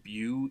their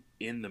debut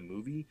in the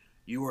movie,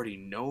 you already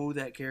know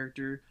that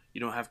character.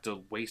 You don't have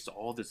to waste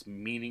all this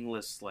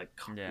meaningless like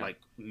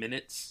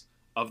minutes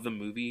of the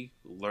movie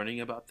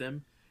learning about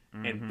them.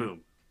 And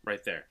boom,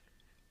 right there.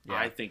 Yeah.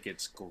 I think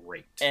it's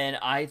great. And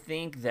I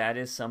think that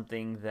is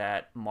something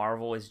that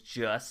Marvel is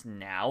just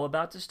now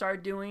about to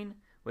start doing,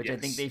 which I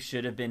think they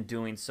should have been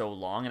doing so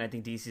long. And I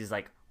think DC is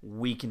like,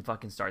 we can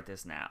fucking start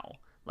this now.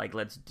 Like,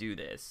 let's do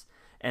this.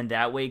 And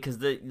that way, because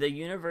the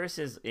universe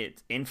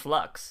it's in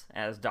flux,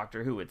 as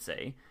Doctor Who would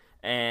say,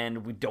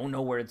 and we don't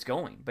know where it's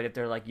going. But if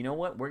they're like, you know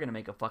what, we're gonna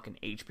make a fucking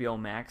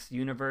HBO Max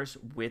universe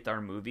with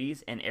our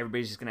movies, and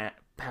everybody's just gonna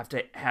have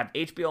to have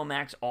HBO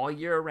Max all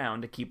year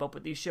around to keep up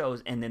with these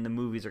shows, and then the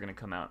movies are gonna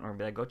come out, and we're gonna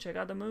be like, go check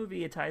out the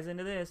movie, it ties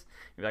into this.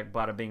 You're like,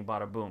 bada bing,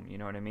 bada boom. You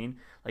know what I mean?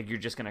 Like, you're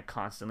just gonna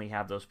constantly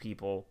have those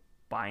people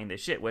buying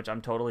this shit, which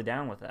I'm totally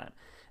down with that.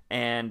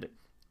 And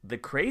the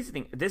crazy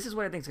thing, this is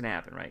what I think is gonna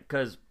happen, right?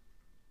 Because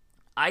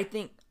I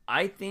think,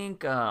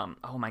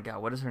 oh my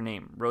god, what is her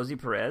name? Rosie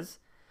Perez.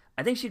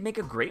 I think she'd make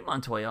a great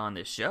Montoya on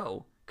this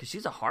show because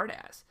she's a hard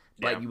ass.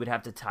 But you would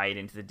have to tie it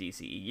into the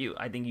DCEU.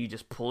 I think you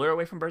just pull her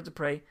away from Birds of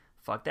Prey.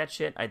 Fuck that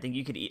shit. I think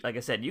you could, like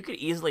I said, you could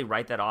easily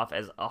write that off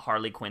as a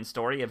Harley Quinn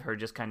story of her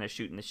just kind of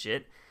shooting the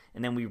shit.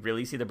 And then we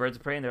really see the Birds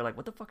of Prey and they're like,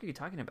 what the fuck are you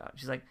talking about?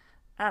 She's like,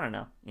 I don't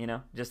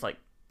know. Just like,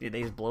 they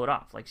just blow it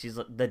off. Like, she's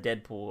the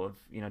Deadpool of,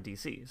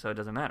 DC. So it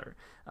doesn't matter.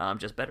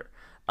 Just better.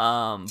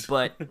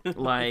 But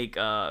like,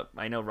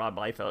 I know Rob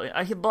Liefeld.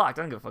 I get blocked.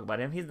 I don't give a fuck about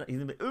him. He's like,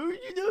 oh,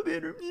 you know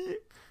better,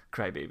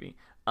 crybaby.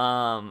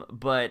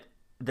 But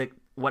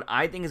what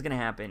I think is gonna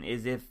happen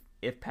is if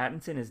if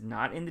Pattinson is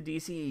not in the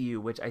DCEU,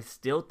 which I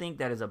still think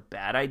that is a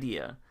bad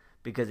idea,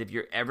 because if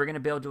you're ever going to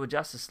build to a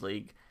Justice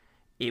League,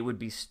 it would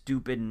be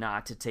stupid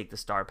not to take the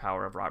star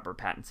power of Robert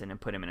Pattinson and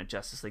put him in a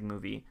Justice League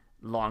movie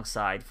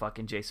alongside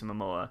fucking Jason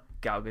Momoa,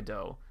 Gal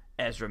Gadot,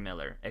 Ezra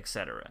Miller,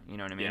 etc. You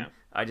know what I mean? Yeah.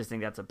 I just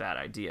think that's a bad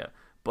idea,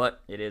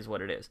 but it is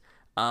what it is.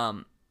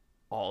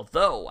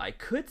 Although I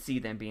could see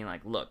them being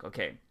like, look,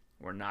 okay,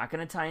 we're not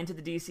going to tie into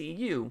the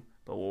DCEU,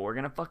 but what we're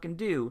going to fucking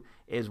do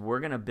is we're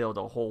going to build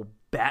a whole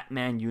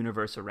Batman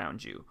universe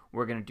around you.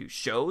 We're going to do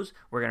shows.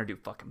 We're going to do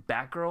fucking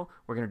Batgirl.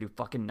 We're going to do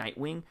fucking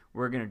Nightwing.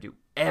 We're going to do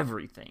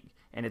everything.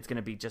 And it's going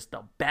to be just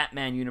the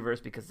Batman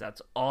universe because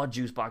that's all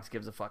Juicebox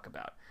gives a fuck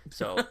about.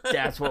 So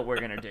that's what we're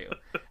going to do.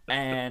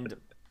 And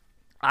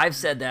I've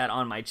said that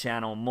on my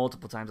channel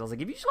multiple times. I was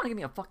like, if you just want to give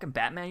me a fucking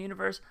Batman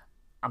universe,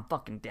 I'm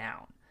fucking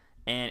down.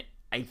 And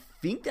I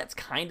think that's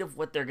kind of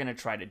what they're going to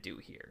try to do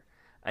here.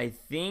 I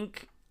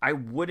think I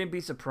wouldn't be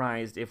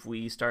surprised if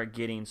we start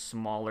getting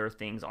smaller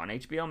things on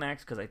HBO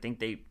Max because I think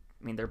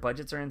their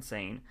budgets are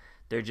insane.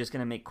 They're just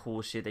going to make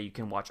cool shit that you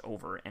can watch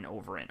over and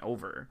over and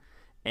over.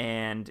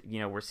 And,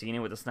 we're seeing it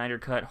with the Snyder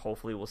Cut.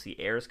 Hopefully we'll see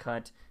Ayer's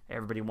cut.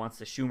 Everybody wants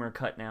the Schumer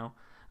cut now.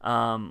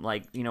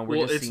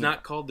 It's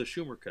not called the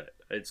Schumer cut.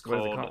 It's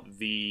called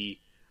the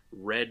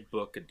Red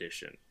Book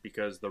edition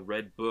because the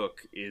Red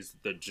Book is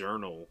the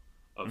journal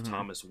of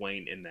Thomas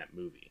Wayne in that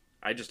movie.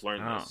 I just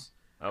learned this.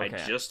 Okay.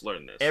 I just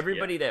learned this.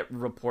 Everybody that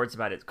reports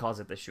about it calls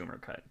it the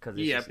Schumer cut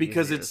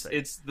because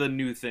it's the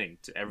new thing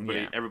to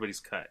everybody. Yeah.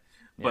 Everybody's cut,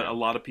 but a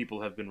lot of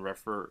people have been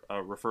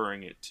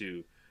referring it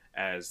to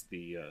as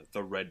the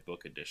Red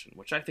Book edition,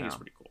 which I think is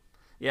pretty cool.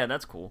 Yeah,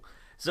 that's cool.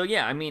 So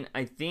yeah,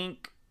 I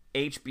think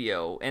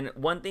HBO, and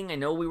one thing I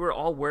know we were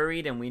all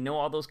worried, and we know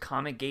all those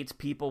Comic Gates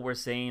people were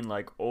saying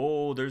like,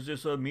 oh, there's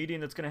this meeting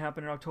that's going to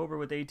happen in October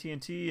with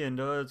AT&T, and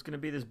it's going to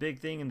be this big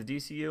thing, and the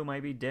DCU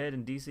might be dead,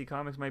 and DC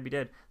Comics might be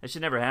dead. That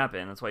should never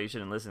happen. That's why you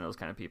shouldn't listen to those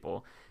kind of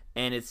people.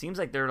 And it seems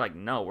like they're like,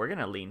 no, we're going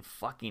to lean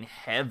fucking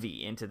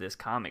heavy into this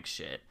comic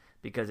shit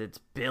because it's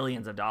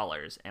billions of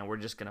dollars, and we're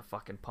just going to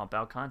fucking pump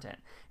out content.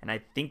 And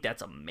I think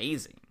that's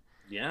amazing.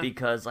 Yeah.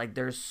 Because,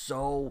 there's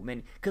so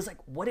many... Because,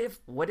 what if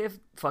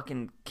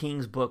fucking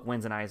King's book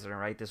wins an Eisner,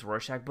 right? This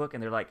Rorschach book,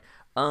 and they're like,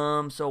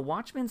 so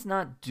Watchmen's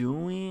not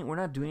doing... We're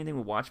not doing anything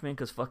with Watchmen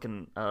because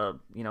fucking,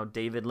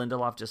 David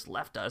Lindelof just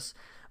left us.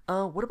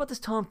 What about this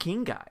Tom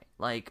King guy?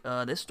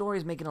 This story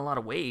is making a lot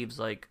of waves.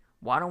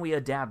 Why don't we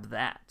adapt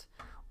that?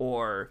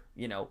 Or,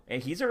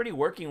 and he's already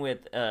working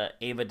with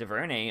Ava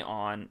DuVernay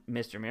on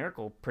Mr.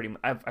 Miracle pretty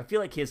much. I feel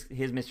like his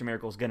Mr.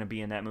 Miracle is going to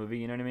be in that movie,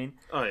 you know what I mean?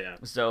 Oh, yeah.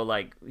 So,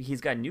 he's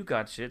got New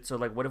God shit. So,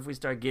 what if we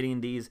start getting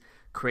these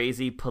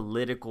crazy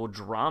political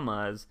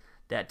dramas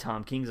that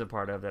Tom King's a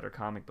part of that are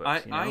comic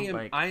books?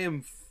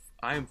 I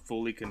am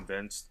fully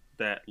convinced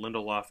that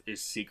Lindelof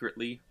is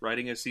secretly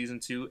writing a season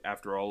 2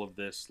 after all of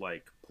this,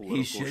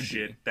 political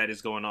shit that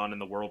is going on in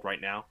the world right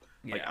now.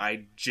 Yeah.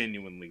 I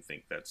genuinely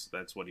think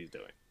that's what he's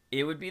doing.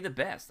 It would be the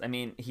best.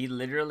 He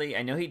literally...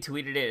 I know he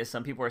tweeted it as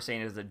some people are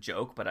saying it as a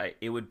joke, but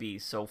it would be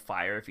so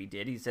fire if he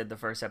did. He said the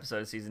first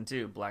episode of Season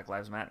 2, Black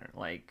Lives Matter.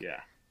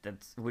 Yeah.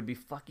 That would be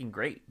fucking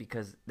great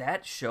because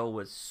that show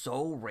was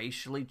so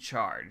racially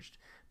charged,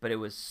 but it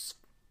was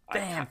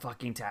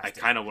fan-fucking-tastic. I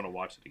kind of want to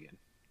watch it again.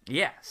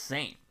 Yeah,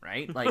 same,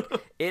 right?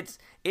 It's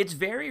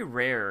very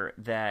rare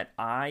that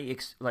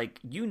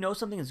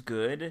something is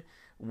good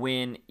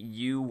when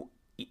you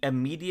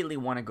immediately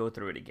want to go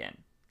through it again.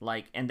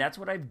 And that's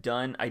what I've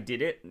done. I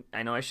did it.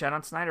 I know I shout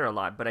on Snyder a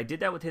lot, but I did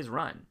that with his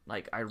run.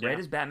 I read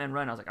his Batman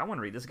run. I was like, I want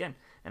to read this again.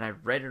 And I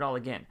read it all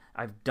again.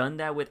 I've done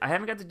that with... I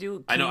haven't got to do...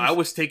 King's... I know. I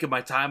was taking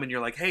my time, and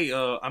you're like, hey,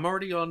 I'm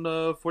already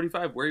on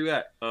 45. Where are you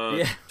at?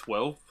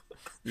 12?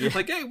 Yeah.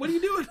 Hey, what are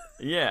you doing?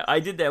 Yeah, I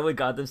did that with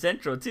Gotham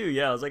Central, too.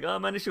 Yeah, I was like,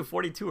 I'm on issue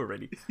 42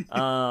 already.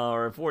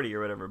 Or 40 or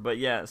whatever. But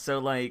yeah,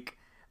 so,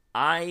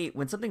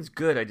 when something's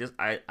good,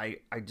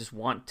 I just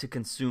want to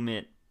consume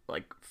it,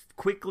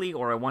 quickly,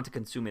 or I want to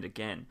consume it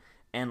again.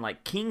 And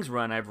King's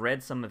Run, I've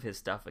read some of his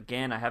stuff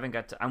again. I haven't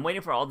got to... I'm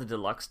waiting for all the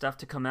deluxe stuff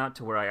to come out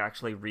to where I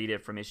actually read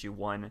it from issue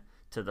 1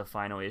 to the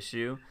final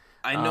issue.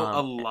 I know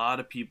a lot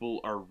of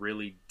people are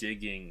really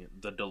digging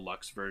the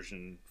deluxe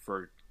version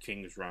for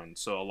King's Run.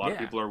 So a lot of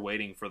people are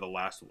waiting for the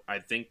last... I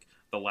think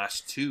the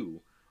last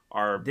 2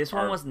 are... This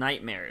one was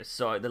Nightmares.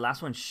 So the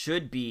last one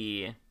should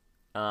be...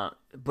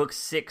 book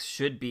 6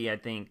 should be, I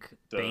think,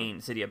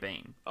 Bane, City of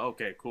Bane.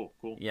 Okay, cool.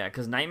 Yeah,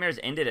 because Nightmares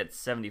ended at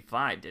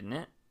 75, didn't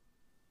it?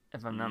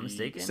 If I'm not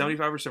mistaken.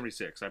 75 or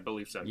 76, I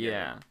believe so.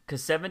 Yeah,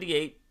 because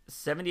 78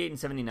 and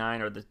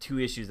 79 are the 2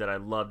 issues that I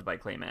loved by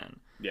Clayman.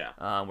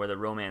 Yeah. Were the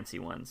romancy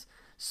ones.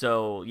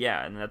 So,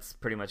 yeah, and that's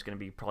pretty much going to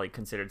be probably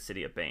considered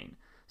City of Bane.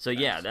 So,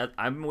 nice. Yeah,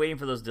 I'm waiting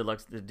for those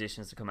deluxe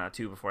editions to come out,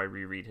 too, before I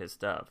reread his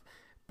stuff.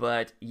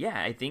 But,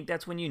 yeah, I think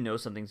that's when you know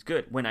something's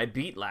good. When I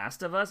beat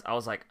Last of Us, I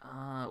was like,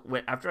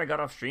 after I got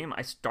off stream,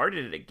 I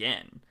started it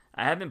again.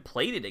 I haven't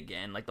played it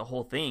again, the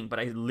whole thing, but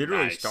I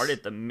literally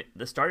started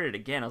it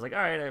again. I was like, all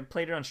right, I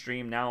played it on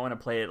stream. Now I want to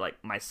play it,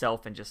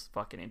 myself and just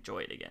fucking enjoy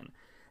it again.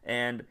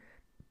 And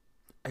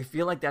I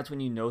feel like that's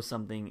when you know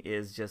something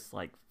is just,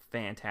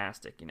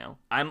 fantastic. You know,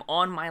 I'm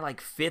on my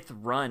like 5th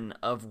run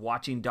of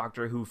watching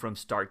Doctor Who from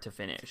start to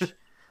finish.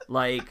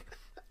 Like,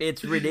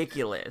 it's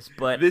ridiculous,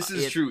 but this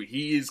is true.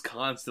 He is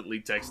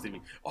constantly texting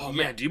me. Oh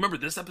man, do you remember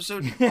this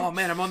episode? Oh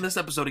man, I'm on this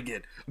episode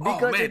again.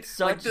 Because it's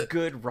such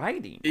good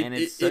writing, and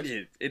it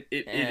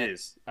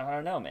is. I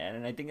don't know, man,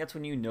 and I think that's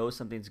when you know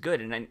something's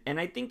good, and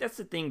I think that's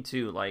the thing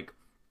too. Like,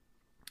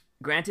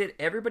 granted,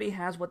 everybody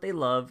has what they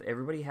love.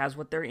 Everybody has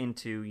what they're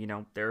into. You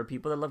know, there are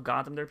people that love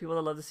Gotham. There are people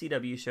that love the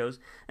CW shows.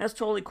 And that's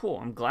totally cool.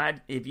 I'm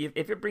glad if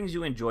it brings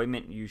you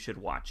enjoyment, you should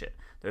watch it.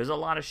 There's a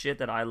lot of shit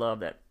that I love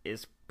that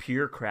is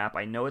pure crap.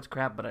 I know it's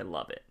crap, but I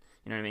love it.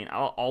 You know what I mean?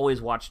 I'll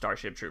always watch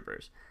Starship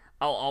Troopers.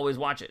 I'll always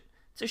watch it.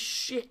 It's a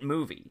shit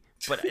movie,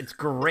 but it's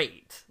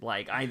great.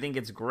 Like, I think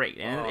it's great,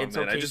 and it's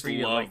okay I just for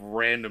you. love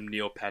random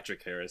Neil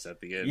Patrick Harris at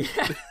the end.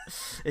 Yeah,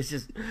 it's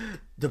just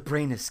the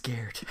brain is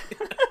scared.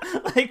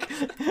 Like,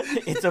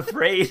 it's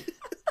afraid.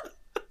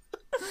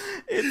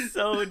 It's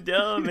so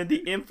dumb, and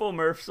the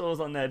infomercials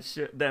on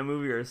that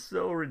movie are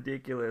so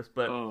ridiculous.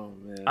 But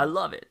I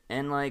love it,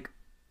 and like,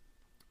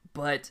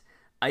 but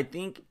I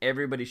think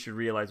everybody should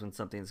realize when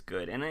something's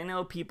good. And I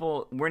know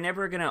we're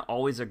never gonna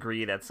always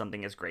agree that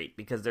something is great,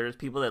 because there's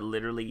people that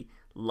literally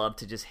love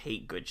to just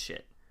hate good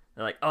shit.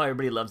 They're like, oh,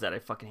 everybody loves that. I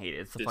fucking hate it.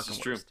 It's the fucking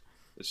worst.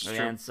 This is true.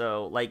 And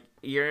so, like,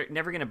 you're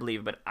never gonna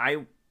believe it, but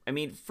I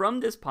mean,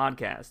 from this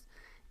podcast,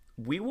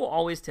 we will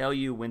always tell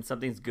you when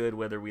something's good,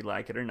 whether we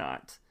like it or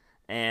not.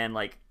 And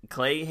like,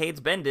 Clay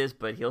hates Bendis,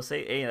 but he'll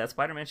say, hey, that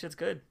Spider-Man shit's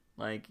good.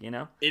 Like, you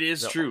know? It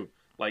is true.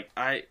 Like,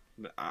 I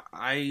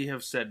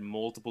have said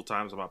multiple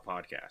times on my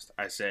podcast,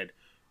 I said,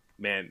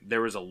 man, there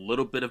was a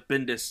little bit of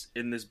Bendis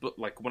in this book.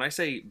 Like, when I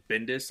say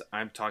Bendis,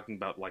 I'm talking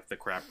about like the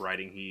crap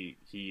writing he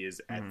is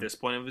at this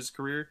point of his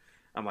career.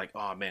 I'm like,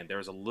 oh man, there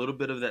was a little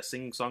bit of that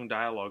sing-song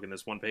dialogue in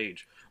this one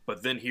page.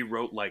 But then he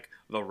wrote like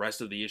the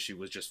rest of the issue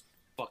was just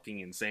fucking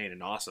insane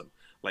and awesome.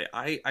 Like,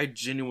 I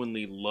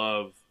genuinely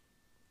love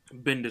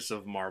Bendis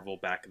of Marvel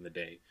back in the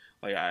day.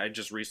 Like, I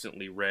just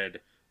recently read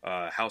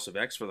House of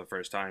X for the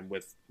first time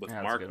with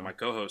Mark, my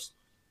co-host.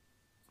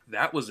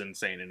 That was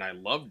insane, and I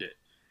loved it.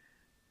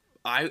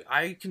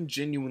 I can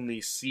genuinely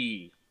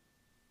see,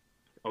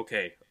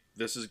 okay,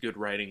 this is good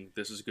writing,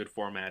 this is good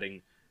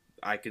formatting,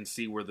 I can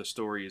see where the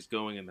story is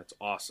going, and that's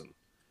awesome.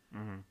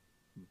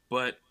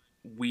 But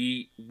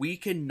we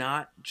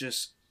cannot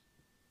just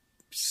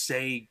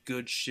say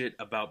good shit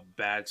about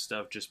bad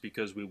stuff just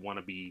because we want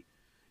to be,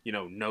 you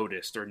know,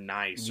 noticed or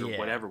nice or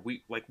whatever.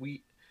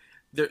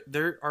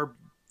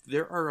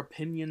 There are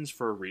opinions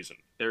for a reason.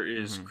 There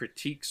is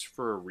critiques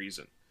for a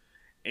reason.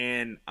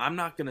 And I'm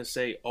not going to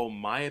say, oh,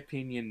 my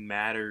opinion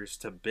matters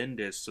to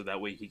Bendis so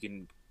that way he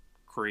can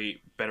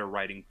create better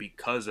writing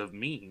because of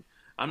me.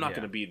 I'm not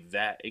going to be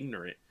that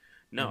ignorant.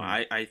 No,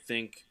 I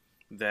think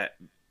that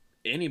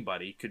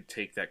anybody could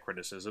take that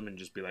criticism and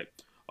just be like,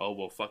 oh,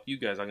 well, fuck you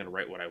guys, I'm going to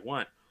write what I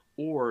want.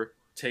 Or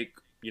take,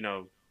 you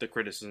know, the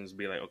criticisms and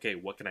be like, okay,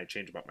 what can I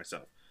change about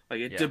myself?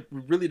 Like, it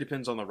really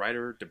depends on the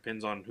writer,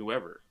 depends on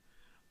whoever.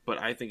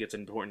 But I think it's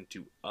important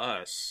to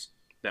us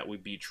that we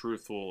be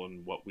truthful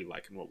in what we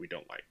like and what we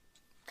don't like.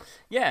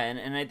 Yeah,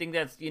 and I think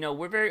that's, you know,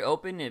 we're very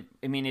open.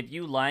 If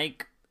you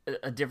like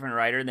a different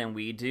writer than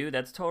we do,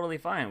 that's totally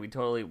fine.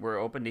 We're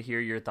open to hear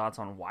your thoughts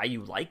on why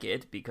you like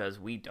it, because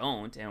we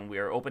don't, and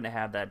we're open to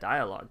have that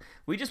dialogue.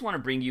 We just want to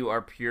bring you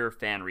our pure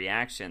fan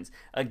reactions.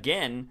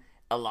 Again,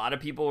 a lot of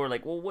people were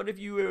like, well, what if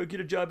you get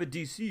a job at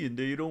DC and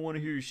they don't want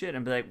to hear your shit?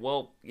 And be like,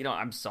 well, you know,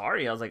 I'm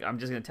sorry. I was like, I'm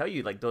just going to tell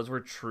you, like, those were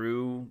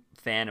true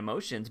fan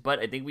emotions. But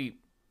I think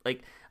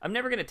I'm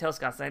never going to tell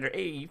Scott Snyder,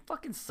 hey, you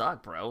fucking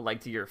suck, bro,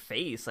 like, to your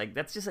face. Like,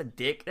 that's just a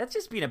dick. That's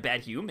just being a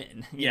bad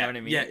human. You know what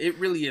I mean? Yeah, it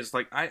really is.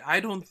 Like,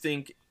 I don't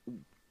think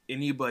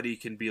anybody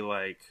can be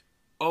like,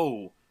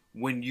 oh,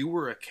 when you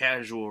were a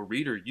casual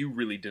reader, you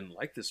really didn't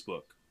like this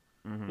book.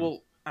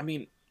 Well, I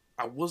mean,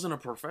 I wasn't a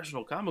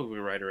professional comic book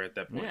writer at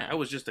that point. I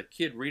was just a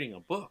kid reading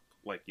a book,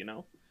 like, you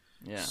know?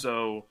 Yeah.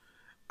 So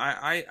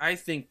I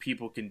think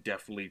people can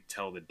definitely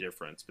tell the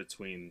difference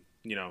between,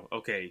 you know,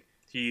 okay,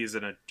 he is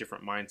in a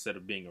different mindset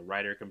of being a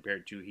writer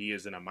compared to he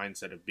is in a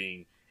mindset of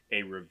being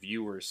a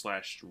reviewer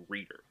 /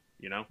 reader,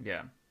 you know?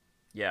 Yeah.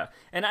 Yeah.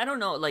 And I don't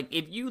know, like,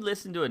 if you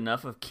listen to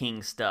enough of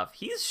King's stuff,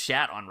 he's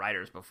shat on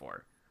writers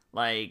before.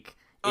 Like,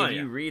 if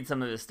you read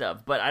some of his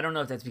stuff. But I don't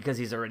know if that's because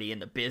he's already in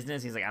the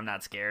business. He's like, I'm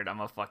not scared.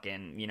 I'm a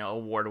fucking, you know,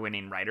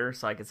 award-winning writer,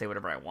 so I can say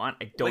whatever I want.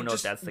 I don't know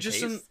if that's the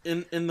case. Just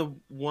in the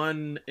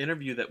one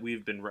interview that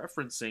we've been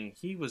referencing,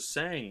 he was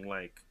saying,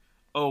 like,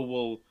 oh,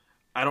 well,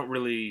 I don't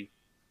really,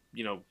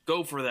 you know,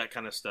 go for that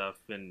kind of stuff.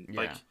 And,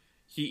 like,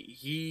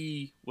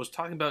 he was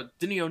talking about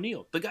Denny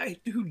O'Neil, the guy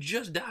who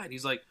just died.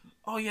 He's like,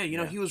 oh, yeah, you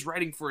know, he was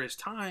writing for his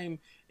time,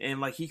 and,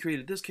 like, he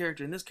created this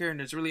character, and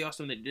it's really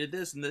awesome that he did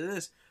this and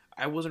this.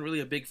 I wasn't really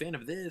a big fan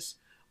of this.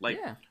 Like,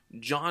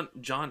 John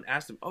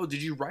asked him, oh,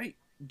 did you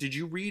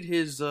read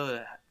his,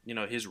 you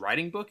know, his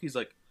writing book? He's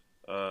like,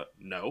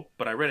 no,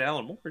 but I read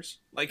Alan Moore's.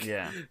 Like,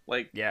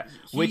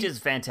 which is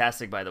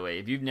fantastic, by the way.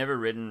 If you've never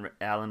written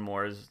Alan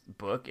Moore's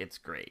book, it's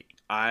great.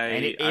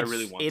 I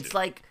really want to. It's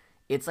like,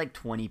 It's like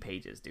 20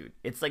 pages, dude.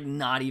 It's like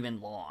not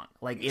even long.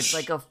 Like it's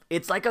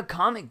like a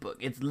comic book.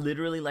 It's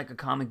literally like a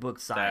comic book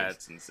size.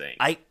 That's insane.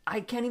 I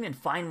can't even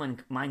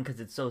find mine because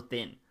it's so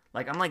thin.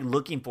 Like I'm like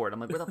looking for it. I'm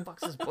like, where the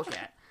fuck's this book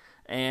at?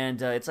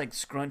 And it's like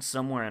scrunched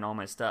somewhere in all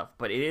my stuff.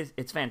 But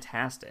it's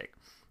fantastic.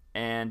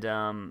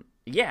 And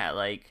yeah,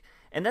 like,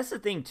 and that's the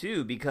thing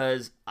too,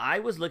 because I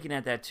was looking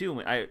at that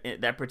too.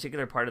 That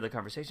particular part of the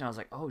conversation, I was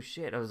like, oh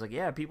shit. I was like,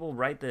 yeah, people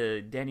write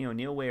the Danny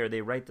O'Neill way or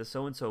they write the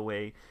so and so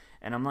way,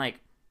 and I'm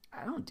like,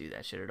 I don't do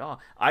that shit at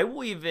all. I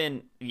will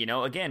even,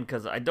 again,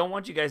 because I don't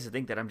want you guys to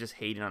think that I'm just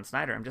hating on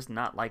Snyder. I'm just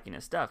not liking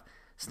his stuff.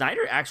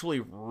 Snyder actually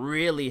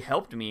really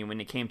helped me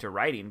when it came to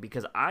writing,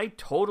 because I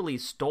totally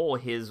stole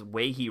his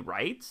way he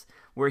writes,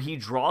 where he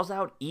draws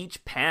out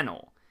each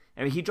panel.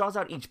 I mean, he draws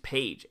out each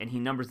page and he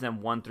numbers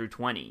them 1 through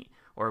 20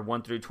 or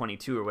 1 through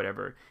 22 or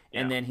whatever.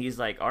 Yeah. And then he's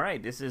like, all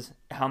right, this is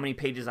how many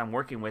pages I'm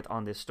working with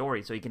on this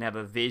story, so he can have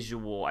a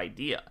visual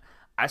idea.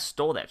 I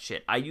stole that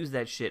shit. I use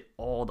that shit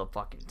all the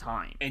fucking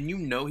time. And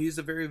he's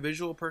a very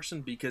visual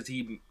person because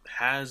he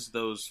has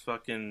those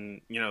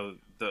fucking,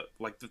 the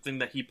thing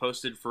that he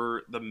posted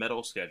for the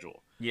metal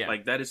schedule. Yeah.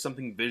 Like, that is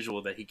something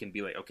visual that he can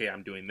be like, okay,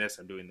 I'm doing this,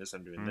 I'm doing this,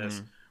 I'm doing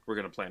this. We're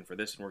going to plan for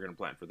this, and we're going to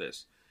plan for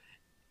this.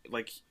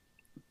 Like,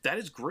 that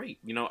is great.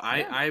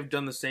 I've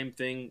done the same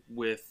thing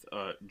with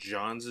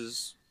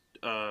John's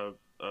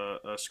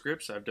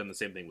scripts. I've done the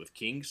same thing with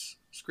King's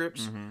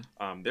scripts.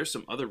 There's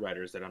some other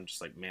writers that I'm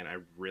just like, man, I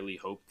really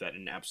hope that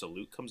an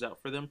Absolute comes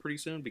out for them pretty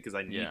soon, because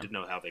I need to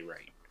know how they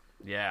write.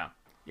 Yeah.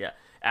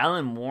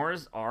 Alan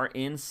Moore's are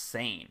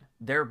insane.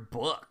 They're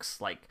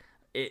books. Like,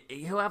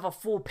 he'll have a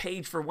full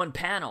page for one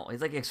panel.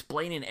 He's like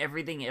explaining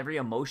everything, every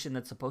emotion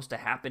that's supposed to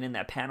happen in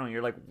that panel. And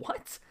you're like,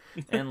 what?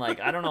 And like,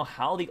 I don't know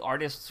how the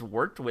artists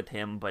worked with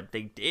him, but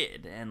they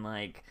did. And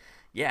like,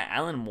 yeah,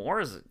 Alan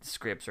Moore's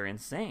scripts are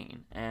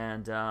insane.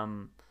 And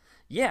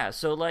yeah,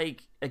 so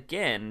like,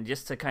 again,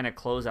 just to kind of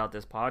close out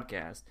this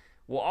podcast,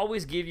 we'll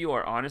always give you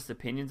our honest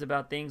opinions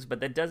about things, but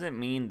that doesn't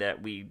mean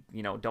that we,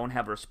 don't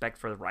have respect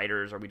for the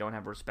writers or we don't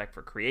have respect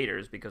for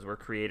creators, because we're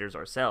creators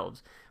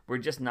ourselves. We're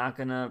just not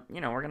gonna,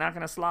 we're not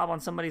gonna slob on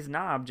somebody's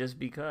knob just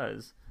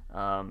because,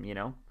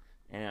 and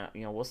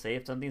we'll say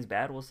if something's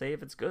bad, we'll say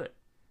if it's good.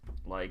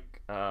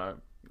 Like, yeah,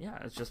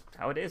 it's just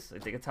how it is. I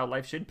think it's how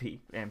life should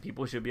be, and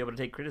people should be able to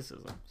take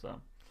criticism.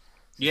 So,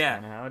 yeah,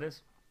 kind of how it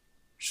is.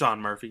 Sean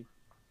Murphy.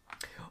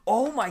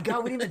 Oh my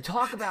God, we didn't even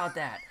talk about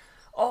that.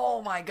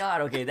 Oh my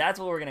God. Okay, that's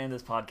what we're going to end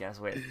this podcast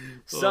with.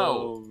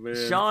 So,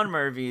 Sean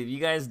Murphy, if you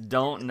guys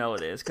don't know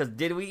this, because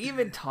did we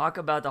even talk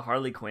about the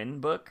Harley Quinn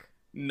book?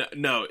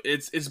 No,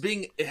 it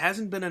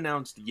hasn't been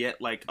announced yet.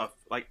 Like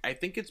I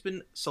think it's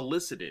been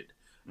solicited,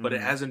 but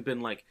it hasn't been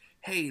like,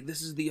 hey,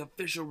 this is the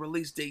official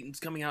release date and it's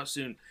coming out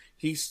soon.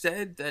 He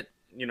said that,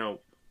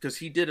 because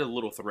he did a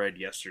little thread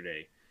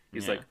yesterday.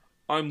 He's like,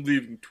 I'm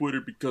leaving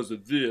Twitter because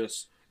of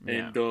this,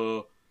 and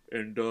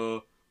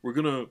we're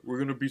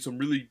gonna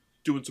be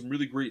doing some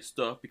really great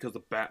stuff because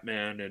of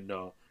Batman,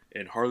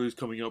 and Harley's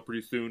coming out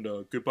pretty soon.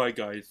 Goodbye,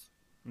 guys.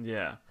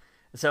 Yeah.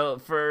 So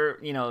for,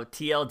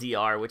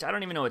 TLDR, which I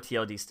don't even know what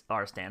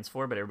TLDR stands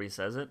for, but everybody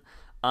says it,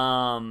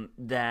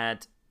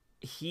 that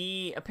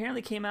he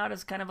apparently came out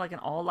as kind of like an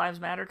all lives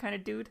matter kind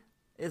of dude,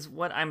 is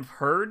what I've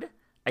heard.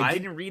 I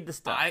didn't read the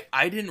stuff.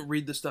 I didn't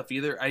read the stuff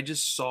either. I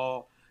just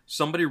saw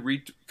somebody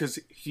read, because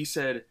he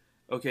said,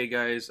 okay,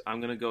 guys, I'm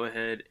going to go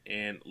ahead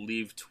and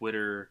leave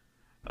Twitter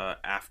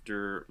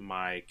after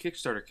my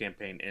Kickstarter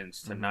campaign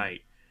ends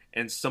tonight.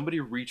 And somebody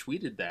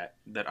retweeted that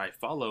I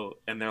follow,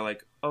 and they're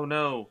like, oh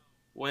no,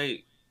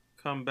 wait,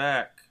 come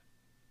back.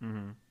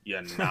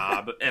 You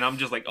knob. And I'm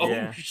just like,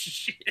 oh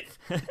shit.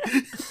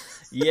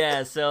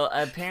 Yeah, so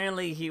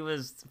apparently he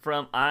was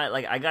from,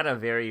 I got a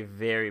very,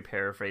 very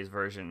paraphrased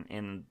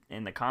version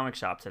in the comic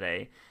shop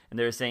today, and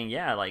they were saying,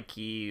 yeah, like,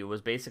 he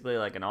was basically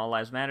like an all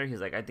lives matter.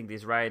 He's like, I think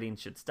these rioting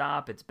should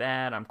stop. It's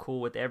bad. I'm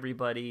cool with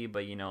everybody,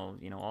 but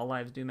all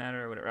lives do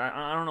matter or whatever.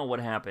 I don't know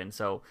what happened,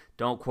 so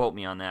don't quote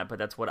me on that, but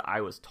that's what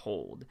I was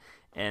told.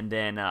 And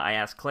then I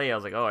asked Clay, I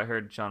was like, oh, I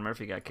heard Sean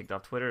Murphy got kicked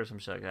off Twitter or some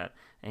shit like that.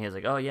 And he was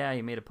like, oh yeah,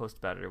 he made a post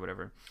about it or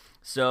whatever.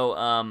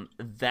 So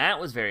that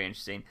was very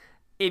interesting.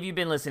 If you've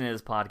been listening to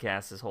this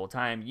podcast this whole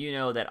time, you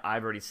know that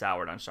I've already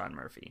soured on Sean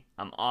Murphy.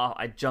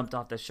 I jumped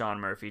off the Sean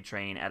Murphy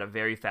train at a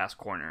very fast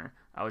corner.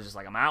 I was just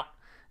like, I'm out.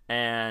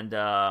 And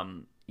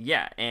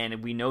yeah,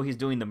 and we know he's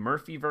doing the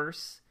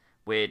Murphyverse,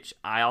 which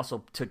I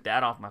also took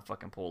that off my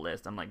fucking pull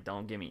list. I'm like,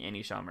 don't give me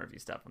any Sean Murphy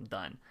stuff. I'm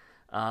done.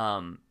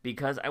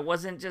 Because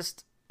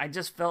I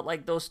just felt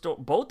like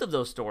both of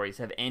those stories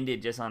have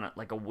ended just on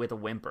with a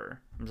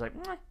whimper. I'm just like,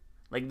 meh.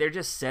 Like, they're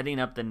just setting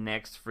up the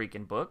next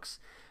freaking books.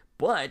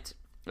 But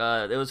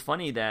it was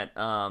funny that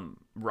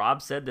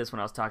Rob said this when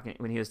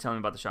he was telling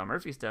me about the Sean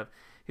Murphy stuff.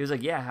 He was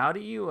like, yeah,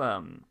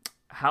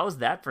 how's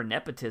that for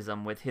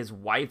nepotism with his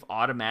wife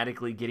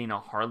automatically getting a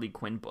Harley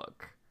Quinn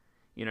book?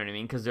 You know what I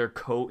mean? Because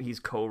he's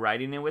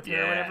co-writing it with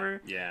her or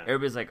whatever. Yeah.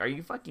 Everybody's like, are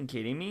you fucking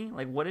kidding me?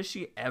 Like, what has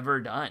she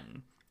ever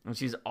done? And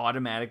she's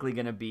automatically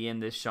going to be in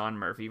this Sean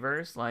Murphy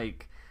verse?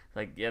 Like,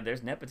 Like, yeah,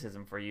 there's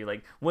nepotism for you.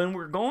 Like, when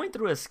we're going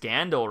through a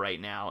scandal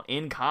right now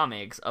in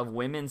comics of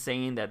women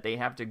saying that they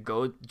have to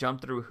go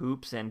jump through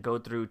hoops and go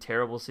through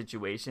terrible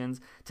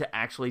situations to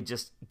actually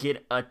just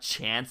get a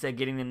chance at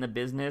getting in the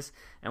business,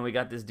 and we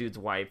got this dude's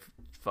wife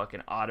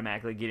fucking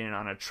automatically getting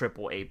on a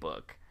AAA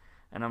book.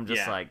 And I'm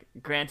just like,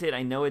 granted,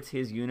 I know it's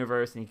his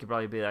universe, and he could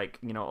probably be like,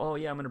 oh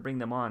yeah, I'm gonna bring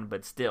them on,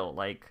 but still,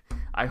 like,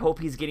 I hope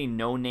he's getting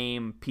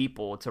no-name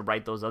people to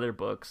write those other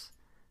books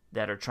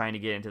that are trying to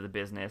get into the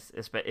business,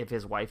 if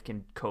his wife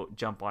can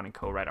jump on and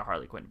co-write a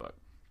Harley Quinn book.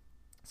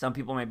 Some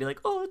people might be like,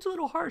 oh, it's a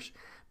little harsh.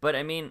 But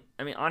I mean,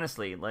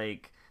 honestly,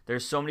 like,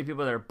 there's so many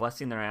people that are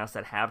busting their ass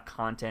that have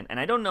content. And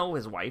I don't know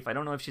his wife. I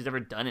don't know if she's ever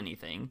done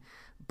anything,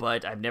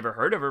 but I've never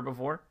heard of her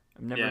before.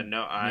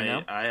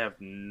 I have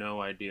no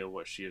idea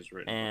what she has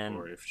written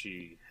or if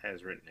she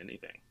has written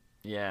anything.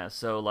 Yeah,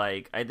 so,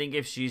 like, I think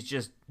if she's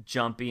just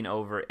jumping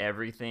over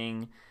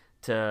everything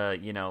to,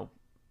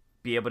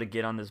 be able to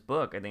get on this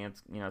book, I think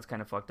it's it's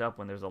kind of fucked up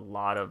when there's a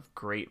lot of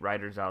great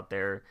writers out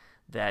there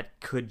that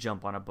could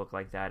jump on a book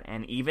like that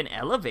and even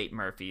elevate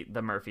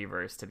the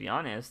Murphyverse, to be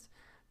honest,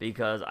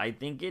 because I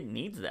think it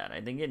needs that.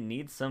 I think it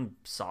needs some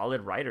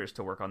solid writers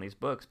to work on these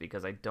books,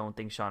 because I don't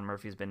think Sean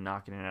Murphy's been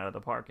knocking it out of the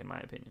park, in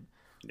my opinion.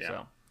 Yeah.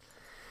 So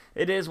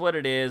it is what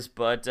it is,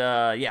 but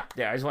yeah,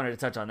 I just wanted to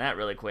touch on that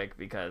really quick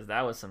because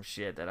that was some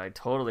shit that I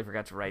totally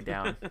forgot to write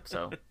down.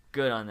 So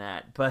good on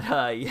that. But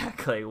yeah,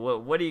 Clay,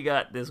 what do you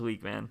got this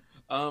week, man?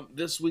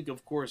 This week,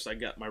 of course, I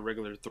got my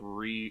regular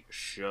 3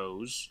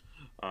 shows.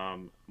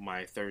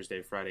 My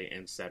Thursday, Friday,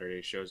 and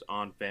Saturday shows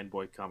on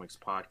Fanboy Comics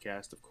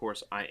Podcast. Of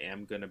course, I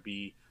am going to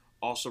be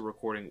also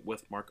recording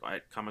with Mark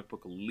at Comic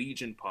Book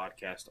Legion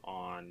Podcast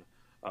on,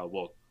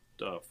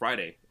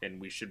 Friday,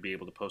 and we should be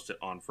able to post it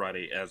on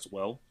Friday as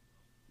well.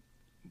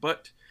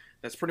 But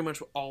that's pretty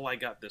much all I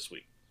got this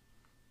week.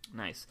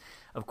 Nice.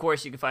 Of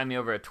course, you can find me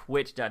over at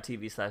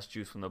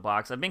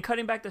twitch.tv/juicefromthebox. I've been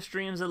cutting back the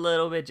streams a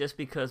little bit just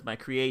because my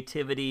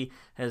creativity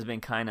has been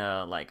kind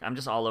of like, I'm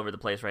just all over the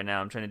place right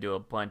now. I'm trying to do a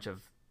bunch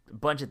of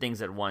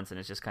things at once, and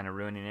it's just kind of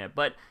ruining it.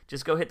 But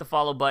just go hit the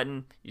follow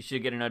button. You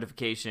should get a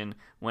notification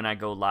when I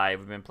go live.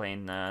 We've been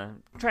playing,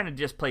 trying to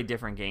just play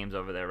different games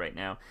over there right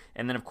now.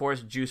 And then, of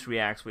course, Juice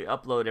Reacts. We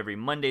upload every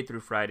Monday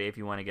through Friday if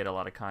you want to get a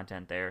lot of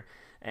content there.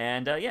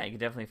 And yeah, you can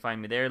definitely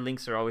find me there.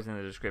 Links are always in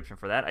the description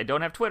for that. I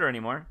don't have Twitter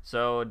anymore,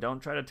 so don't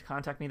try to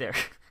contact me there.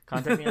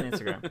 Contact me on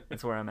Instagram.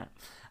 That's where I'm at.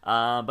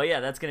 But yeah,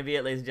 that's going to be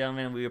it, ladies and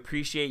gentlemen. We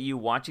appreciate you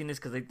watching this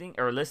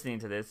or listening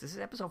to this. This is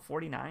episode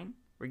 49.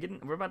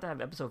 We're about to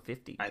have episode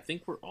 50. I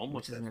think we're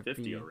almost at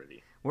 50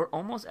 already. We're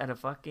almost at a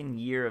fucking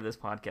year of this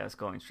podcast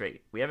going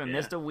straight. We haven't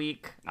missed a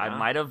week. No. I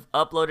might have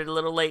uploaded a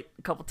little late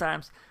a couple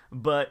times,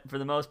 but for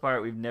the most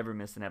part, we've never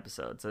missed an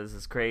episode. So this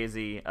is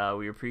crazy.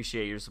 We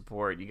appreciate your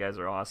support. You guys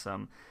are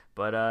awesome.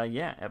 But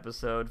yeah,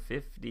 episode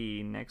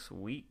 50 next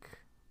week,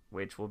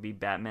 which will be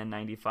Batman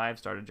 95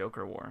 Start a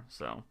Joker War.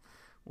 So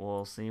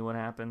we'll see what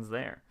happens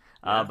there.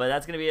 Yeah. But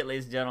that's going to be it,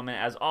 ladies and gentlemen.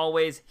 As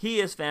always, he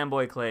is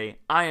Fanboy Clay.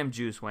 I am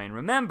Juice Wayne.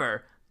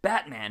 Remember,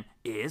 Batman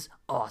is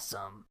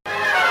awesome.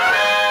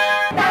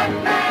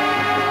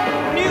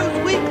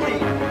 News Weekly.